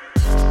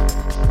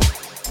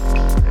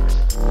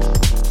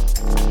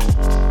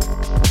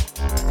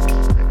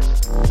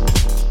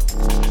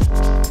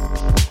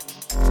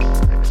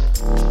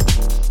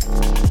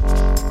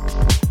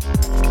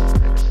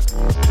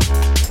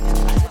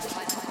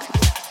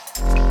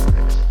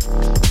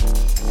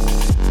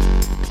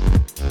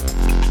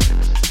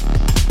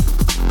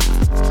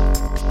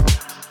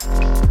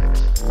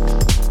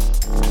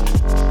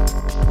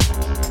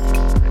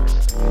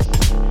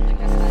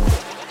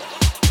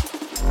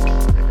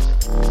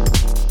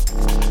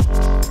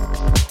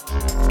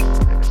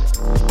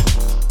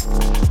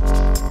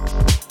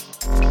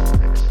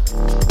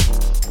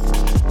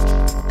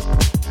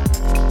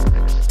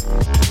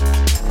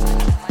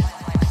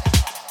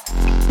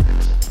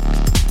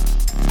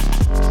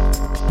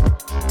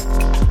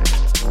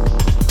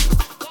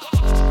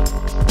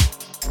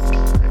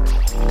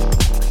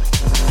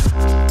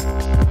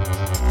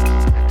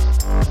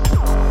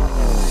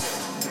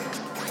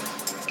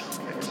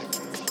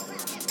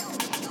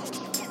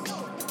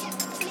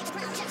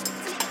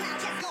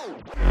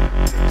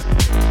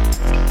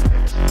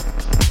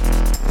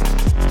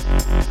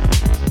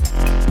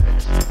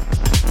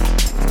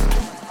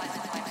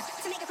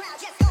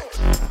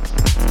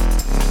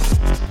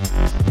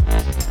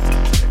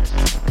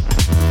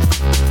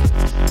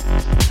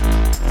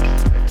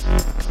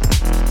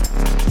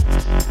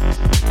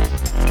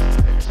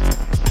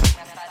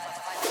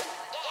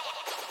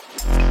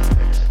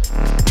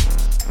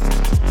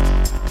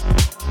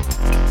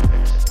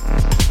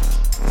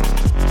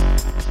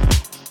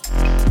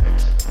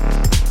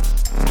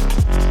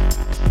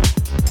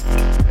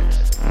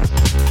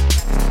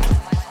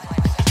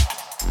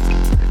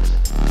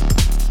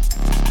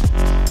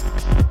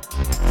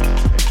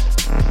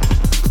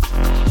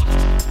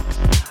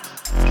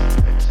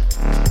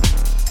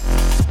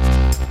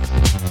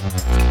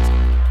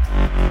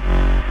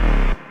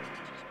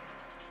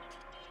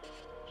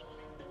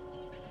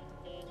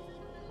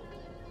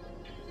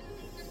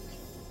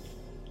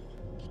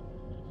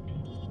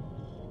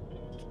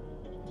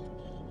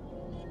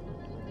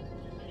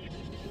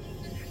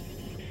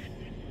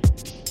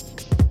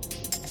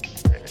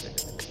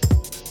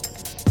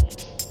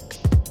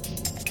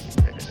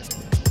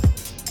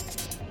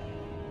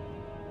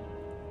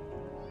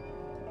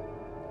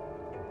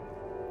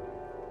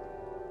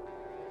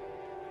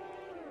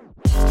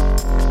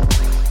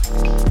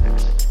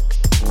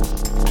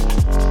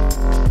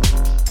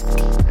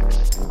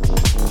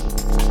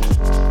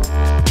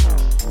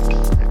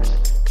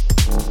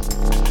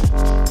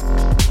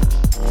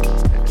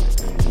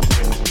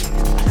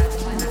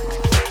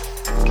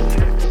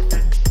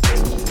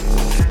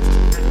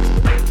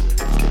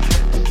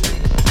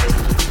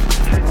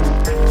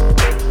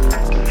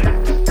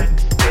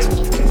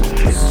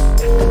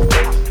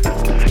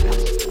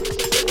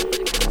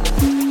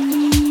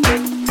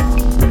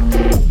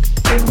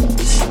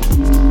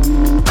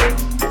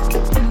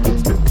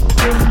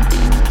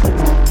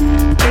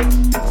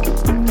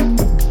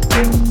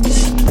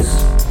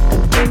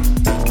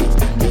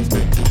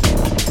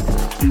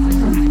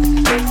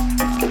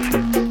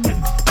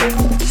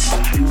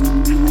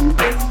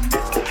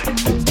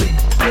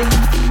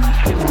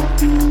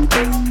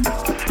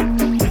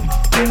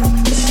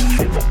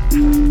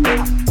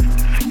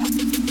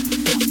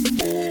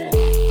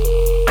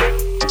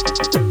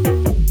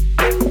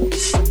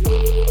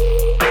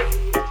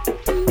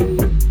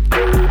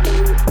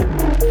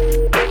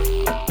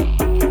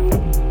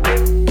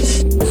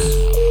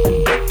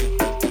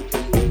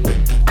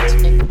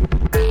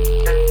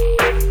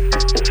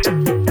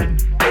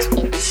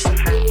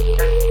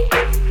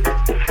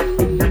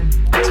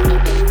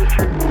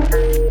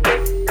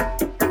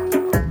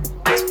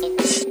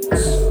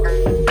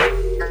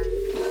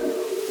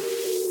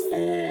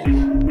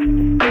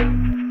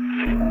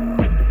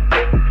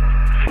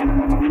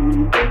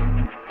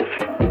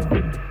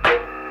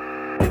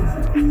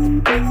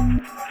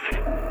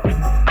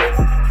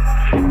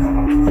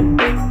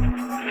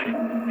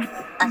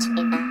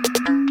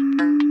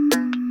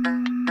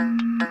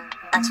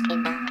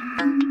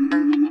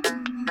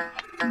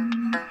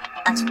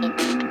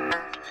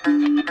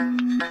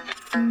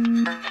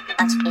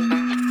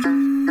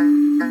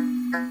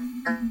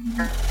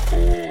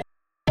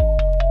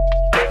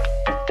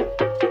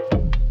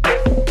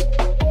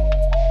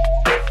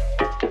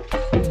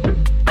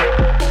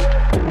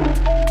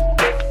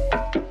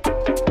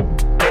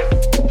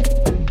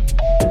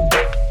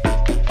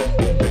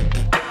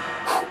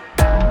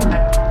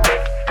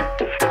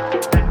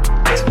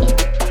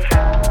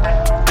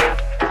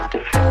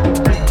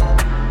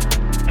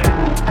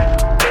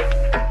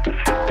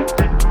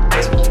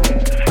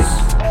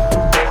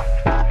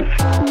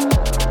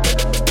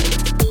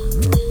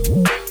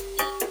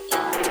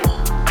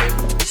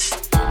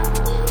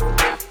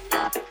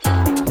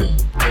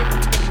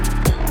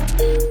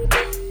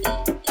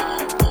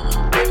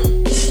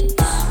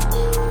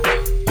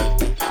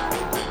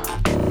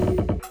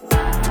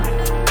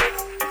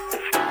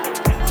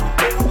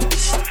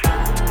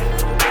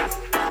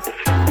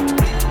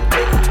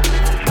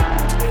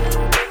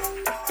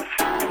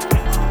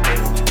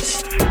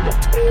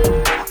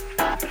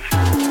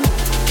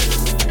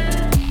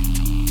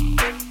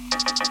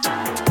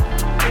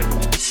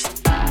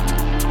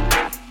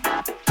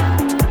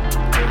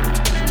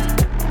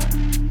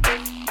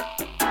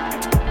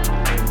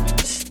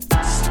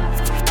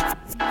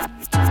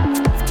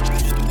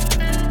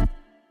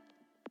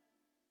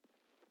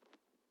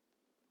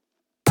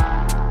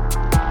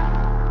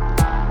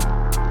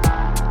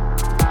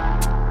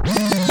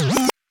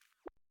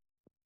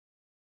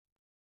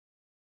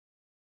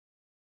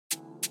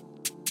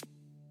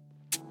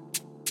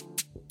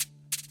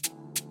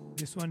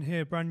 This one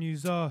here, brand new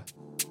Czar.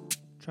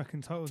 Track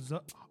entitled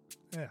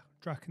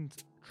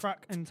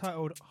track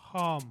entitled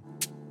Harm.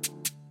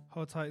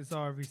 Hold tight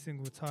Czar every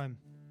single time.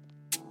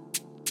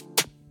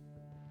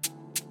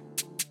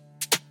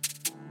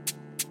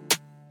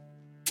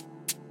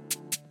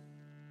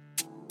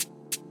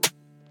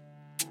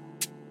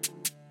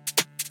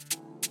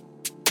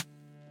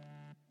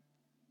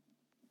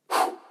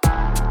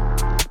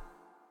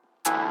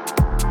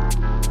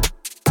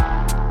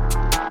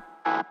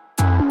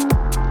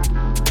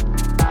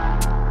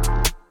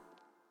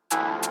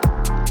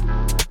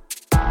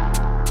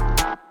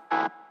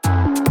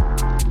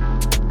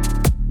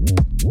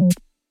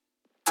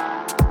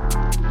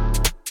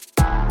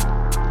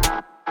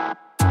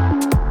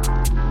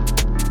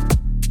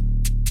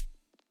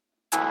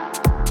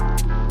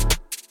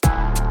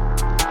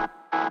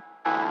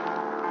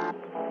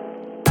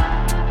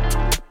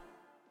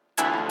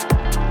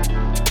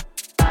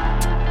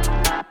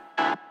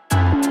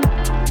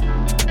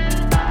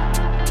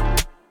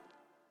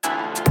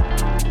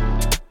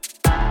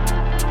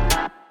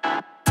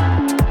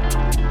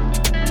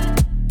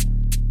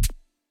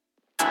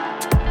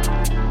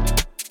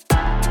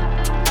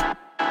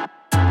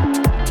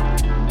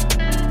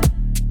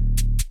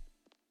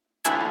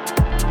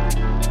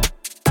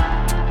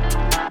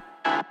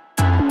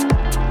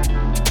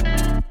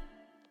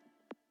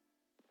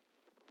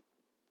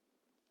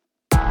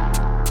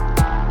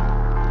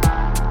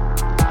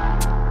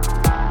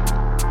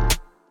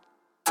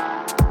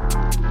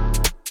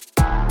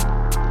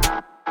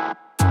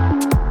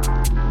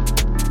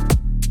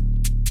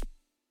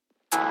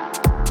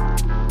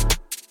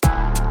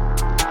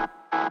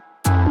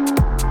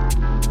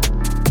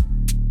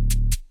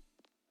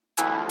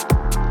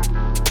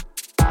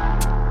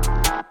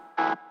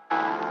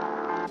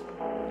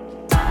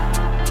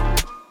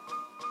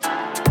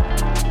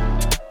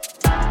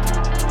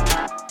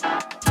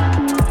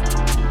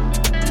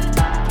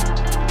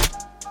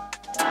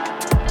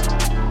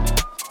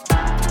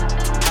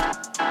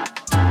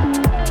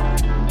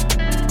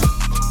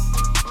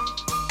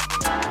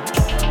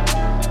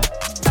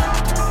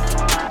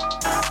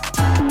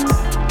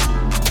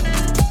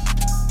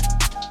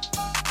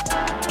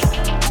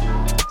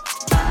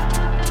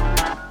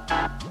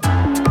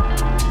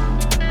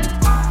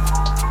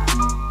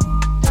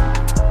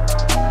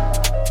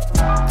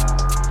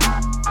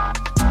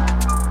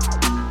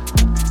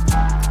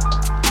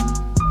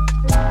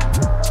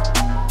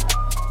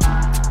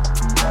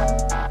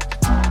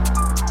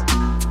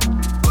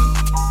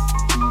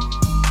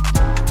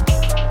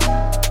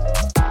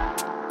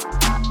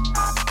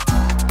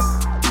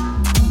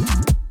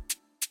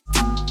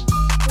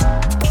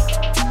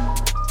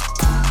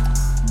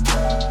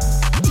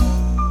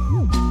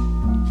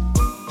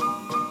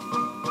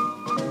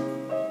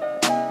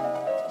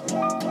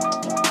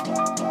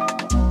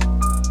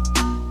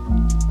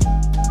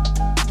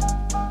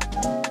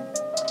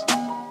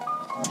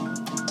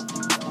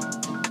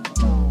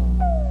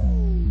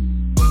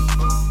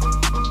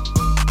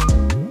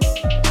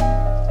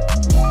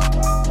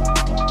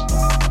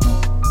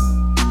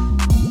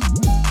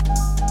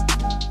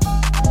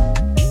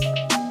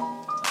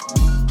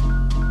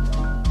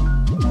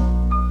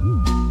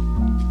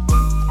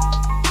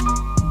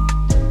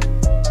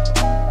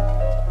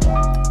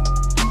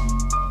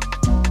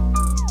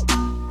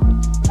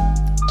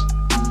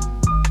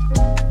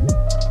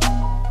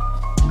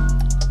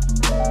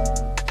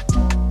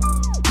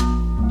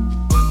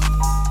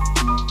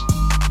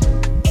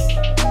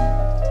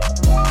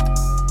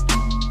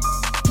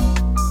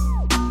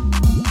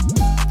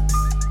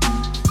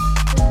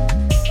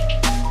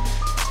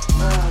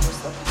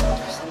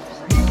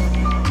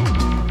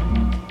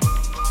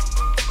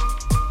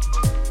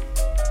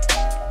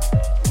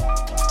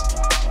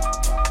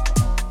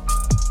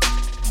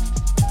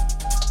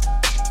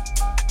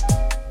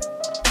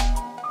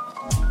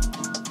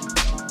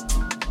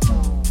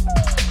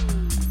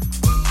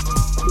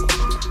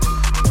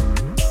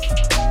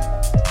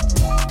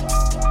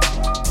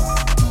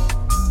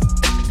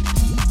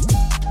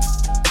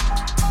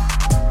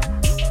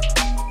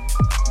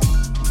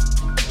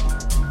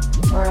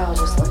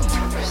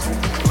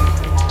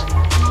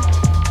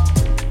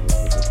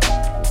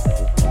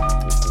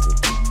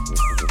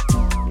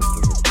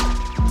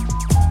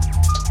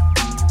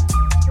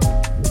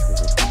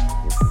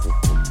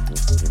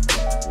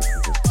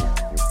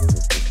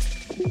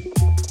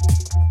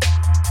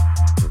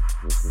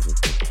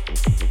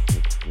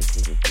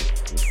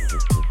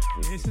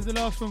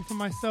 last one from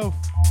myself.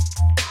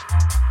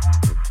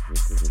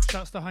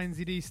 Shouts to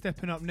Heinzie D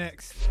stepping up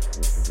next.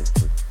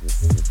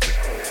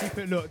 Keep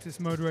it locked, it's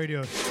Mode Radio.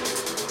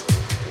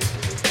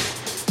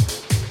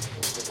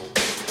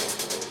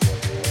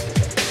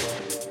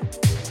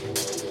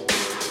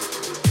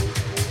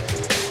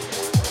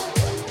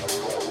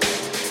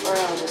 We're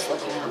all just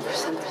looking out for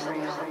something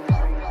real.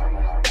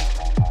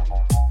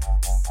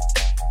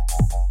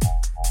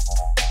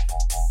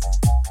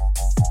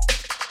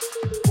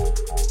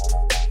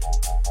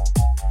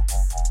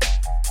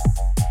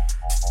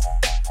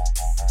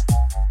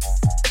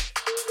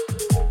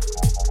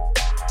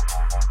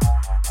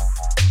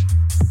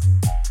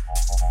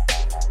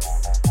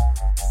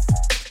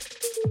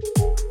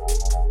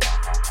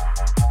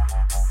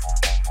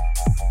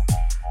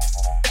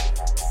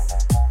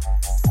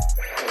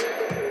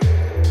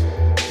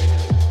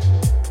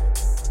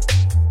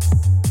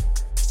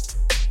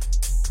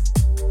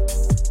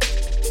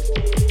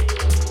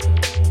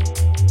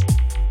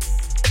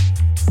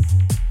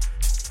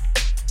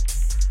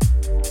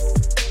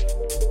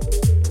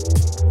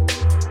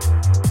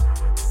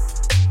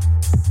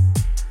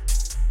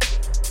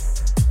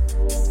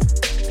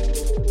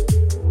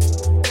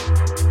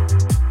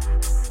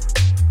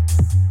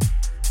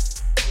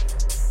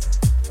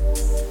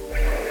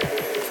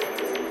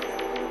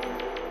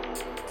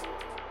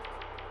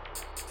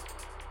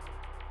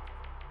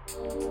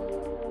 We're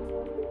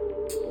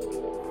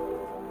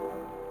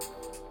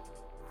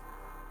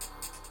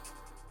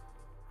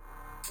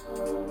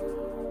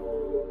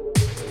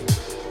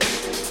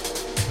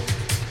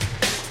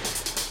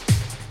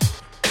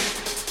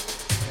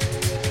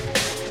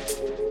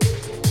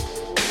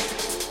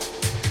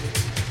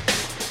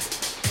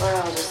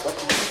all just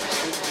looking